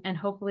pop in and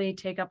hopefully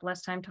take up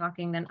less time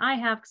talking than I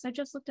have, because I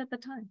just looked at the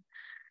time.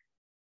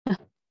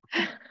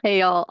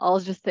 Hey, I'll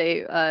just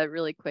say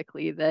really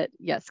quickly that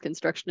yes,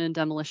 construction and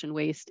demolition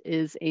waste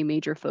is a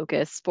major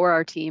focus for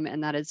our team,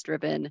 and that is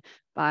driven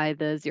by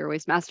the Zero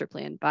Waste Master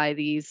Plan, by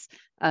these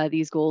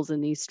goals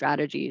and these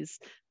strategies.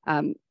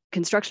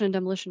 Construction and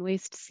demolition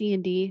waste,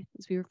 C&D,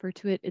 as we refer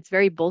to it, it's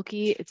very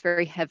bulky, it's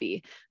very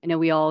heavy. I know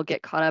we all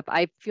get caught up.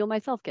 I feel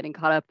myself getting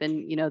caught up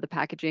in, the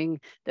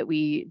packaging that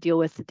we deal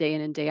with day in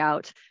and day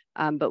out.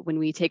 But when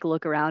we take a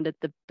look around at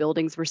the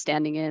buildings we're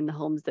standing in, the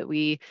homes that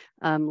we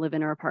live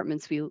in, our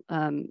apartments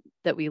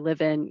that we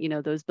live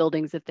in, those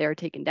buildings, if they're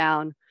taken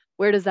down,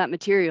 where does that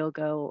material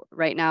go?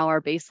 Right now, our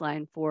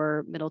baseline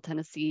for Middle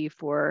Tennessee,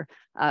 for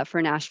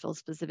Nashville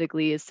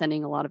specifically, is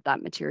sending a lot of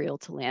that material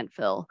to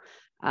landfill.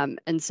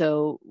 And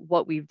so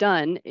what we've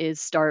done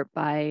is start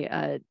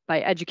by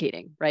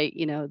educating, right?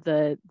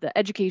 The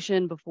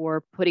education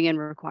before putting in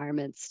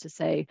requirements to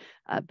say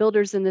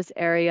builders in this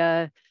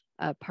area,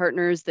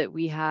 partners that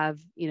we have,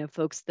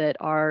 folks that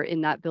are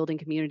in that building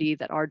community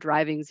that are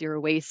driving zero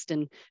waste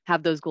and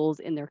have those goals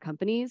in their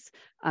companies.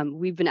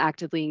 We've been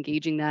actively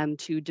engaging them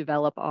to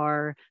develop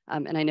our,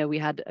 and I know we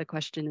had a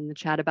question in the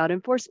chat about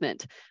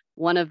enforcement.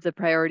 One of the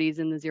priorities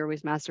in the Zero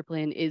Waste Master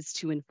Plan is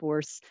to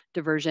enforce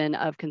diversion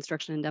of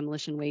construction and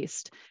demolition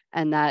waste.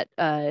 And that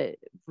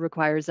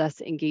requires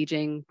us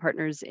engaging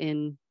partners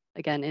in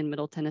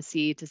Middle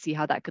Tennessee to see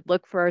how that could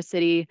look for our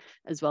city,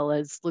 as well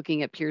as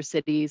looking at peer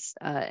cities,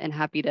 and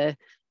happy to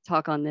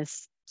talk on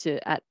this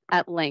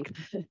at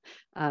length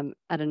at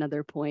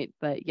another point.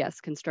 But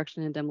yes,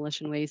 construction and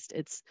demolition waste,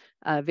 it's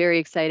very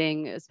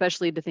exciting,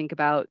 especially to think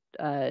about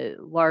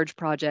large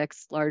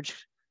projects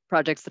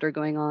that are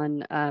going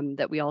on,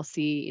 that we all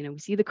see. We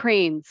see the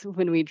cranes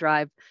when we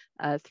drive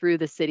through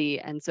the city.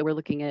 And so we're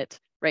looking at,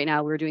 right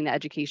now we're doing the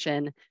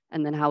education,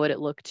 and then how would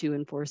it look to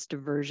enforce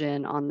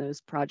diversion on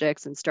those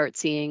projects and start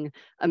seeing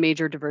a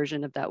major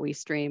diversion of that waste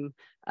stream.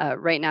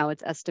 Right now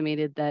it's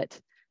estimated that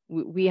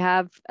we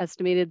have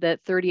estimated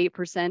that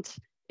 38%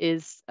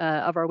 is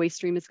of our waste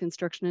stream is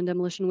construction and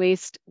demolition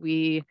waste.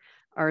 We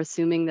are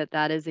assuming that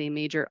that is a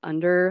major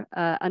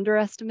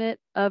underestimate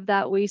of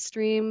that waste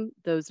stream.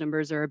 Those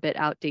numbers are a bit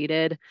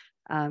outdated,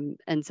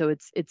 and so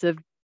it's a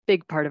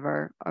big part of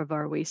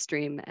our waste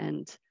stream,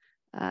 and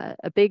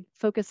a big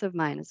focus of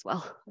mine as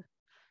well.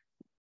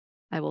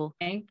 I will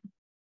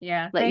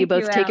let you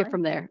both take it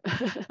from there.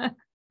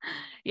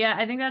 Yeah,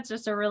 I think that's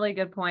just a really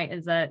good point,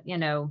 is that,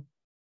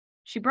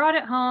 she brought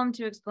it home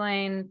to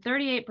explain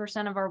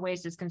 38% of our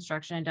waste is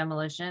construction and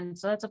demolition.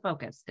 So that's a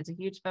focus. It's a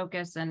huge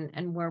focus,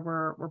 and where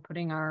we're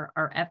putting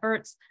our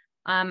efforts.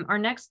 Our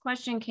next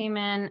question came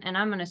in, and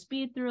I'm going to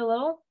speed through a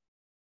little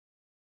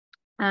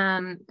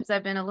because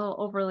I've been a little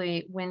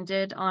overly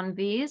winded on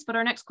these. But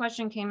our next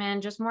question came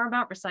in just more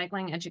about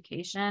recycling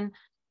education.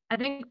 I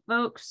think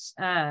folks,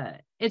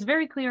 it's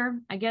very clear.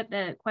 I get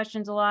the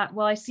questions a lot.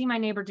 Well, I see my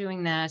neighbor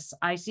doing this.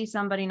 I see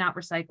somebody not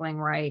recycling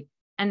right.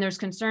 And there's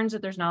concerns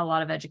that there's not a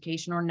lot of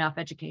education or enough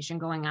education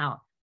going out.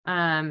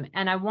 And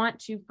I want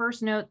to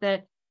first note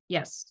that,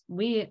 yes,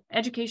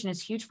 education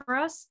is huge for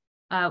us.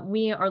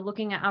 We are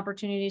looking at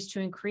opportunities to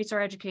increase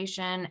our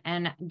education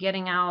and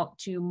getting out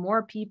to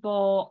more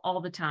people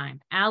all the time.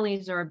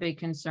 Alleys are a big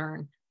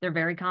concern. They're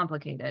very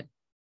complicated.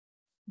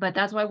 But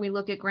that's why we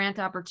look at grant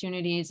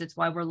opportunities. It's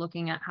why we're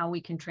looking at how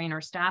we can train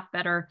our staff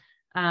better,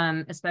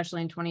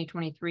 especially in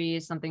 2023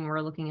 is something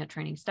we're looking at,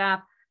 training staff.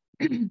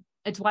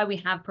 It's why we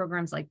have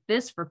programs like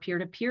this for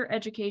peer-to-peer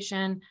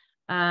education.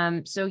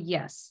 So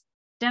yes,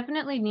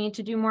 definitely need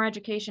to do more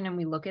education, and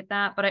we look at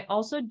that. But I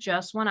also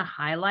just want to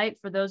highlight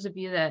for those of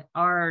you that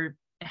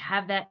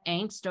have that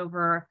angst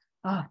over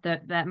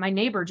that my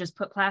neighbor just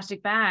put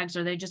plastic bags,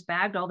 or they just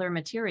bagged all their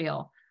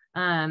material.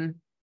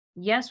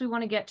 Yes, we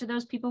want to get to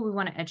those people. We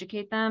want to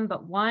educate them.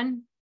 But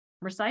one,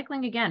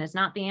 recycling, again, is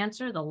not the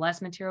answer. The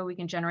less material we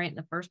can generate in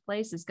the first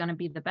place is going to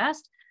be the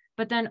best.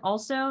 But then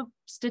also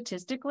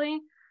statistically,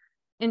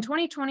 in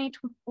 2020,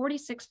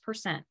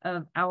 46%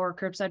 of our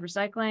curbside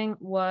recycling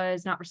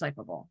was not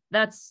recyclable.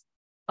 That's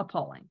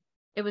appalling.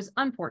 It was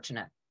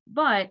unfortunate.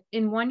 But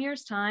in 1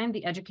 year's time,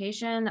 the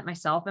education that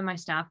myself and my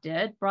staff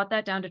did brought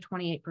that down to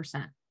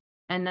 28%.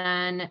 And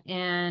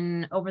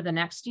then over the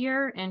next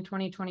year, in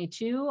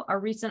 2022, our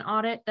recent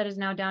audit, that is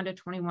now down to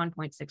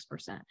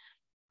 21.6%.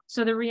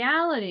 So the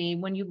reality,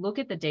 when you look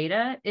at the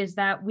data, is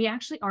that we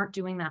actually aren't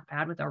doing that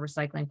bad with our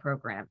recycling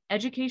program.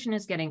 Education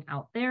is getting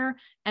out there,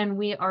 and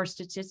we are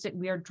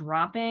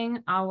dropping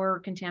our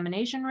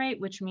contamination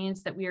rate, which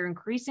means that we are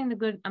increasing the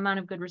good amount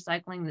of good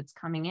recycling that's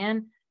coming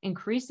in,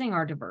 increasing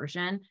our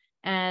diversion,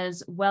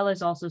 as well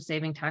as also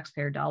saving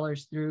taxpayer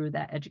dollars through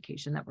that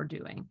education that we're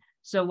doing.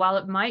 So while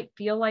it might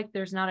feel like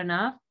there's not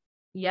enough,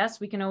 yes,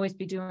 we can always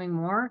be doing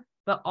more,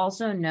 but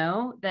also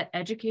know that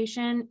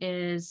education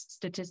is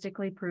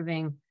statistically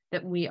proving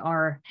that we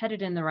are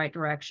headed in the right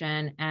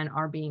direction and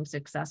are being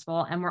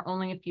successful. And we're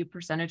only a few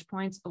percentage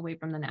points away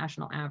from the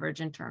national average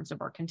in terms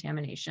of our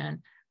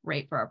contamination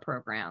rate for our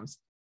programs.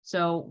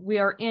 So we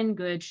are in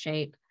good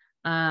shape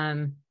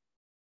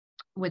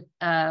with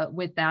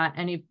that.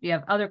 And if you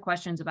have other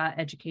questions about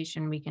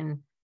education, we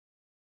can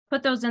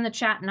put those in the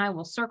chat and I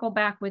will circle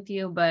back with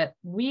you, but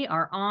we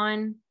are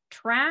on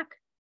track,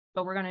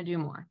 but we're going to do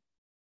more.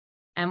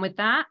 And with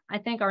that, I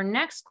think our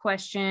next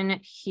question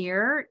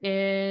here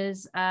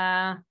is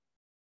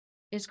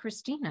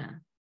Christina.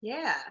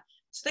 Yeah.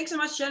 So thanks so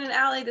much, Jen and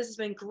Allie. This has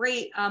been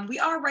great. We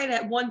are right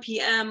at 1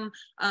 p.m.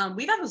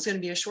 We thought it was going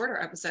to be a shorter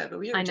episode, but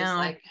we were just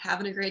like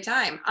having a great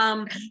time.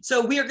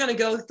 So we are going to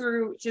go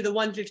through to the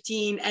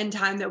 1:15 end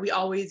time that we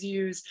always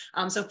use.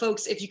 So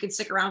folks, if you can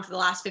stick around for the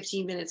last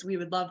 15 minutes, we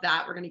would love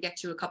that. We're going to get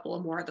to a couple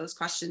of more of those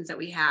questions that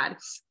we had.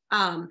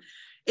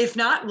 If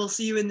not, we'll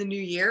see you in the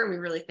new year. And we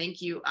really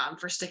thank you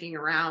for sticking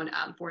around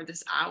for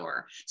this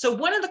hour. So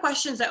one of the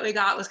questions that we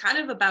got was kind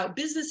of about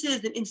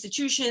businesses and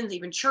institutions,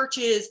 even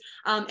churches,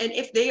 and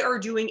if they are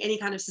doing any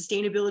kind of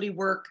sustainability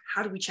work,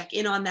 how do we check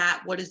in on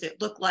that? What does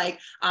it look like?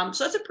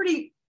 So that's a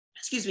pretty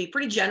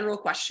general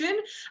question.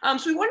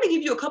 So we wanted to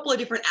give you a couple of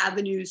different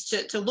avenues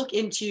to look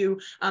into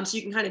so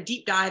you can kind of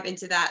deep dive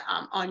into that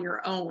on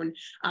your own.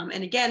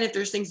 And again, if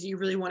there's things that you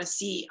really want to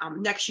see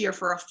next year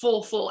for a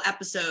full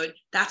episode,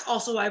 that's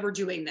also why we're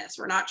doing this.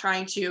 We're not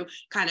trying to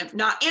kind of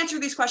not answer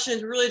these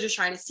questions. We're really just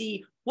trying to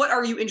see what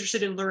are you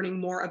interested in learning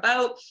more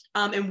about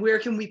and where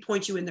can we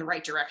point you in the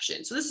right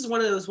direction. So this is one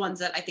of those ones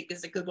that I think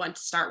is a good one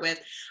to start with.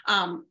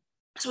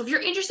 So if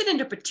you're interested in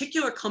a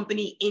particular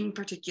company in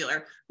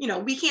particular,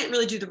 we can't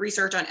really do the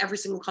research on every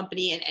single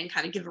company and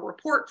kind of give a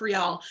report for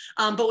y'all.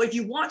 But if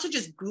you want to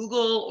just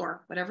Google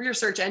or whatever your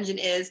search engine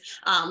is,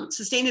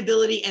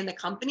 sustainability and the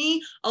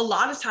company, a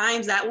lot of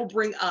times that will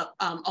bring up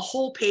a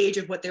whole page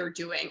of what they're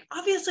doing.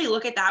 Obviously,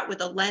 look at that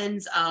with a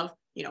lens of,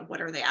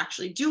 what are they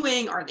actually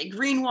doing? Are they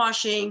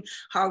greenwashing?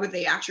 How are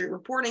they actually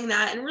reporting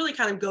that? And really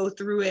kind of go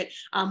through it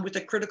with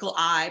a critical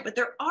eye. But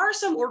there are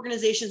some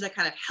organizations that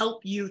kind of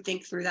help you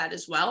think through that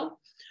as well.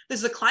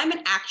 There's the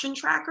Climate Action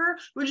Tracker,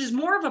 which is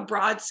more of a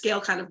broad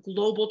scale kind of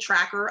global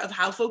tracker of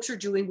how folks are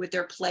doing with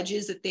their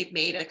pledges that they've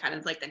made at kind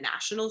of like the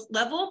national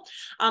level.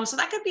 So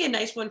that could be a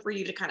nice one for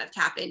you to kind of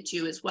tap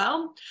into as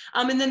well.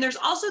 And then there's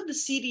also the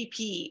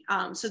CDP.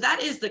 So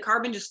that is the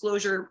Carbon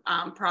Disclosure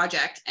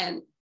Project.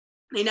 And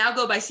they now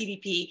go by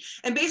CDP.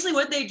 And basically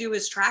what they do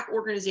is track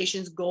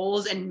organizations'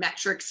 goals and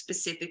metrics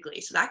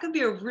specifically. So that could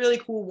be a really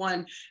cool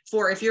one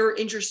for if you're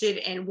interested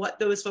in what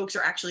those folks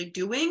are actually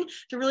doing,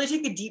 to really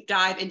take a deep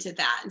dive into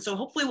that. And so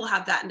hopefully we'll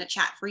have that in the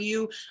chat for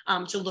you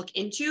to look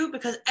into,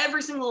 because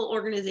every single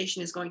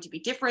organization is going to be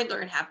different. They're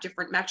going to have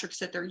different metrics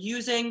that they're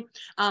using,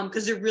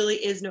 because there really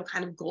is no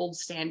kind of gold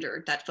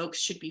standard that folks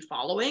should be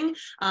following,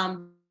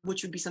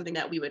 which would be something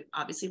that we would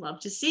obviously love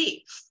to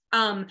see.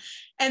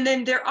 And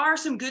then there are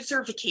some good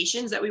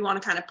certifications that we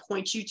want to kind of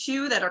point you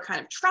to that are kind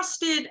of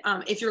trusted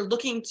if you're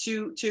looking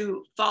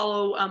to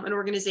follow an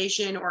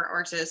organization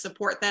or to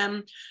support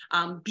them.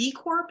 B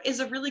Corp is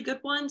a really good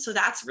one. So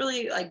that's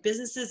really like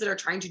businesses that are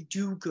trying to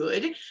do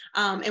good.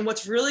 And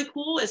what's really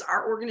cool is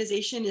our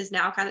organization is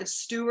now kind of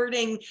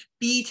stewarding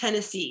B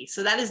Tennessee.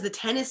 So that is the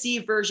Tennessee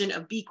version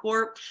of B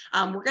Corp.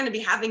 We're going to be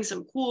having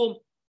some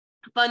cool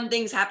fun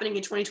things happening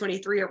in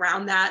 2023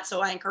 around that. So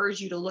I encourage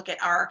you to look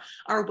at our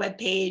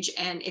webpage.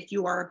 And if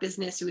you are a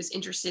business who is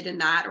interested in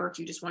that, or if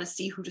you just want to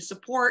see who to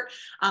support,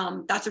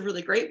 that's a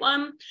really great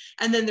one.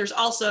 And then there's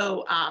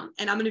also,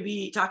 and I'm going to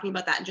be talking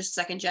about that in just a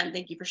second, Jen,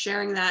 thank you for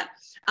sharing that.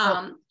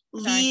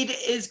 LEAD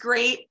is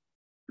great.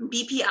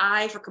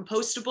 BPI for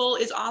compostable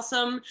is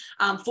awesome.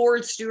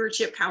 Forward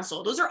Stewardship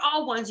Council. Those are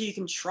all ones you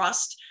can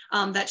trust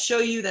that show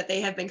you that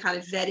they have been kind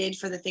of vetted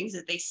for the things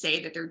that they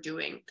say that they're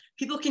doing.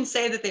 People can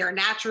say that they are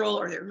natural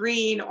or they're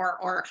green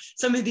or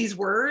some of these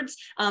words,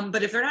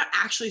 but if they're not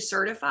actually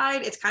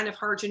certified, it's kind of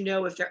hard to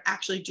know if they're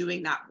actually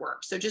doing that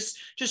work. So just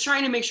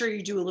trying to make sure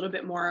you do a little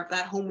bit more of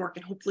that homework,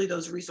 and hopefully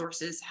those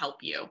resources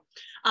help you.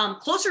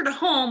 Closer to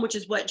home, which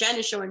is what Jen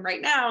is showing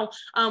right now,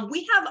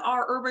 we have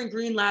our Urban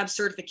Green Lab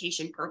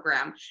certification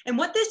program. And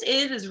what this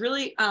is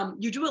really,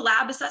 you do a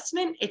lab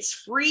assessment. It's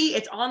free,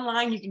 it's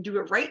online. You can do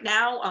it right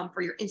now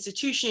for your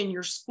institution,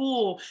 your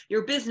school,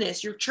 your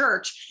business, your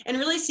church, and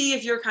really see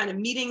if you're kind of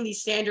meeting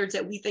these standards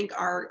that we think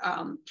are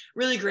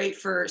really great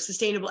for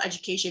sustainable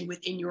education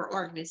within your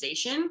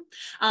organization.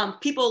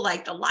 People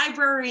like the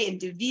library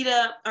and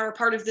DeVita are a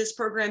part of this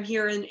program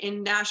here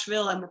in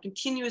Nashville, and we're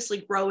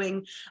continuously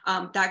growing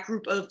that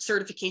group of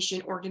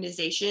certification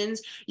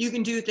organizations. You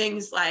can do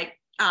things like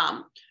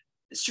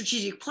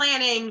strategic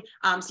planning.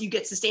 So you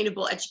get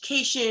sustainable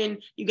education,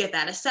 you get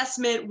that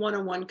assessment,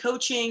 one-on-one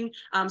coaching.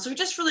 So we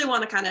just really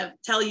want to kind of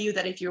tell you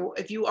that if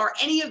you are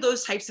any of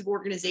those types of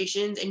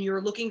organizations and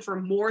you're looking for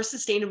more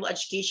sustainable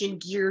education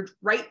geared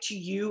right to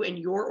you and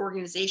your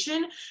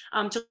organization,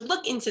 to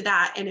look into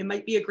that. And it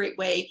might be a great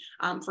way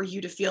for you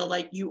to feel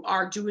like you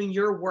are doing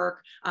your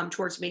work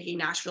towards making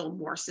Nashville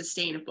more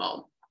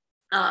sustainable.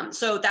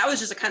 So that was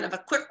just a kind of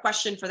a quick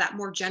question for that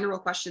more general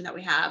question that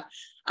we have.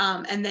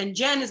 And then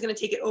Jen is going to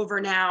take it over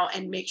now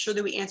and make sure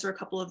that we answer a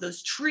couple of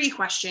those tree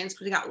questions,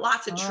 because we got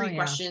lots of tree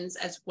questions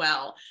as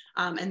well.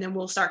 And then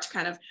we'll start to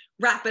kind of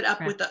wrap it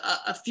up with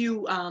a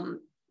few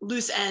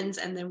loose ends,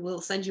 and then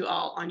we'll send you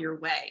all on your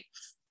way.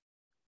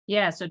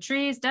 Yeah, so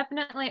trees,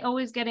 definitely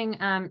always getting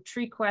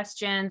tree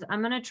questions.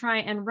 I'm going to try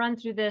and run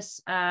through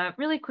this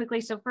really quickly.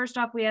 So first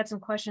off, we had some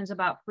questions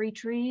about free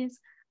trees.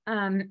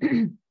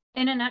 In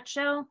a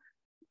nutshell,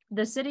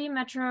 the city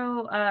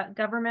metro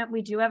government,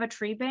 we do have a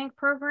tree bank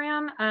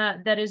program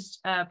that is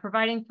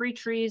providing free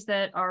trees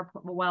that are,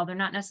 well, they're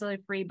not necessarily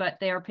free, but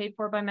they are paid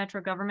for by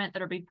metro government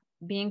that are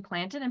being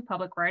planted in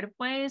public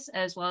right-of-ways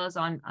as well as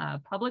on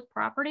public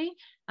property.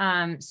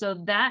 So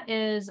that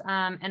is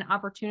an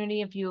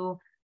opportunity. If you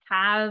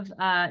have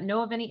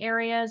know of any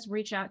areas,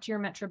 reach out to your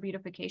Metro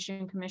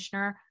Beautification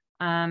Commissioner.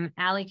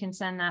 Allie can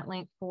send that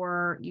link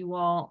for you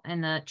all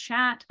in the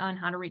chat on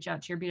how to reach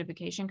out to your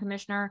beautification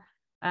commissioner.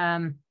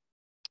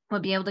 We'll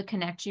be able to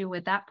connect you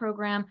with that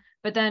program.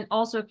 But then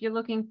also, if you're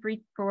looking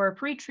for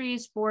free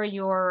trees for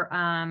your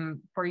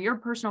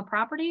personal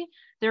property,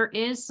 there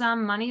is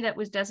some money that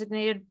was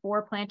designated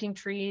for planting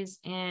trees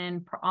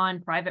on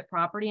private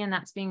property, and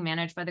that's being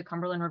managed by the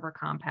Cumberland River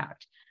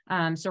Compact.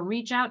 So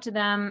reach out to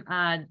them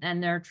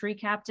and their tree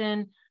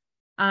captain.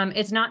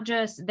 It's not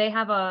just, they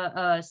have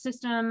a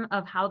system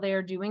of how they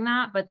are doing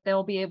that, but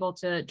they'll be able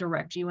to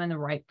direct you in the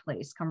right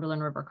place,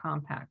 Cumberland River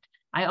Compact.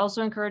 I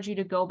also encourage you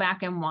to go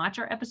back and watch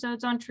our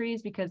episodes on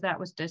trees, because that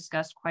was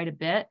discussed quite a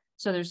bit.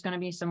 So there's going to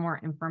be some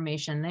more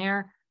information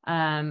there.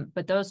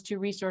 But those two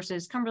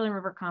resources, Cumberland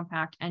River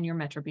Compact and your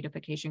Metro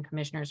Beautification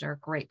Commissioners, are a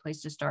great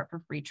place to start for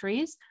free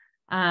trees.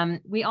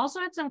 We also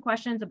had some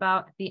questions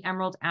about the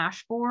emerald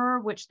ash borer,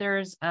 which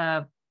there's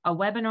a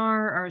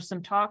webinar or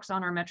some talks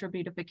on our Metro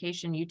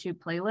Beautification YouTube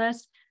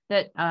playlist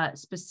that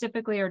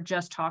specifically are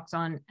just talks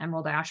on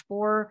emerald ash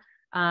borer.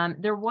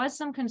 There was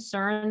some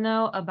concern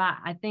though about,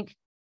 I think,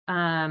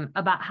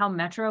 about how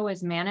Metro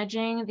is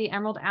managing the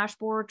emerald ash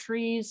borer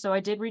trees. So I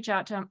did reach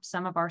out to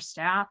some of our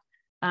staff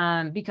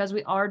because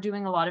we are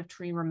doing a lot of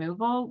tree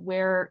removal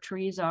where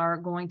trees are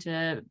going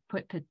to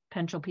put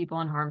potential people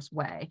in harm's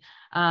way.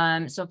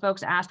 So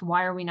folks asked,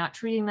 why are we not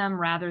treating them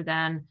rather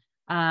than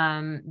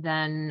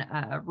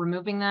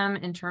removing them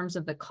in terms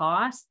of the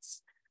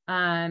costs?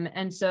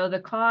 And so the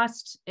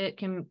cost, it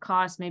can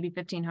cost maybe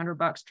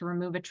 $1,500 to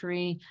remove a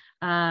tree,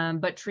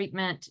 but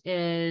treatment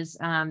is,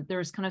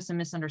 there's kind of some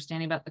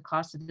misunderstanding about the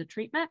cost of the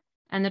treatment.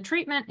 And the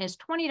treatment is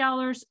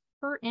 $20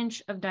 per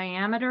inch of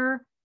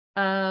diameter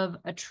of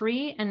a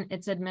tree, and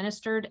it's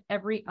administered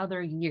every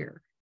other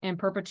year in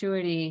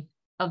perpetuity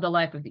of the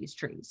life of these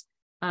trees.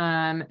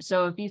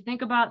 So if you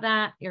think about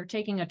that, you're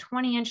taking a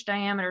 20-inch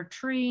diameter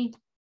tree.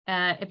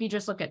 If you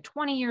just look at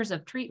 20 years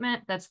of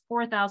treatment, that's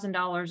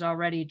 $4,000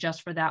 already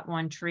just for that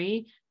one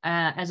tree,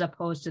 as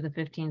opposed to the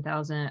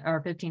 $15,000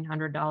 or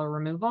 $1,500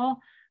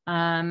 removal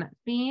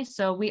fee.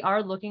 So we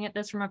are looking at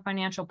this from a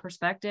financial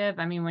perspective.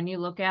 I mean, when you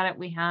look at it,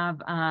 we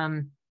have,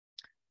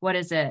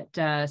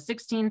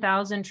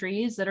 16,000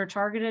 trees that are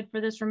targeted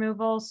for this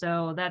removal.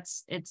 So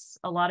it's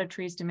a lot of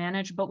trees to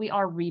manage, but we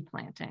are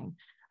replanting.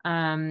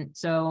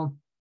 So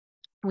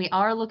we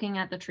are looking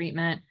at the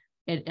treatment.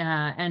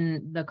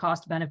 And the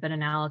cost benefit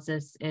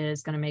analysis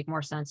is going to make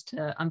more sense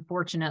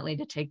unfortunately,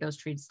 to take those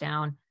trees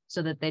down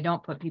so that they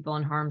don't put people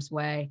in harm's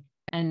way,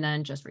 and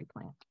then just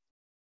replant.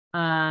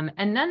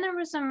 And then there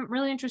was some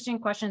really interesting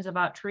questions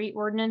about tree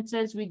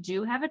ordinances. We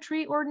do have a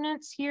tree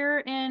ordinance here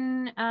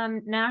in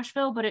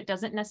Nashville, but it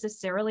doesn't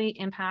necessarily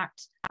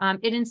impact,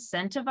 it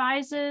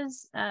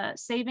incentivizes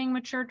saving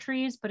mature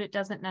trees, but it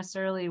doesn't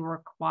necessarily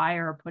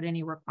require or put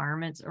any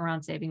requirements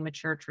around saving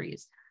mature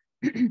trees.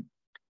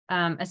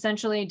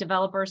 Essentially,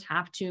 developers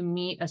have to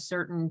meet a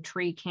certain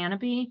tree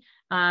canopy,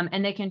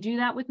 and they can do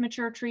that with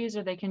mature trees,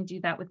 or they can do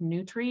that with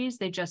new trees.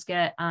 They just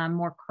get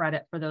more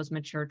credit for those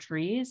mature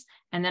trees.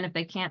 And then if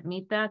they can't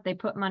meet that, they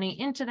put money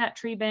into that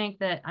tree bank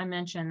that I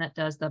mentioned that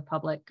does the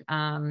public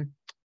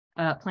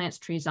plants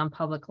trees on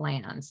public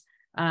lands.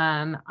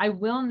 I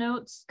will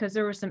note, because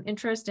there was some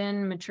interest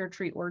in mature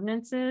tree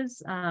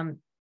ordinances,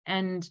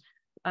 and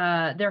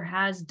there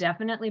has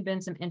definitely been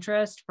some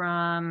interest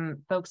from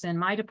folks in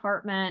my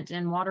department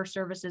and water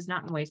services,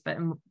 not in waste, but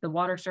in the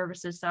water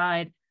services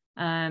side,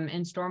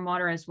 in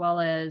stormwater, as well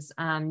as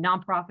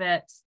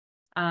nonprofits.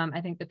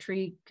 I think the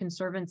Tree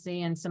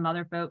Conservancy and some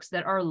other folks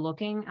that are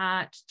looking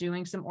at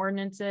doing some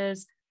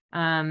ordinances.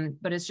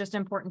 But it's just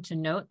important to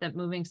note that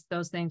moving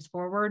those things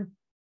forward,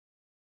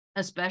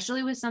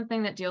 especially with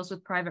something that deals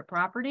with private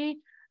property,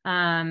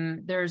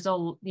 There's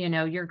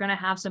you're going to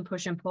have some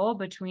push and pull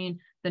between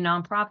the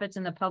nonprofits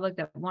and the public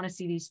that want to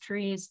see these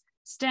trees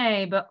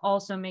stay, but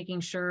also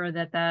making sure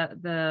that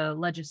the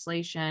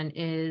legislation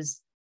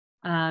is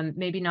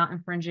maybe not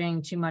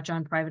infringing too much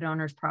on private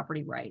owners'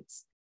 property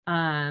rights.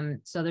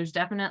 So there's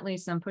definitely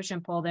some push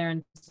and pull there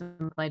and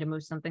some play to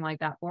move something like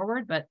that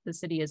forward, but the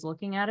city is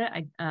looking at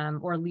it,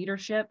 or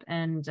leadership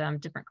and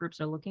different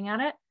groups are looking at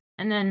it.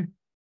 And then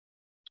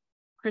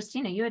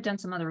Christina, you had done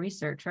some other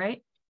research,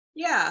 right?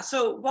 Yeah,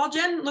 so while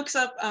Jen looks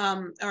up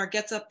or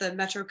gets up the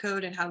Metro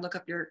code and how to look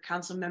up your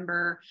council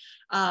member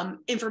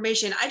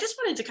information, I just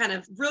wanted to kind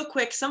of real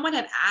quick, someone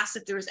had asked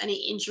if there was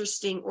any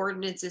interesting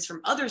ordinances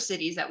from other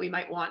cities that we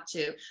might want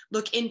to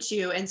look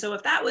into. And so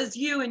if that was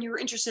you and you were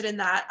interested in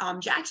that,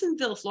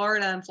 Jacksonville,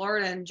 Florida, and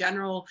Florida in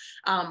general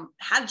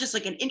had just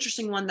like an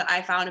interesting one that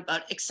I found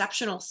about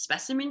exceptional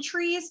specimen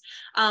trees.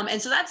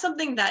 And so that's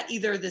something that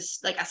either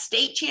this like a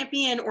state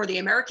champion or the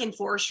American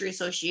Forestry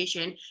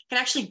Association can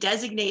actually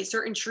designate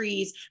certain trees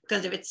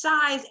because of its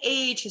size,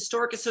 age,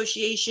 historic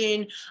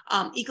association,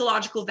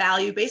 ecological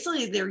value.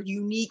 Basically, their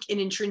unique and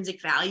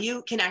intrinsic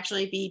value can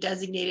actually be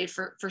designated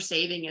for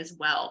saving as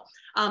well.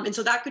 And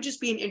so that could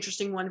just be an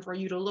interesting one for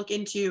you to look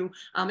into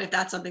if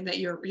that's something that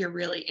you're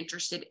really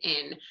interested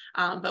in.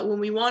 But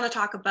when we want to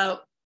talk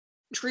about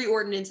tree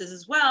ordinances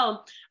as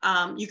well,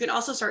 you can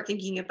also start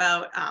thinking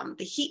about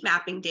the heat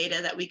mapping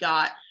data that we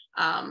got.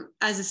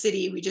 As a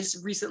city, we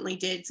just recently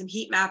did some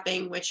heat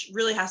mapping, which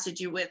really has to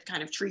do with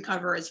kind of tree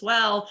cover as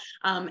well.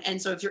 And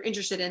so if you're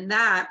interested in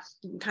that,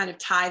 you can kind of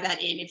tie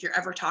that in if you're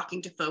ever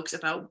talking to folks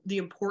about the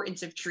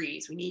importance of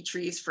trees. We need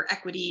trees for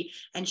equity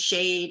and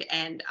shade.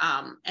 And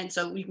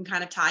so we can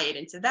kind of tie it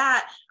into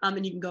that.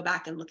 And you can go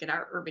back and look at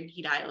our Urban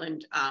Heat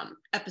Island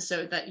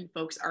episode that you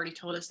folks already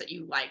told us that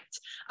you liked.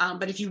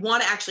 But if you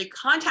want to actually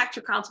contact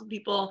your council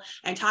people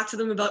and talk to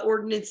them about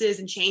ordinances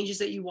and changes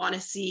that you want to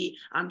see,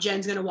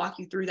 Jen's going to walk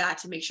you through that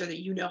to make sure that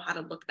you know how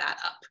to look that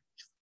up.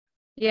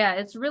 Yeah,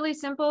 it's really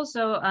simple.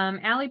 So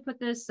Allie put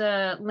this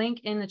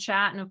link in the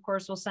chat, and of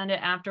course we'll send it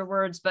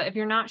afterwards. But if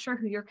you're not sure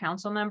who your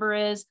council member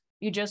is,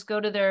 you just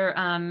go to their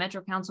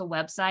Metro Council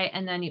website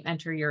and then you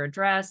enter your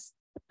address.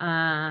 So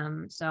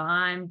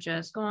I'm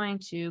just going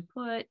to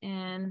put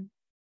in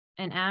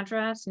an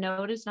address.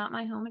 No, it is not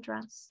my home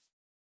address.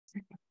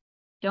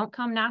 Don't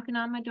come knocking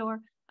on my door.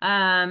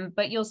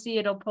 But you'll see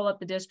it'll pull up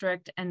the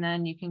district, and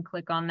then you can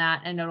click on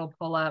that and it'll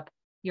pull up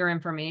your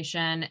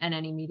information and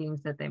any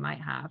meetings that they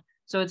might have.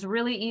 So it's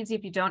really easy.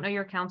 If you don't know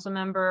your council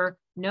member,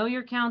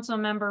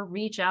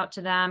 reach out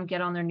to them,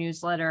 get on their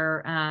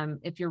newsletter.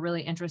 If you're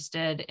really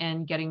interested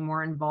in getting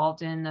more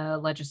involved in the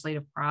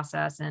legislative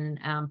process and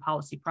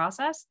policy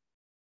process.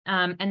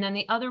 And then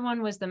the other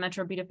one was the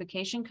Metro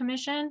Beautification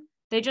Commission.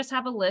 They just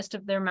have a list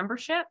of their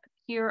membership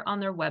here on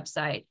their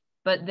website,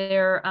 but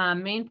their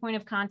main point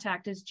of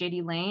contact is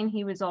JD Lane.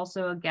 He was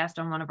also a guest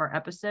on one of our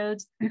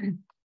episodes.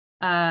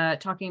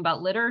 Talking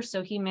about litter.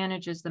 So he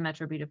manages the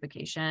Metro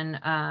Beautification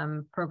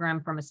program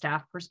from a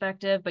staff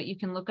perspective, but you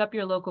can look up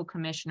your local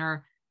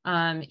commissioner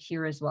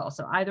here as well.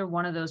 So either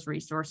one of those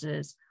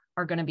resources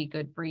are going to be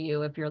good for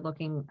you if you're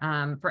looking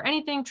for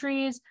anything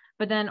trees,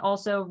 but then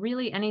also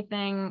really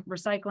anything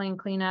recycling,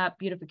 cleanup,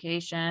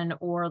 beautification,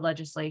 or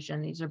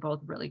legislation. These are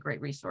both really great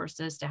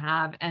resources to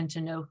have and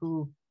to know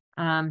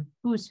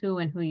who's who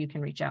and who you can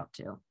reach out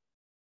to.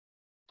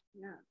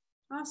 Yeah.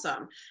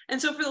 Awesome.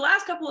 And so for the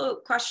last couple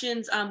of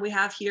questions we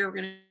have here, we're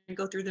going to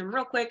go through them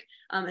real quick,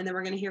 and then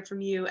we're going to hear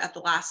from you at the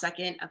last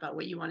second about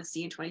what you want to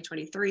see in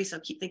 2023. So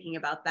keep thinking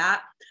about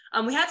that.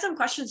 We had some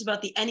questions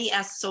about the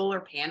NES solar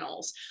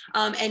panels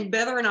and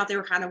whether or not they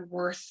were kind of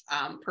worth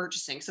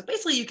purchasing. So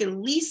basically you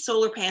can lease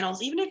solar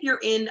panels, even if you're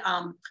in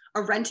a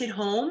rented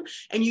home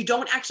and you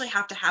don't actually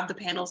have to have the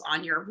panels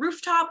on your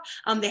rooftop.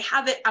 They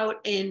have it out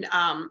in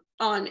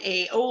on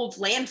a old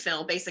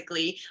landfill,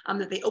 basically,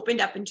 that they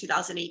opened up in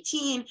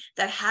 2018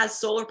 that has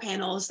solar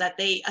panels that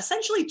they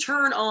essentially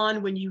turn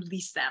on when you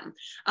lease them.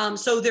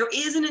 So there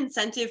is an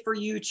incentive for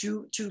you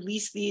to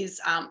lease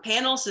these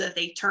panels so that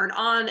they turn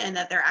on and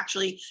that they're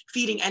actually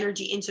feeding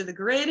energy into the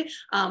grid.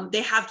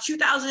 They have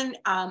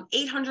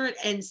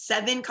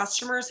 2,807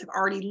 customers have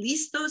already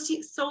leased those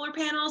solar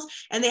panels,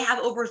 and they have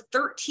over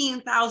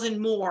 13,000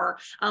 more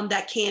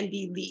that can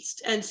be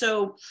leased. And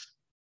so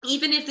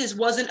even if this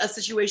wasn't a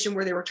situation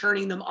where they were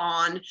turning them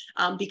on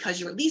because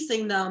you're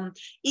leasing them,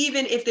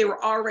 even if they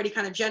were already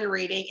kind of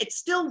generating, it's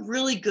still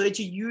really good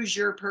to use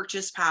your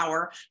purchase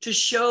power to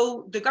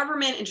show the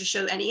government and to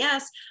show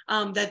NES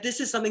that this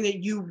is something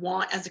that you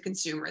want as a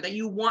consumer, that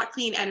you want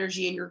clean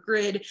energy in your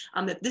grid,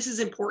 that this is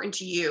important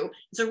to you.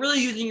 So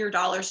really using your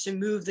dollars to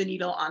move the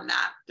needle on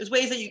that. There's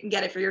ways that you can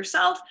get it for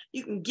yourself.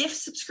 You can gift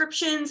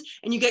subscriptions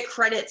and you get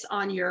credits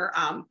on your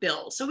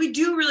bill. So we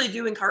really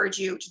do encourage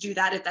you to do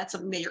that if that's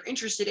something that you're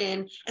interested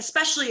in,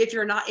 especially if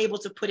you're not able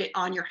to put it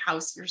on your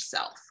house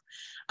yourself.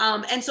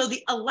 And so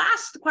the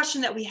last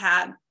question that we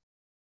had,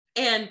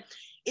 and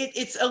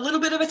it's a little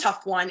bit of a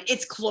tough one.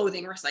 It's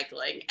clothing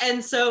recycling.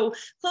 And so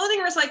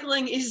clothing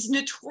recycling is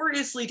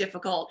notoriously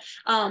difficult.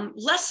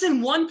 Less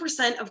than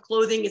 1% of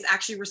clothing is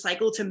actually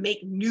recycled to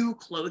make new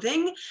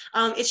clothing.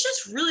 It's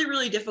just really,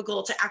 really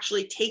difficult to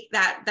actually take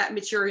that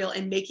material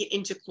and make it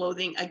into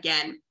clothing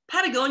again.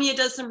 Patagonia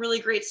does some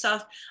really great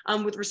stuff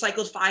with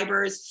recycled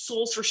fibers.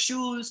 Soles for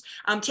Shoes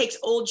takes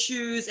old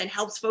shoes and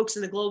helps folks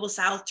in the global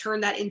South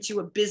turn that into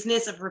a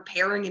business of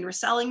repairing and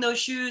reselling those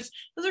shoes.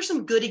 Those are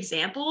some good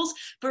examples,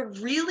 but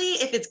really,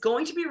 if it's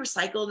going to be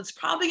recycled, it's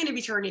probably going to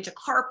be turned into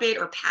carpet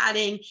or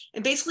padding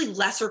and basically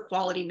lesser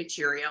quality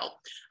material.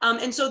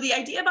 And so the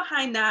idea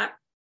behind that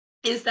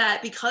is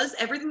that because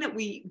everything that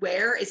we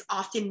wear is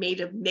often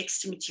made of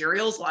mixed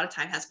materials, a lot of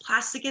time has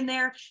plastic in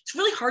there, it's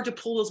really hard to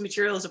pull those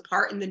materials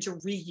apart and then to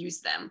reuse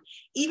them.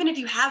 Even if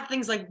you have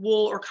things like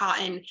wool or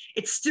cotton,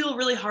 it's still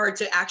really hard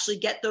to actually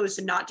get those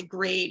to not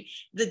degrade.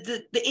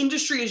 The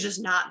industry is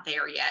just not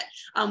there yet.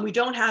 We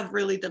don't have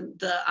really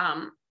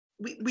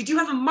we do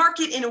have a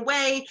market in a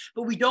way,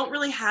 but we don't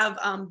really have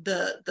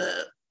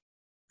the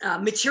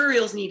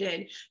materials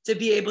needed to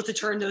be able to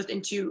turn those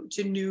into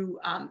new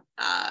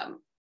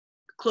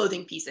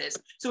clothing pieces.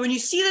 So when you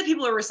see that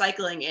people are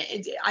recycling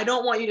it, I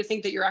don't want you to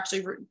think that you're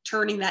actually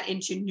turning that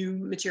into new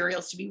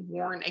materials to be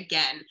worn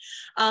again.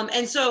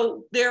 And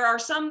so there are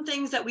some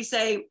things that we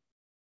say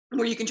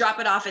where you can drop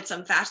it off at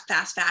some fast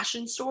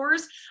fashion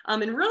stores.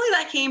 And really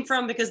that came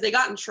from because they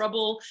got in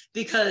trouble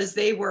because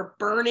they were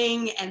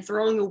burning and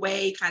throwing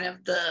away kind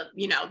of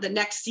the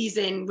next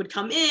season would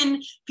come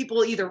in,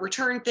 people either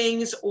return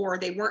things or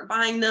they weren't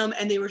buying them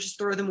and they would just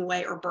throw them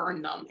away or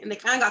burn them. And they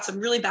kind of got some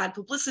really bad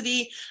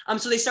publicity.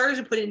 So they started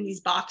to put in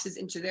these boxes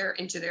into their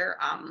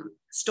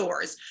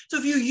stores. So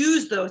if you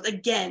use those,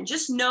 again,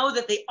 just know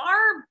that they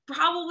are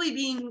probably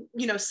being,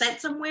 sent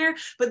somewhere,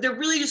 but they're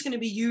really just going to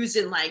be used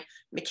in like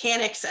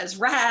mechanics as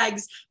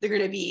rags. They're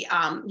going to be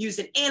used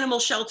in animal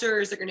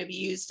shelters. They're going to be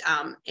used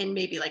in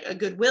maybe like a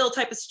Goodwill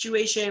type of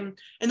situation.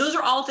 And those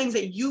are all things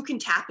that you can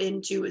tap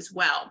into as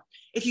well.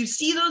 If you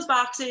see those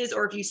boxes,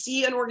 or if you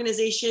see an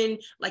organization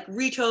like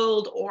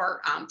Retold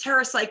or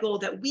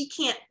TerraCycle that we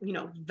can't,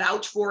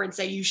 vouch for and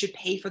say you should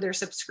pay for their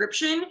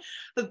subscription,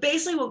 but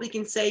basically what we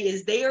can say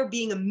is they are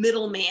being a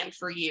middleman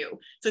for you.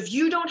 So if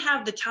you don't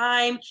have the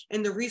time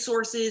and the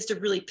resources to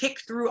really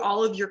pick through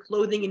all of your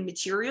clothing and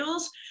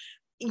materials,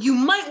 you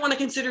might want to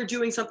consider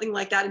doing something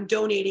like that and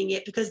donating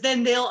it, because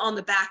then they'll on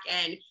the back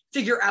end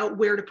figure out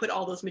where to put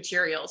all those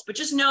materials. But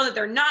just know that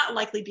they're not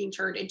likely being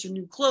turned into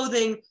new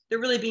clothing. They're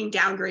really being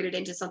downgraded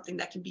into something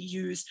that can be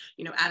used,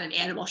 at an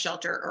animal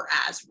shelter or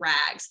as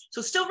rags.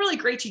 So still really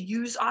great to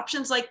use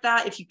options like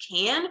that if you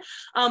can.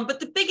 But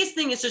the biggest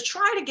thing is to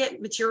try to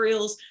get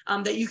materials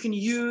that you can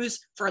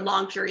use for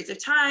long periods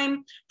of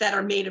time, that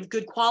are made of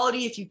good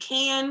quality if you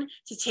can,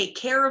 to take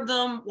care of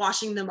them,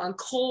 washing them on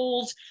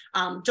cold.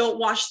 Don't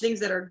wash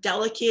things that are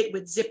delicate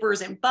with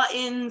zippers and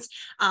buttons,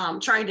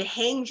 trying to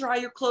hang dry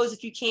your clothes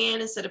if you can,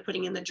 instead of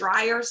putting in the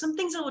dryer, some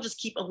things that will just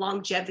keep a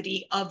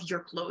longevity of your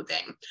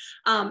clothing.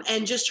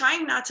 And just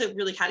trying not to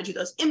really kind of do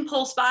those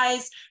impulse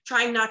buys,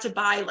 trying not to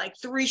buy like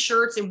 3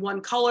 shirts in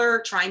one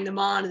color, trying them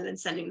on and then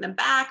sending them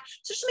back.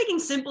 So just making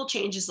simple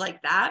changes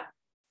like that.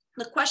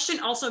 The question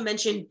also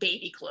mentioned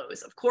baby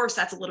clothes. Of course,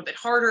 that's a little bit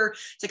harder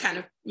to kind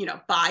of,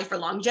 buy for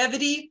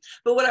longevity.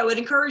 But what I would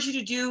encourage you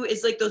to do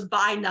is like those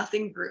buy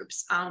nothing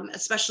groups,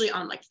 especially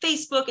on like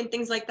Facebook and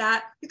things like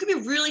that. You could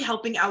be really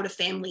helping out a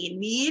family in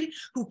need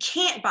who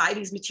can't buy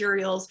these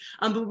materials,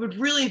 but would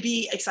really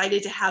be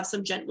excited to have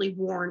some gently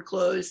worn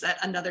clothes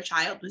that another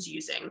child was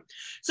using.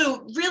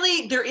 So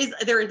really, there is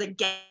a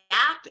gap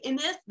in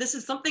this. This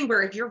is something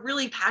where if you're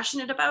really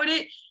passionate about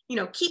it,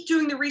 keep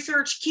doing the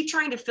research, keep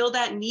trying to fill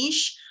that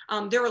niche.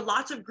 There are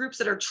lots of groups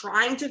that are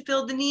trying to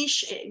fill the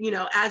niche,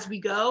 as we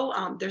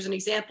go. There's an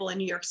example in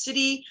New York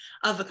City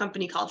of a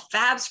company called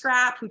Fab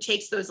Scrap, who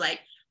takes those like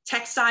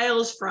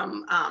textiles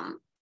from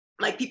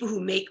like people who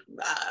make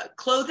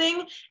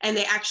clothing, and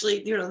they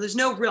actually, there's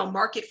no real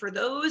market for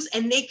those.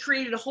 And they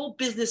created a whole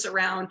business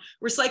around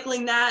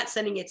recycling that,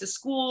 sending it to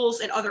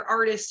schools and other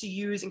artists to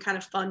use in kind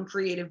of fun,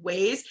 creative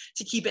ways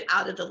to keep it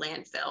out of the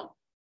landfill.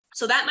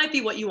 So that might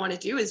be what you want to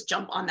do, is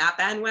jump on that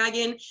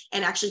bandwagon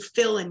and actually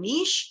fill a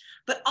niche.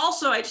 But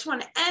also, I just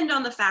want to end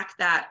on the fact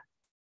that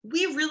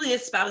we really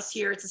espouse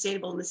here at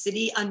Sustainable in the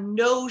City a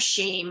no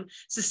shame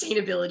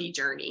sustainability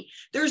journey.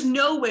 There's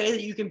no way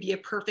that you can be a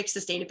perfect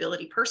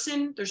sustainability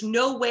person. There's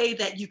no way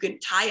that you can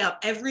tie up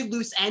every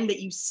loose end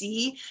that you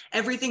see,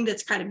 everything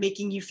that's kind of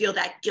making you feel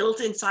that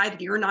guilt inside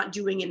that you're not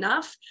doing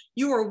enough.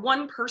 You are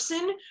one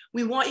person.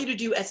 We want you to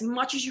do as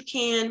much as you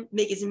can,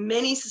 make as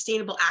many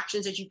sustainable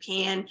actions as you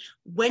can,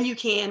 when you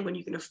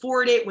can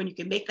afford it, when you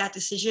can make that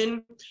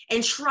decision,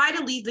 and try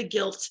to leave the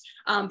guilt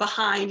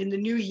behind in the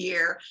new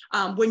year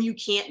when you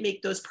can't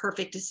make those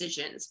perfect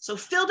decisions. So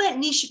fill that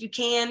niche if you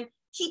can,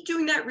 keep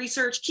doing that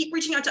research, keep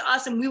reaching out to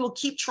us, and we will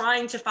keep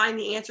trying to find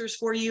the answers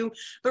for you.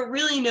 But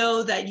really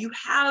know that you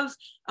have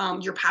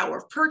your power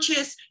of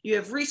purchase, you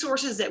have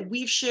resources that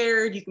we've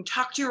shared, you can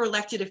talk to your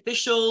elected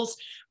officials,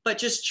 but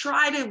just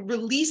try to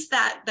release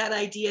that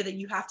idea that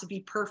you have to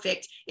be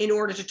perfect in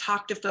order to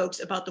talk to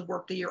folks about the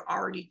work that you're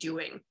already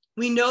doing.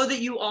 We know that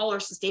you all are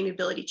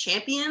sustainability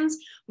champions.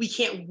 We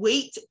can't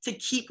wait to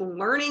keep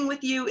learning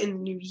with you in the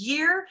new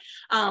year.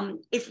 I'm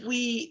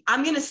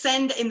going to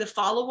send in the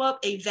follow-up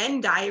a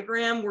Venn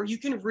diagram where you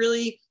can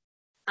really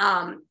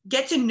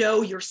get to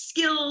know your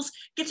skills,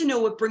 get to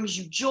know what brings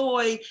you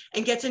joy,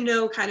 and get to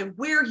know kind of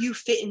where you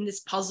fit in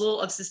this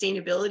puzzle of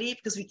sustainability,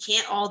 because we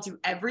can't all do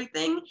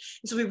everything.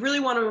 And so we really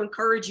want to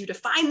encourage you to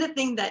find the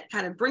thing that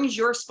kind of brings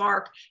your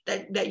spark,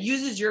 that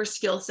uses your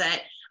skill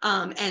set,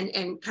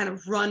 and kind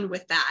of run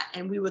with that.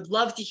 And we would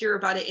love to hear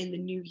about it in the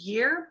new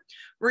year.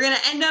 We're going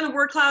to end on a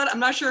word cloud. I'm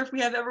not sure if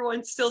we have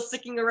everyone still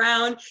sticking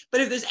around,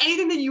 but if there's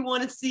anything that you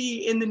want to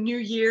see in the new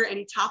year,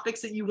 any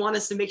topics that you want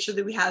us to make sure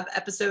that we have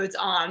episodes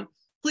on,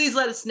 please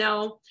let us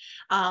know.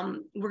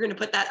 We're going to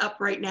put that up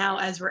right now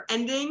as we're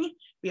ending.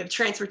 We have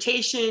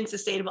transportation,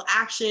 sustainable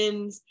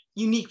actions,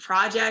 unique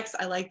projects.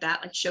 I like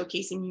that, like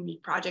showcasing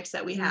unique projects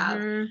that we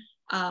have.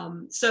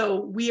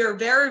 So we are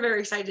very, very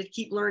excited to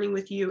keep learning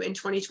with you in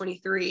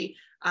 2023.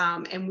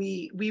 And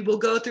we will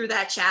go through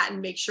that chat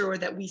and make sure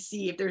that we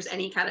see if there's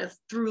any kind of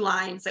through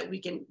lines that we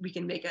can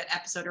make an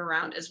episode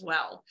around as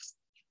well.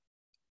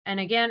 And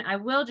again, I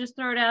will just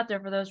throw it out there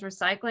for those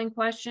recycling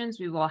questions.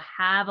 We will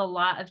have a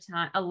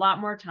lot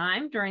more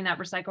time during that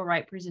Recycle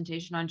Right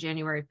presentation on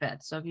January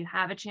 5th. So if you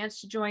have a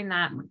chance to join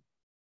that,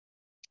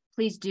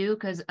 please do,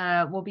 because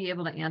we'll be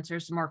able to answer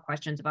some more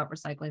questions about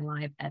recycling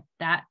live at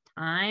that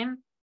time.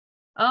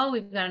 Oh,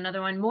 we've got another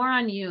one, more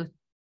on youth.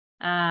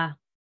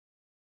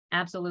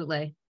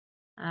 Absolutely.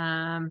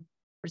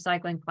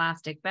 Recycling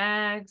plastic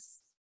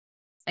bags.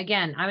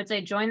 Again, I would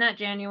say join that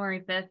January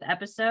 5th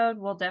episode.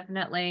 We'll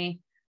definitely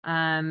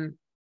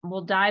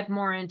we'll dive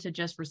more into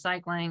just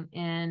recycling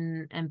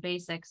and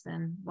basics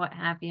and what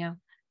have you,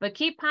 but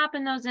keep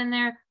popping those in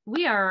there.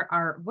 We're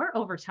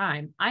over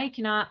time. I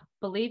cannot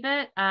believe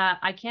it.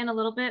 I can a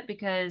little bit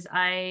because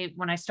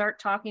when I start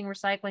talking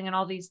recycling and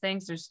all these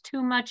things, there's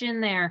too much in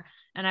there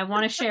and I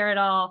want to share it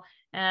all.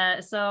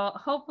 So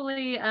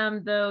hopefully,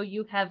 though,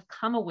 you have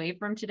come away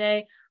from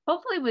today,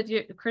 hopefully with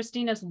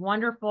Christina's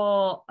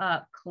wonderful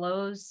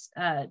close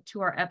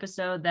to our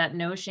episode, that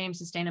no shame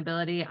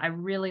sustainability. I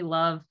really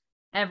love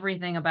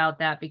everything about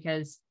that,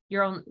 because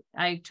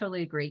I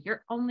totally agree.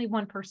 You're only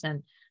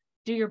 1%.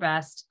 Do your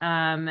best.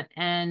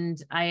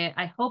 And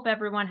I hope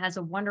everyone has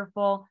a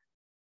wonderful,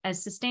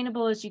 as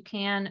sustainable as you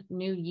can,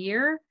 new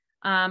year.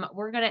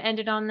 We're going to end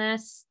it on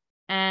this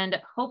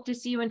and hope to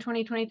see you in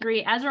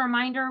 2023. As a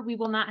reminder, we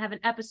will not have an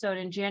episode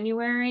in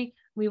January.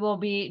 We will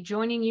be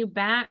joining you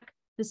back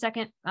the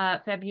second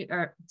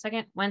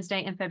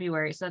Wednesday in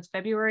February. So that's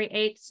February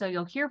 8th. So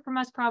you'll hear from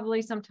us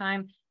probably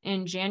sometime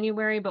in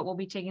January, but we'll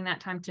be taking that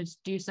time to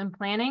do some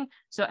planning.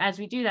 So as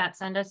we do that,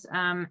 send us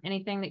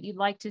anything that you'd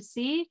like to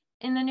see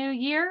in the new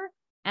year.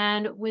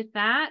 And with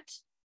that,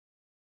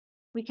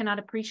 we cannot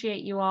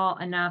appreciate you all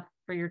enough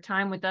for your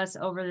time with us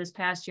over this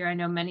past year. I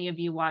know many of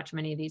you watch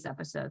many of these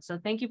episodes. So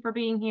thank you for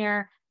being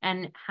here,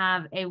 and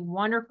have a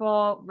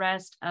wonderful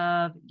rest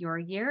of your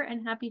year,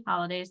 and happy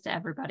holidays to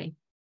everybody.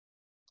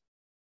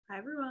 Hi,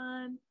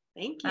 everyone.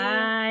 Thank you.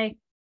 Bye.